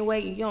you gain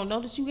weight and you don't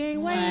notice you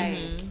gain weight.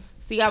 Right.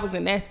 See, I was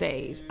in that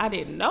stage. I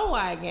didn't know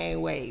I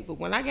gained weight, but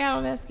when I got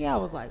on that scale, I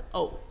was like,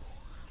 "Oh."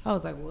 I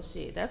was like, well,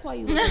 shit, that's why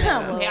you looking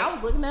at him. Yeah, I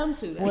was looking at him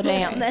too. That's Well,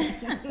 damn.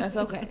 okay. That's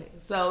okay.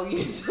 So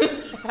you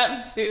just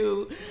have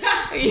to,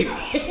 you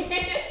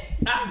can't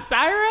stop,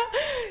 Syra.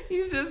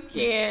 You just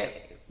can't.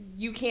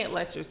 You can't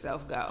let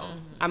yourself go.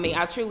 I mean,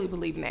 I truly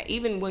believe in that.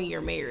 Even when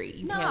you're married,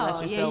 you can't let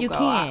yeah, yourself you go.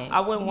 can't. I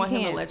wouldn't want You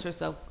him to can't. let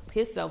himself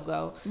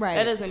go. Right.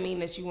 That doesn't mean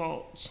that you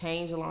won't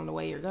change along the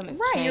way. You're gonna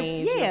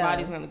change. Your yeah.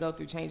 body's gonna go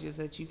through changes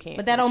that you can't.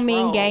 But that don't mean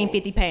control. gain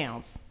 50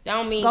 pounds. That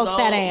don't mean Go go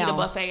sit eat a down.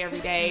 buffet every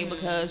day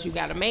because you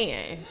got a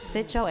man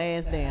Sit your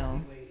ass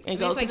down. and It's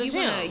go to like the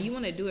gym. you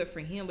want to do it for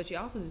him, but you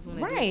also just want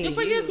to Right. do Do it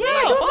for you. yourself.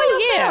 Yeah, do it for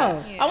Oh,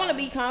 yourself. yeah. I want to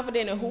be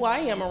confident in who I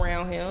am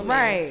around him. and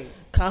Right.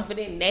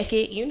 Confident,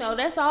 naked. You know,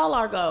 that's all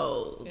our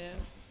goals. Yeah.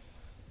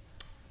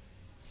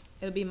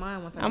 It'll be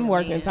mine once I I'm get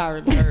working in.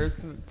 tired nerves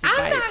tonight,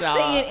 I'm not y'all.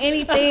 saying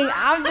anything.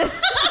 I'm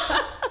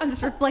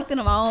just reflecting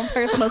on my own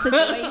personal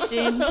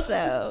situation.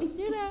 So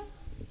you know.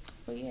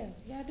 But yeah,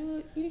 you gotta do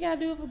it. You gotta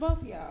do it for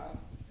both of y'all.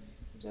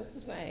 Just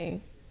the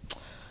same.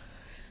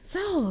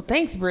 So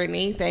thanks,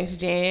 Brittany. Thanks,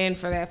 Jen,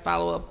 for that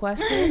follow-up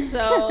question.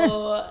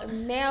 So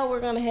now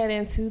we're gonna head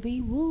into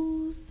the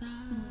woo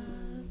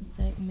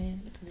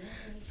segment.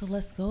 So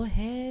let's go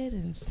ahead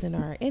and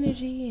center our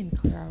energy and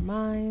clear our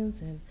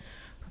minds and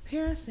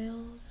prepare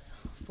ourselves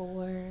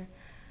for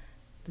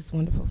this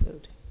wonderful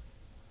food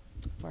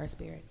for our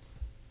spirits.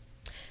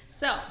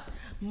 So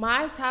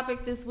my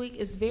topic this week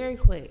is very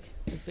quick.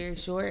 It's very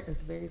short.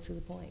 It's very to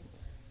the point.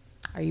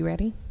 Are you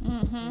ready?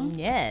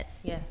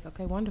 Yes. Yes.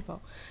 Okay,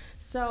 wonderful.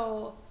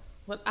 So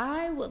what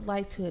I would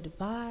like to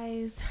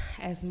advise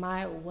as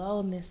my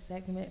wellness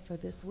segment for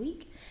this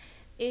week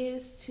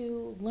is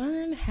to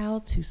learn how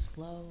to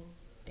slow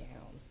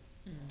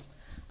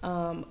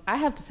down. I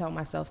have to tell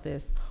myself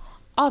this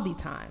all the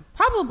time,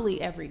 probably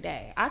every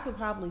day. I could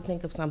probably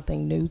think of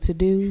something new to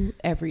do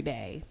every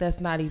day. That's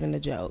not even a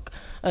joke.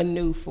 A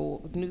new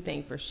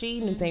thing for she,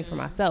 new thing for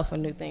myself, a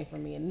new thing for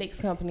me and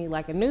Nick's company,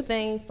 like a new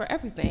thing for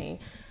everything.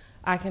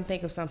 I can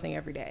think of something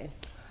every day.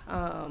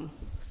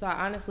 So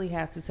I honestly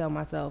have to tell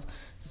myself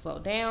to slow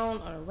down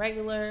on a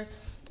regular.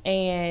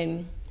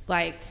 And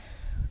like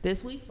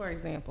this week, for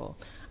example,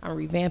 I'm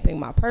revamping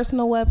my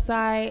personal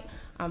website.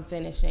 I'm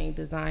finishing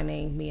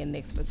designing me and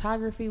Nick's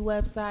photography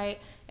website.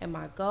 And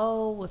my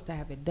goal was to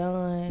have it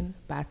done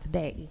by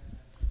today.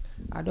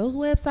 Are those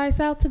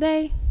websites out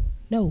today?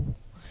 No.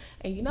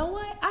 And you know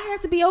what? I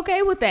had to be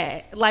okay with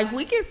that. Like,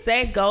 we can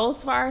set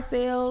goals for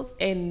ourselves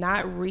and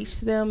not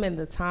reach them in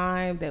the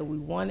time that we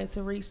wanted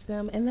to reach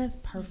them, and that's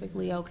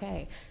perfectly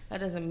okay. That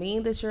doesn't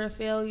mean that you're a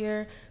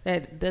failure.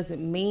 That doesn't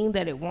mean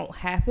that it won't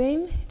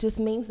happen. It just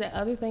means that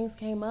other things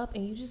came up,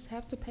 and you just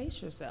have to pace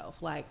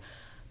yourself. Like,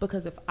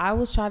 because if I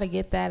was trying to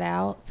get that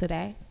out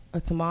today or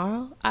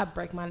tomorrow, I'd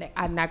break my neck.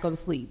 I'd not go to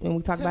sleep. And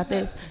we talk about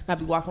this, and I'd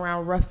be walking around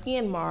with rough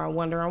skin tomorrow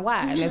wondering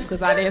why. And it's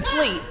because I didn't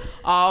sleep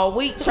all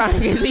week trying to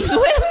get these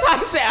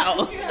websites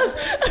out.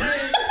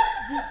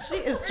 She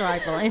is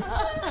struggling.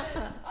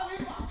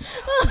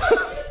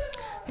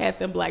 Had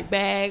them black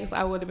bags,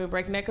 I would have been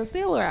breaking that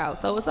concealer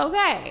out. So it's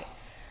okay.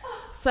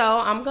 So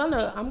I'm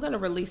gonna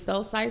release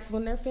those sites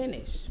when they're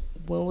finished.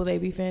 When will they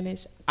be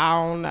finished? I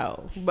don't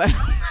know, but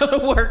I'm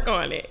gonna work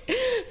on it.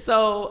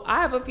 So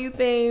I have a few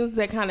things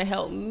that kind of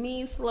help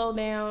me slow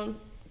down.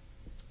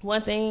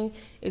 One thing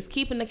is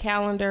keeping a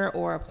calendar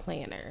or a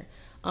planner.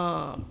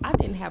 I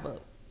didn't have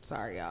a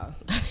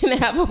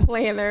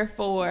planner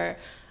for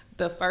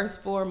the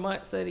first 4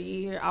 months of the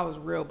year. I was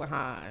real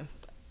behind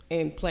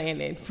in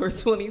planning for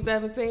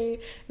 2017.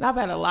 And I've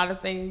had a lot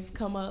of things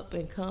come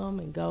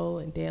and go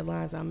and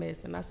deadlines I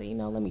missed. And I said,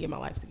 let me get my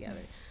life together.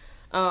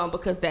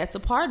 Because that's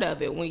a part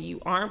of it. When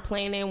you aren't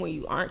planning, when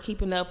you aren't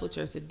keeping up with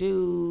your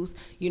to-dos,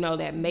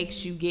 that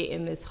makes you get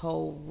in this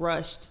whole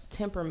rushed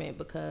temperament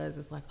because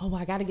it's like, oh,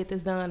 I got to get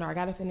this done or I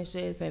got to finish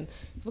this. And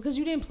it's because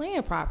you didn't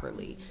plan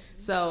properly.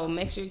 So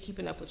make sure you're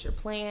keeping up with your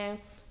plan.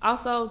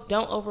 Also,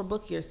 don't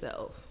overbook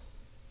yourself.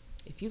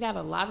 If you got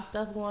a lot of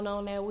stuff going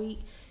on that week,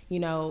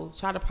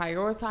 try to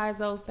prioritize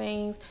those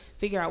things,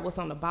 figure out what's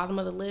on the bottom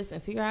of the list,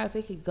 and figure out if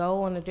it could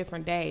go on a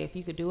different day, if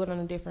you could do it on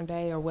a different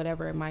day or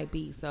whatever it might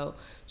be. So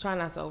try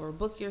not to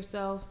overbook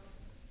yourself.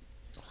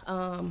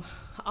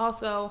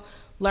 Also,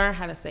 learn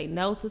how to say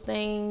no to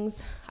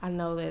things. I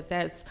know that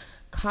that's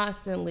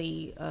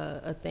constantly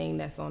a thing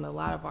that's on a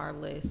lot of our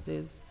list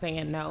is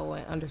saying no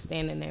and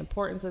understanding the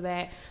importance of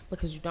that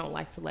because you don't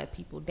like to let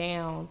people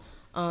down.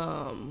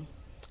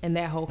 And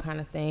that whole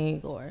kind of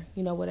thing or,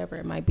 whatever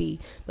it might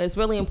be. But it's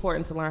really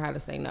important to learn how to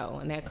say no.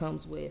 And that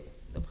comes with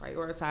the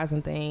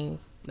prioritizing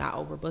things, not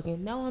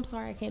overbooking. No, I'm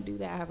sorry, I can't do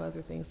that. I have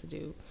other things to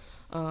do.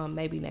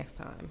 Maybe next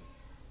time.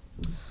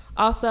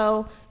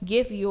 Also,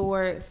 give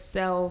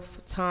yourself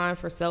time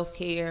for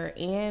self-care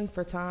and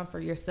for time for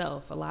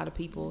yourself. A lot of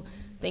people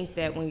think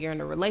that when you're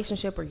in a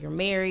relationship or you're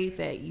married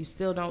that you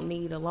still don't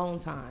need alone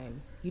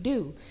time. You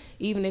do.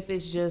 Even if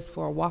it's just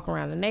for a walk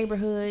around the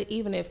neighborhood,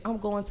 even if I'm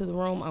going to the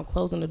room, I'm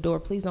closing the door,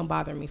 please don't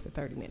bother me for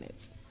 30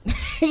 minutes.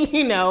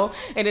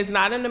 And it's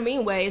not in a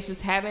mean way. It's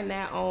just having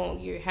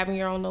you're having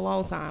your own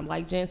alone time.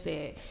 Like Jen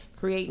said,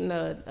 creating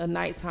a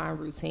nighttime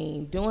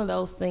routine, doing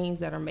those things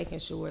that are making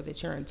sure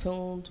that you're in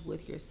tune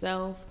with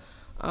yourself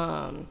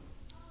and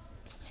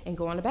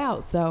going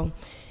about. So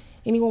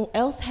anyone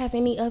else have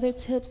any other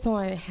tips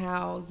on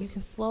how you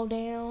can slow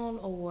down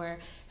or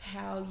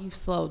how you've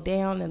slowed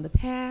down in the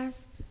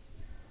past?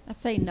 I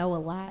say no a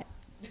lot.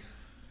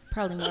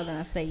 Probably more than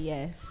I say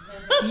yes.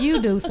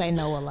 You do say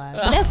no a lot.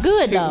 But that's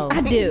good, though.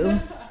 I do.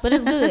 But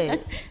it's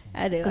good.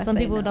 I do. Because some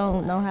people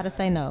don't know how to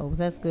say no. But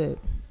that's good.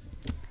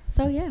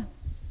 So, yeah.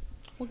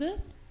 Well,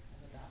 good.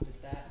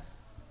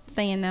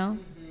 Saying no.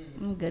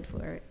 I'm good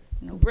for it.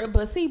 Nope.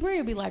 But see, Bria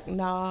would be like,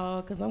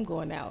 no, because I'm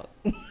going out.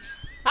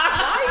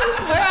 I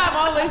swear I'm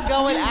always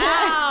going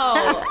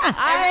out.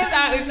 Every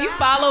time, if you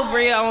follow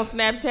Bria on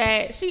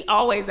Snapchat, she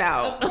always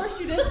out. Of course,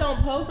 you just don't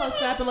post on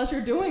Snap unless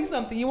you're doing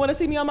something. You want to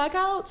see me on my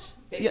couch?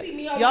 They see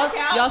me on my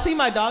couch. Y'all see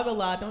my dog a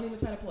lot. Don't even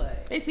try to play.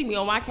 They see me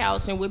on my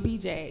couch and with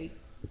BJ.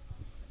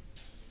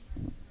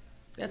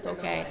 That's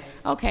okay.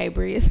 Okay,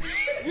 Bria.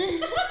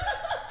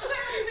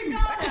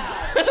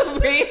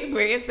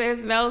 Bria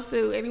says no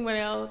to anyone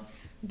else.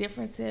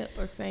 Different tip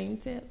or same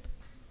tip?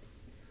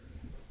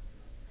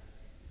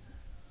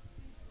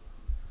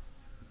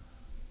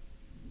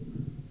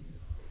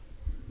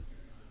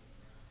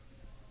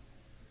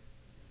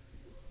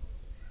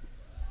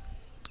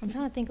 I'm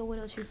trying to think of what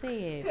else you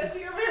said. Because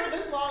she over here with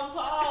this long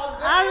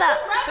pause.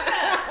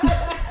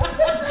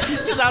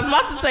 Because I was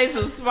about to say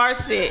some smart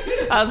shit.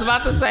 I was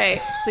about to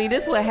say, see,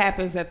 this is what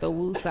happens at the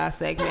Woo-Side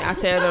segment. I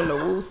tell them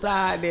the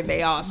Woo-Side, then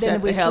they all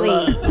shut the hell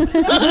up.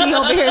 We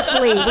over here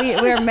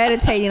sleep. We're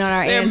meditating on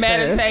our They're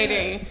answers.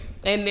 meditating,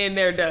 and then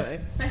they're done.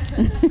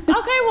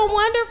 Okay, well,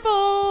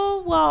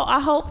 wonderful. Well, I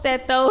hope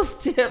that those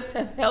tips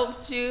have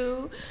helped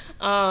you.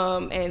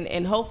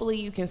 And hopefully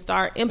you can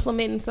start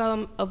implementing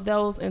some of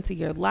those into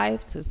your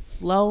life to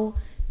slow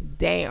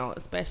down,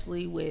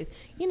 especially with,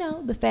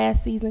 the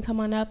fast season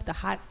coming up, the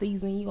hot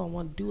season. You're going to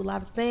want to do a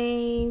lot of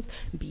things,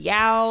 be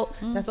out.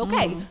 That's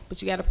okay.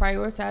 But you got to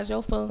prioritize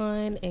your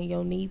fun and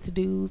your need to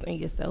do's and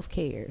your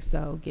self-care.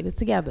 So get it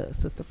together,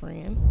 sister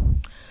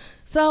friend.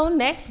 So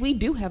next we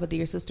do have a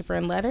Dear Sister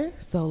Friend letter.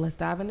 So let's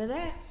dive into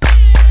that.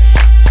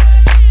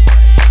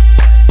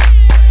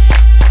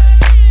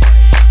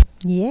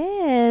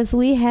 Yes,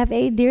 we have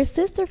a Dear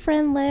Sister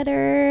Friend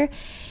letter,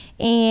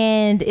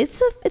 and it's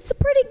a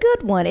pretty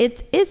good one.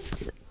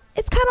 It's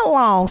it's kind of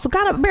long, so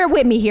kind of bear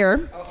with me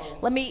here.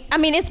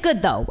 It's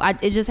good though.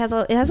 It just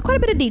has quite a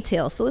bit of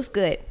detail, so it's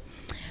good.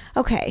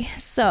 Okay,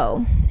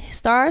 so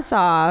starts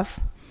off,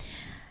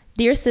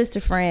 dear sister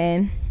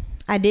friend,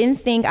 I didn't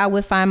think I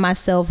would find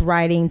myself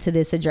writing to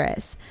this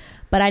address,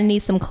 but I need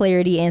some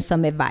clarity and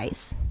some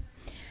advice.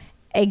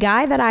 A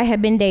guy that I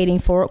have been dating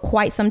for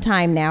quite some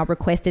time now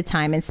requested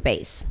time and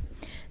space.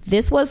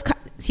 This was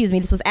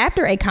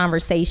after a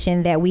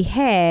conversation that we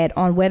had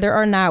on whether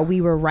or not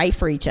we were right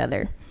for each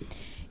other.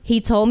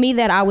 He told me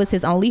that I was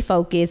his only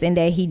focus and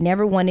that he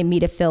never wanted me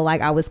to feel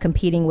like I was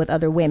competing with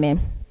other women.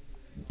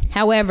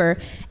 However,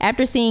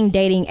 after seeing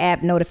dating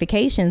app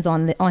notifications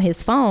on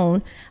his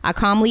phone, I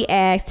calmly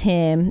asked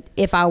him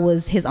if I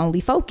was his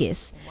only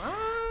focus. Wow.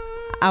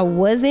 I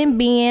wasn't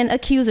being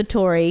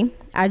accusatory.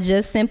 I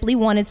just simply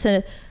wanted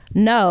to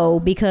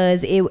know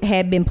because it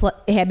had been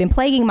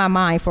plaguing my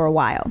mind for a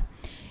while.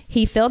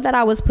 He felt that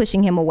I was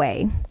pushing him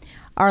away.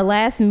 Our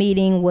last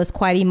meeting was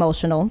quite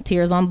emotional,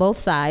 tears on both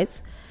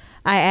sides.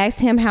 I asked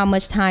him how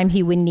much time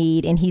he would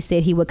need, and he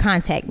said he would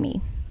contact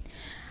me.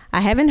 I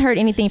haven't heard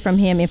anything from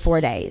him in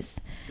 4 days.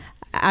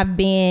 I've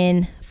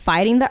been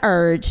fighting the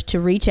urge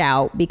to reach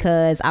out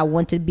because I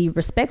want to be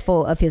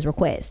respectful of his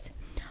request.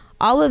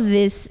 All of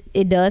this,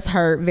 it does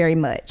hurt very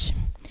much.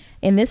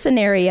 In this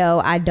scenario,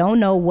 I don't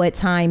know what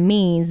time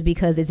means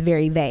because it's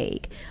very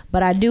vague,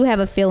 but I do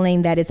have a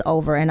feeling that it's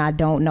over and I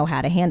don't know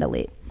how to handle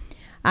it.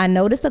 I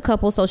noticed a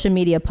couple social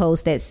media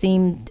posts that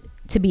seemed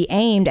to be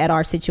aimed at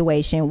our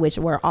situation, which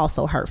were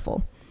also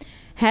hurtful.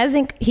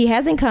 He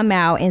hasn't come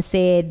out and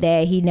said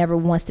that he never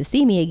wants to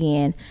see me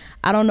again.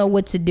 I don't know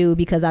what to do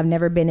because I've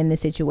never been in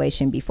this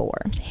situation before.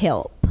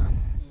 Help.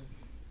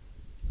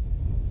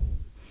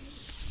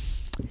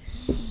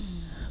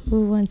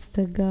 Who wants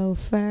to go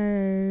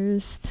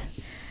first?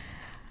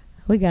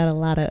 We got a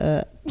lot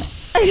of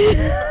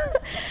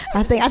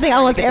I think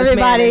almost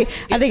everybody.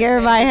 I think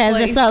everybody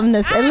has something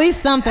to at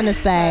least something to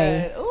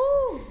say.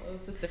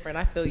 Different.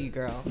 I feel you,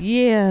 girl.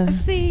 Yeah.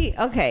 See,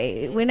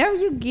 okay, whenever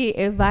you get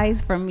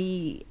advice from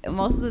me,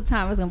 most of the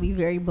time it's gonna be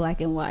very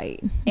black and white,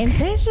 and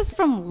that's just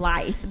from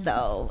life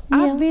though. Yeah.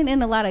 I've been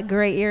in a lot of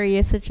gray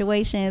area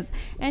situations,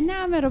 and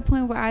now I'm at a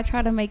point where I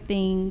try to make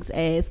things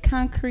as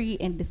concrete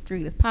and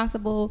discreet as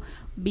possible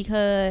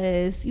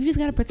because you just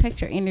got to protect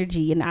your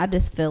energy. And I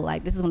just feel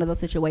like this is one of those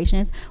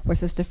situations where,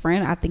 sister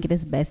friend, I think it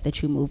is best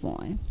that you move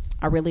on.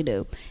 I really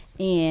do.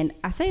 And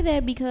I say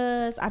that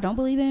because I don't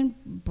believe in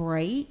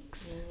breaks.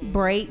 Mm-hmm.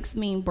 Breaks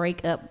mean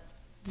break up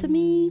to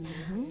me.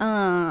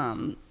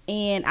 Mm-hmm.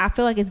 And I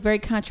feel like it's very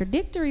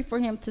contradictory for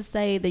him to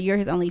say that you're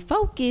his only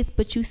focus,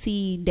 but you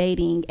see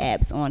dating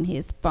apps on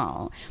his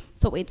phone.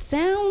 So it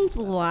sounds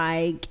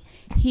like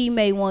he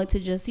may want to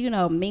just,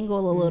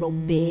 mingle a little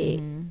bit,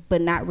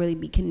 but not really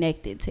be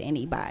connected to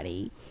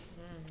anybody.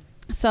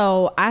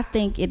 So I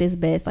think it is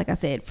best, like I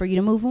said, for you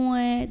to move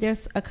on.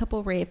 There's a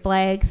couple red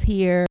flags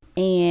here.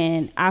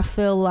 And I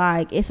feel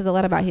like it says a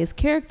lot about his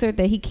character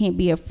that he can't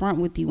be upfront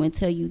with you and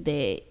tell you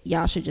that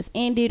y'all should just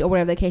end it or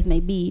whatever the case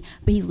may be.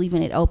 But he's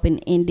leaving it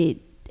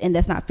open-ended, and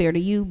that's not fair to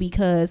you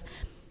because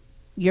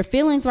your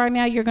feelings right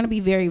now, you're going to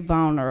be very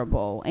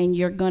vulnerable. And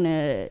you're going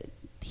to,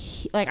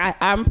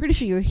 I'm pretty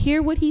sure you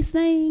hear what he's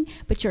saying,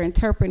 but you're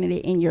interpreting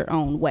it in your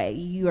own way.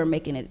 You are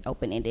making it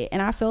open-ended.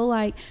 And I feel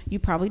like you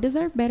probably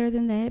deserve better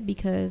than that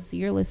because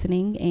you're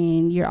listening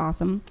and you're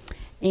awesome.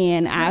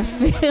 And I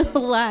feel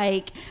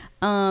like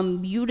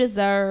you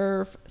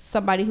deserve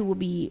somebody who will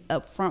be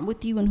upfront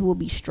with you and who will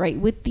be straight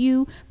with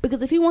you.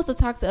 Because if he wants to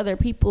talk to other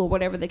people or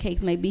whatever the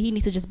case may be, he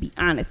needs to just be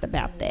honest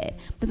about that.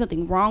 There's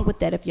nothing wrong with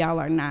that if y'all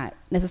are not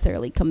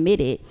necessarily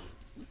committed.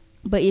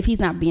 But if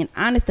he's not being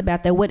honest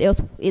about that, what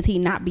else is he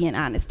not being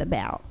honest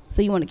about?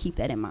 So you want to keep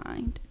that in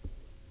mind.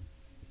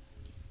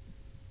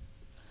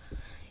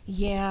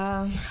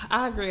 Yeah,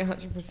 I agree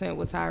 100%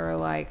 with Tyra.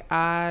 Like,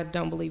 I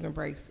don't believe in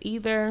breaks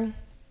either.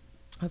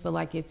 I feel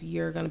like if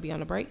you're going to be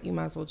on a break, you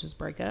might as well just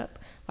break up.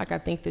 Like, I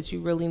think that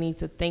you really need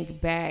to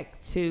think back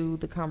to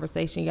the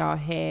conversation y'all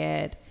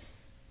had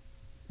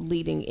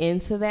leading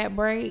into that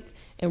break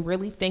and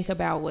really think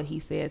about what he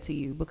said to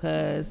you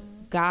because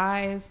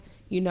guys,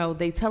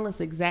 they tell us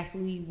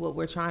exactly what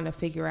we're trying to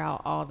figure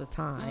out all the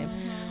time.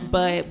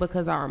 But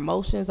because our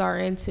emotions are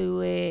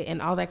into it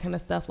and all that kind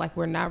of stuff, like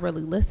we're not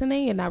really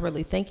listening and not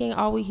really thinking.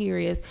 All we hear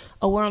is,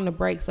 oh, we're on the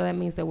break, so that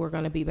means that we're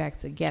going to be back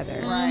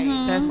together. Right.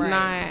 That's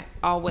not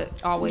always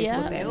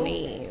what that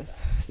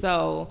means.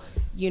 So,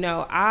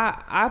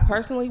 I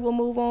personally will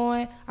move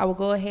on. I will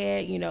go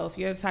ahead, if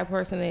you're the type of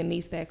person that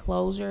needs that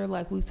closure,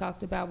 like we've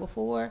talked about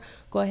before,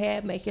 go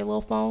ahead, make your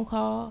little phone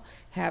call.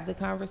 Have the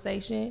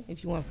conversation.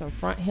 If you want to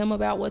confront him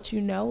about what you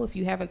know, if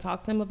you haven't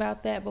talked to him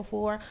about that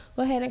before,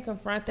 go ahead and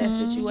confront that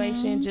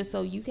situation just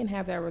so you can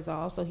have that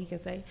resolved so he can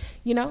say,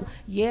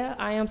 yeah,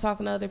 I am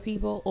talking to other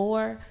people,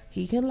 or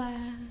he can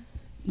lie,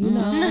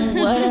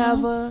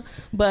 whatever.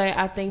 But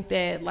I think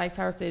that, like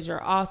Tara said,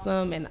 you're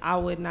awesome, and I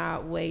would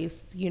not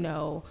waste,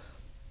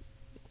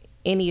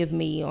 any of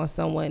me on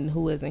someone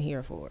who isn't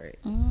here for it.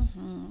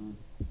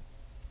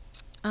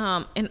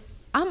 And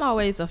I'm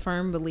always a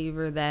firm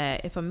believer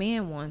that if a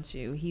man wants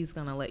you, he's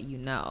going to let you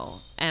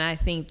know. And I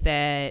think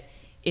that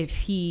if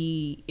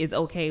he is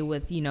okay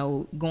with, you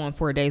know, going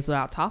 4 days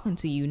without talking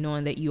to you,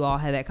 knowing that you all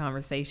had that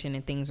conversation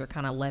and things are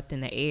kind of left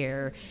in the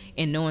air,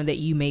 and knowing that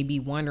you may be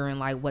wondering,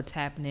 like, what's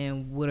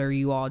happening, what are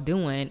you all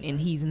doing, and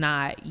he's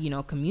not, you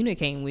know,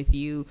 communicating with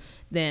you,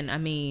 then, I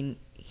mean,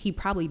 he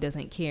probably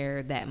doesn't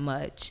care that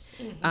much.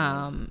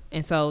 And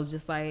so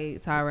just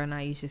like Tyra and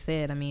Aisha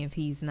said, I mean, if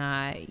he's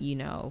not, you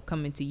know,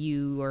 coming to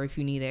you, or if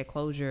you need that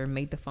closure,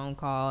 make the phone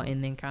call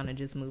and then kind of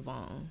just move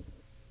on.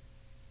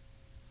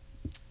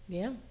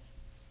 Yeah.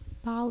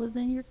 Ball is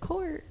in your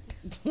court.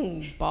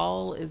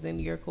 Ball is in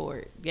your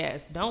court.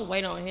 Yes. Don't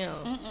wait on him.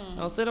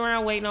 Don't sit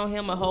around waiting on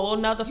him a whole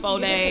nother 4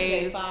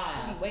 days.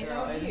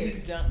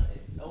 He's done.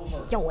 It's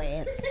over. Your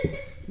ass.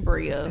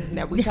 Bria.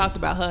 Now we talked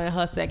about her and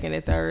her second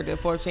and third and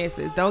fourth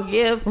chances. Don't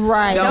give.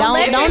 Right. Don't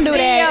Don't do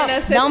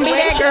that. Don't be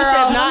that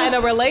girl. Not in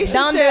a relationship.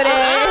 Don't do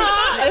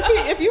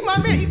that. If you my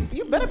man,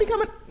 you better be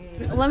coming.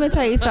 Let me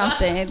tell you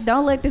something.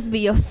 Don't let this be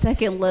your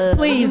second love.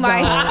 Please You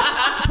might- don't.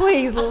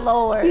 Please,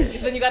 Lord.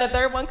 Then you got a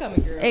third one coming,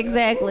 girl.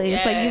 Exactly.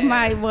 So you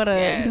might wanna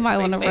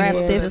wrap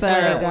Yes, this the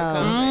third up. one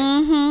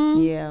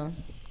coming. Yeah.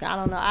 I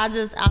don't know. I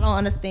don't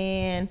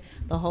understand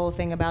the whole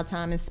thing about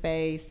time and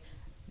space.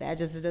 That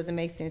just doesn't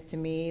make sense to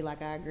me.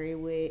 Like, I agree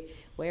with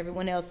what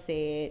everyone else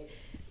said.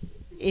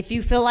 If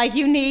you feel like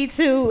you need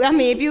to, I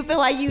mean, if you feel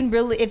like you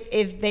really,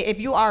 if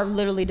you are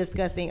literally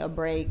discussing a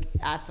break,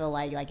 I feel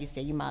like you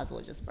said, you might as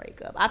well just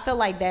break up. I feel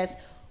like that's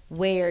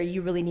where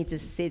you really need to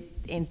sit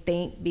and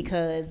think,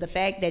 because the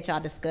fact that y'all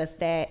discussed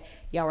that,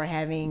 y'all were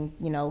having,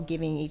 you know,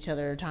 giving each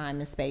other time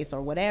and space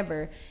or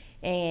whatever,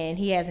 and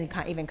he hasn't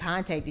even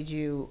contacted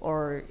you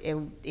or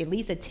at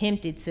least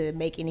attempted to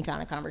make any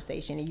kind of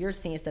conversation, and you're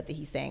seeing stuff that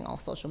he's saying on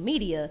social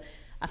media,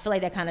 I feel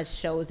like that kind of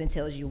shows and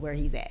tells you where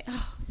he's at.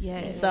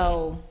 Yes.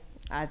 So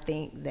I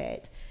think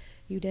that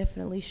you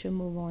definitely should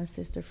move on,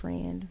 sister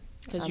friend.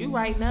 Because you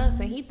writing us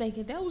and he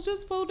thinking that was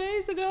just 4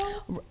 days ago.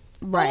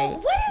 Right.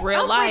 What is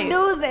Real up life. with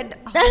dudes that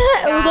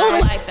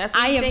Real life. That's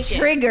what I he am thinking.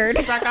 triggered.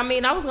 It's like, I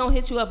mean, I was going to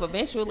hit you up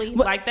eventually.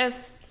 Like,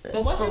 that's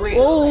for real.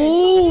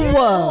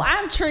 Oh,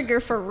 I'm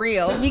triggered for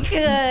real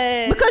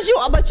because Because you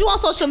on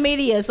social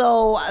media,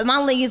 so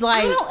my thing is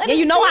like, don't yeah,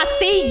 you know, I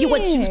see you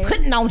what you understand.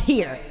 putting on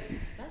here,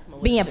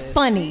 being He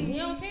funny,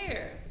 don't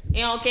care.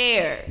 He don't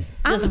care.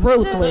 just I'm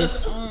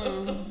ruthless, just-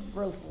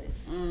 ruthless.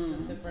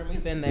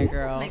 We've been there,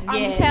 girl.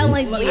 I'm Yes.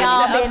 telling Look, you. We I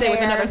all need to been update with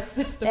there. another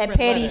sister That friend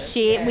petty letter.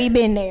 shit, we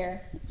been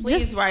there.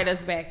 Please write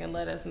us back and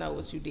let us know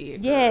what you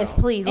did. Yes, girl.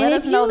 please And let if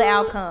us know the you-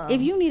 outcome.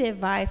 If you need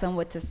advice on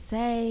what to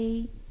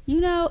say, you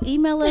know,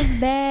 email us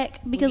back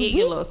because Get we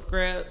your little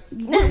script.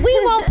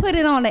 won't put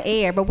it on the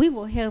air, but we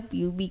will help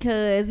you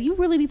because you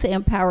really need to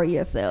empower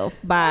yourself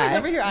Over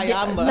by. here,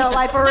 Ayamba. no,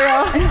 like for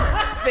real.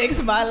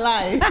 Fix my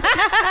life.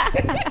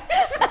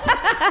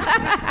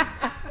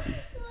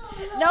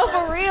 No,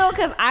 for real,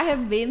 because I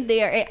have been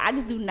there and I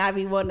just do not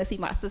be wanting to see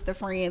my sister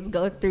friends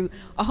go through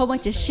a whole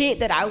bunch of shit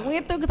that I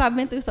went through because I've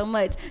been through so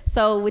much.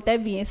 So, with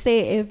that being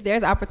said, if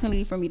there's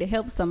opportunity for me to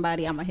help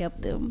somebody, I'm going to help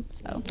them.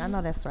 So, I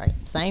know that's right.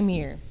 Same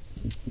here.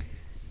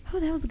 oh,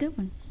 that was a good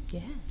one.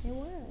 Yes. It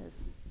was.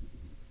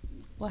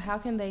 Well, how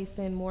can they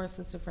send more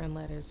sister friend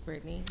letters,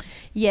 Brittany?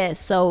 Yes,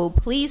 so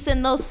please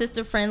send those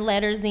sister friend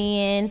letters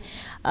in.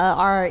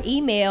 Our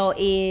email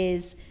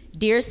is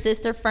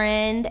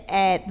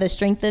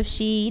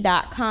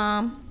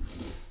dearsisterfriend@thestrengthofshe.com.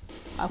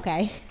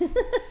 Okay.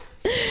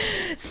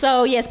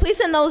 So yes, please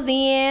send those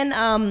in.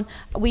 I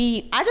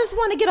just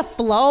want to get a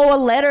flow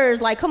of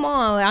letters. Like, come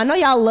on, I know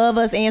y'all love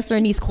us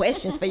answering these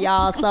questions for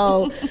y'all.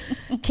 So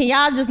can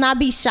y'all just not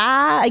be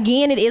shy?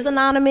 Again, it is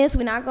anonymous.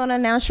 We're not gonna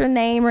announce your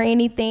name or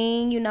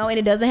anything, you know. And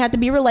it doesn't have to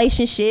be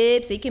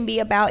relationships. It can be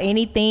about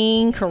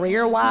anything,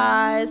 career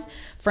wise,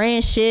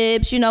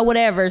 friendships, you know,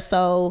 whatever.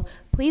 So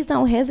please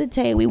don't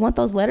hesitate. We want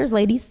those letters,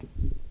 ladies.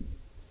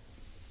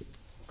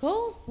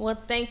 Cool. Well,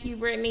 thank you,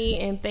 Brittany,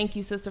 and thank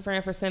you, sister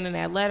friend, for sending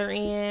that letter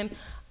in.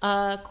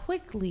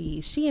 Quickly,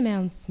 she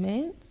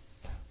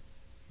announcements.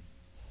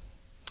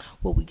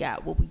 What we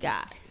got? What we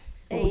got?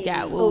 What we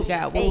got? What we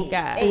got? What we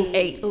got?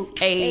 Hey, we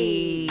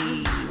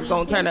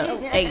gonna turn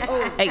up. Hey,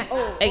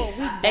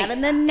 Got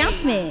an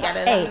announcement. Got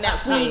an Hey,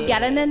 announcement. we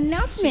got an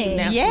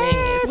announcement.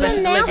 Yes,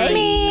 special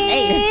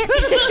delivery.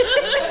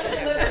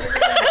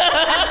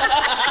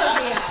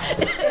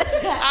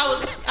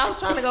 I was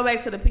trying to go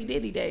back to the P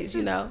Diddy days,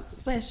 you know.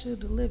 Special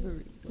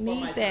delivery.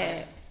 Need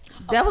that.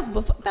 That was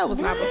before. That was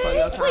not before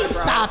your time, Please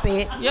bro. stop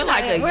it. You're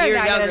like a We're year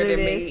not gonna younger do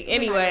than this.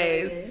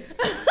 me.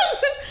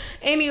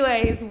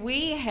 Anyways,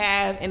 we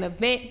have an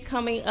event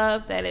coming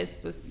up that is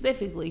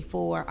specifically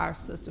for our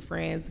sister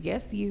friends.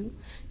 Yes, you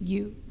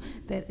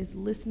that is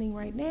listening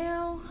right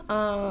now.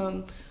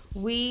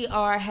 We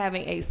are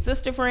having a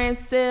sister friend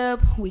sip.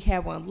 We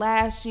had one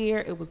last year.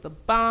 It was the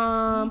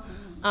bomb.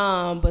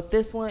 But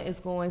this one is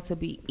going to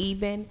be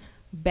even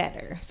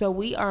better. So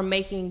we are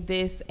making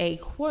this a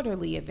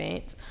quarterly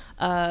event,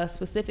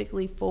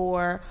 specifically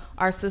for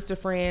our sister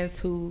friends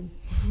who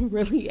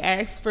really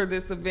asked for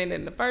this event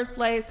in the first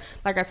place.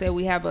 Like I said,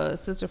 we have a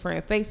sister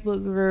friend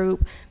Facebook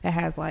group that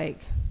has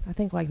I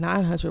think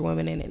 900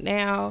 women in it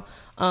now.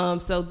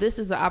 So this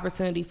is an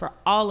opportunity for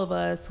all of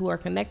us who are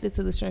connected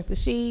to the Strength of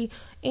She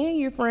and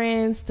your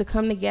friends to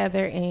come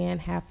together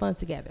and have fun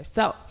together.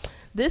 So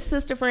this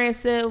sister friend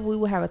said we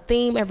will have a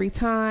theme every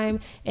time,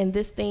 and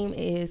this theme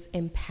is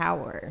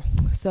empower.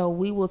 So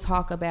we will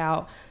talk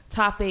about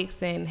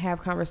topics and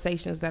have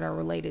conversations that are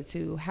related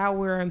to how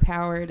we're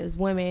empowered as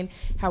women,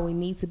 how we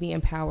need to be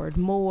empowered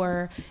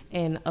more,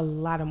 and a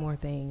lot of more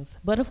things.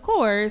 But of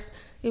course,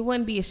 it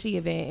wouldn't be a she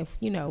event if,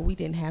 we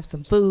didn't have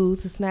some food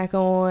to snack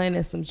on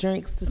and some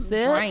drinks to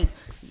sip.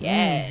 Drinks.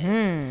 Yes.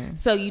 Mm-hmm.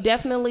 So you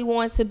definitely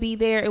want to be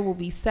there. It will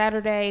be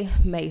Saturday,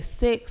 May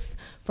 6th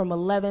from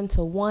 11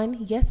 to 1.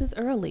 Yes, it's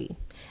early.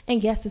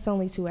 And yes, it's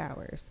only 2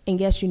 hours. And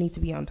yes, you need to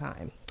be on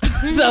time.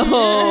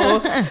 So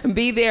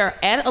be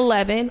there at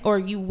 11 or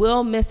you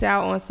will miss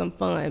out on some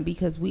fun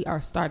because we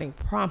are starting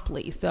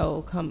promptly.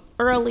 So come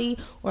early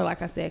or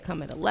like I said,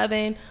 come at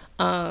 11.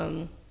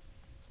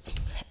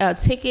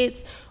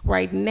 Tickets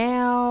right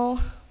now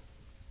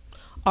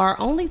are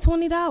only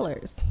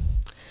 $20.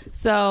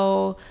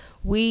 So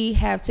we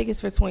have tickets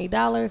for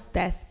 $20.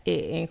 That's it.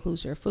 It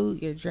includes your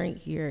food, your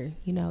drink, your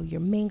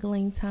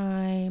mingling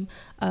time.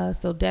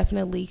 So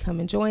definitely come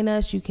and join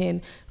us. You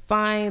can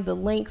find the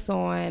links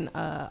on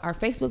our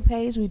Facebook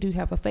page. We do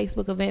have a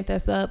Facebook event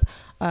that's up.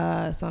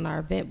 It's on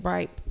our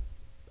Eventbrite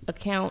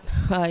account.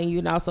 You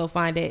can also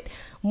find it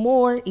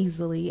more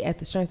easily at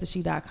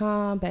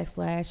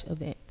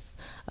thestrengthofshe.com/events.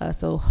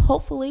 So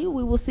hopefully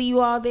we will see you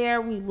all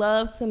there. We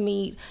love to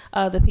meet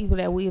the people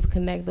that we have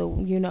connected, the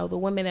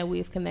women that we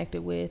have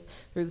connected with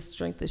through the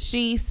Strength of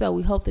She. So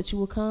we hope that you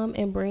will come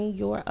and bring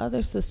your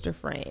other sister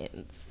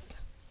friends.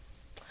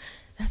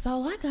 That's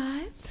all I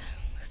got.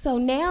 So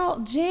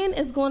now Jen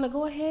is going to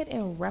go ahead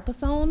and wrap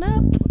us on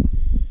up.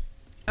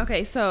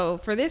 Okay, so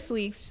for this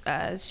week's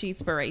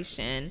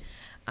Sheetspiration,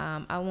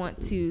 I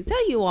want to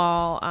tell you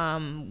all,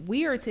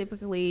 we are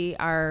typically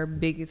our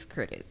biggest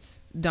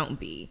critics. Don't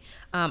be.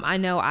 I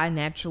know I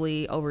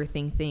naturally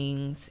overthink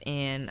things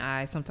and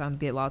I sometimes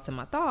get lost in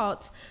my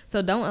thoughts.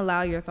 So don't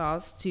allow your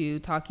thoughts to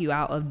talk you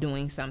out of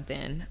doing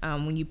something.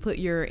 When you put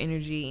your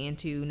energy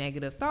into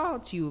negative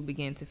thoughts, you will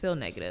begin to feel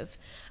negative.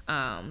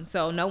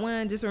 So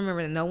just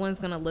remember that no one's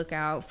going to look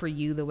out for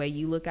you the way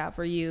you look out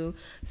for you.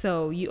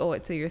 So you owe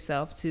it to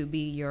yourself to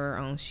be your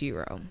own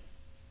shero.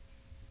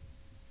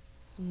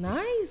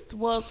 Nice.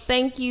 Well,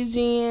 thank you,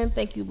 Jen.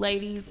 Thank you,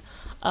 ladies,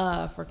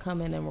 for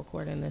coming and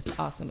recording this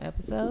awesome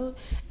episode.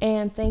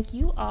 And thank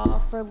you all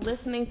for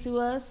listening to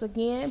us.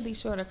 Again, be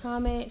sure to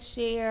comment,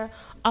 share,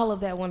 all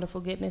of that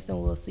wonderful goodness,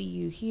 and we'll see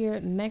you here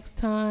next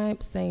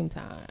time, same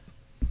time.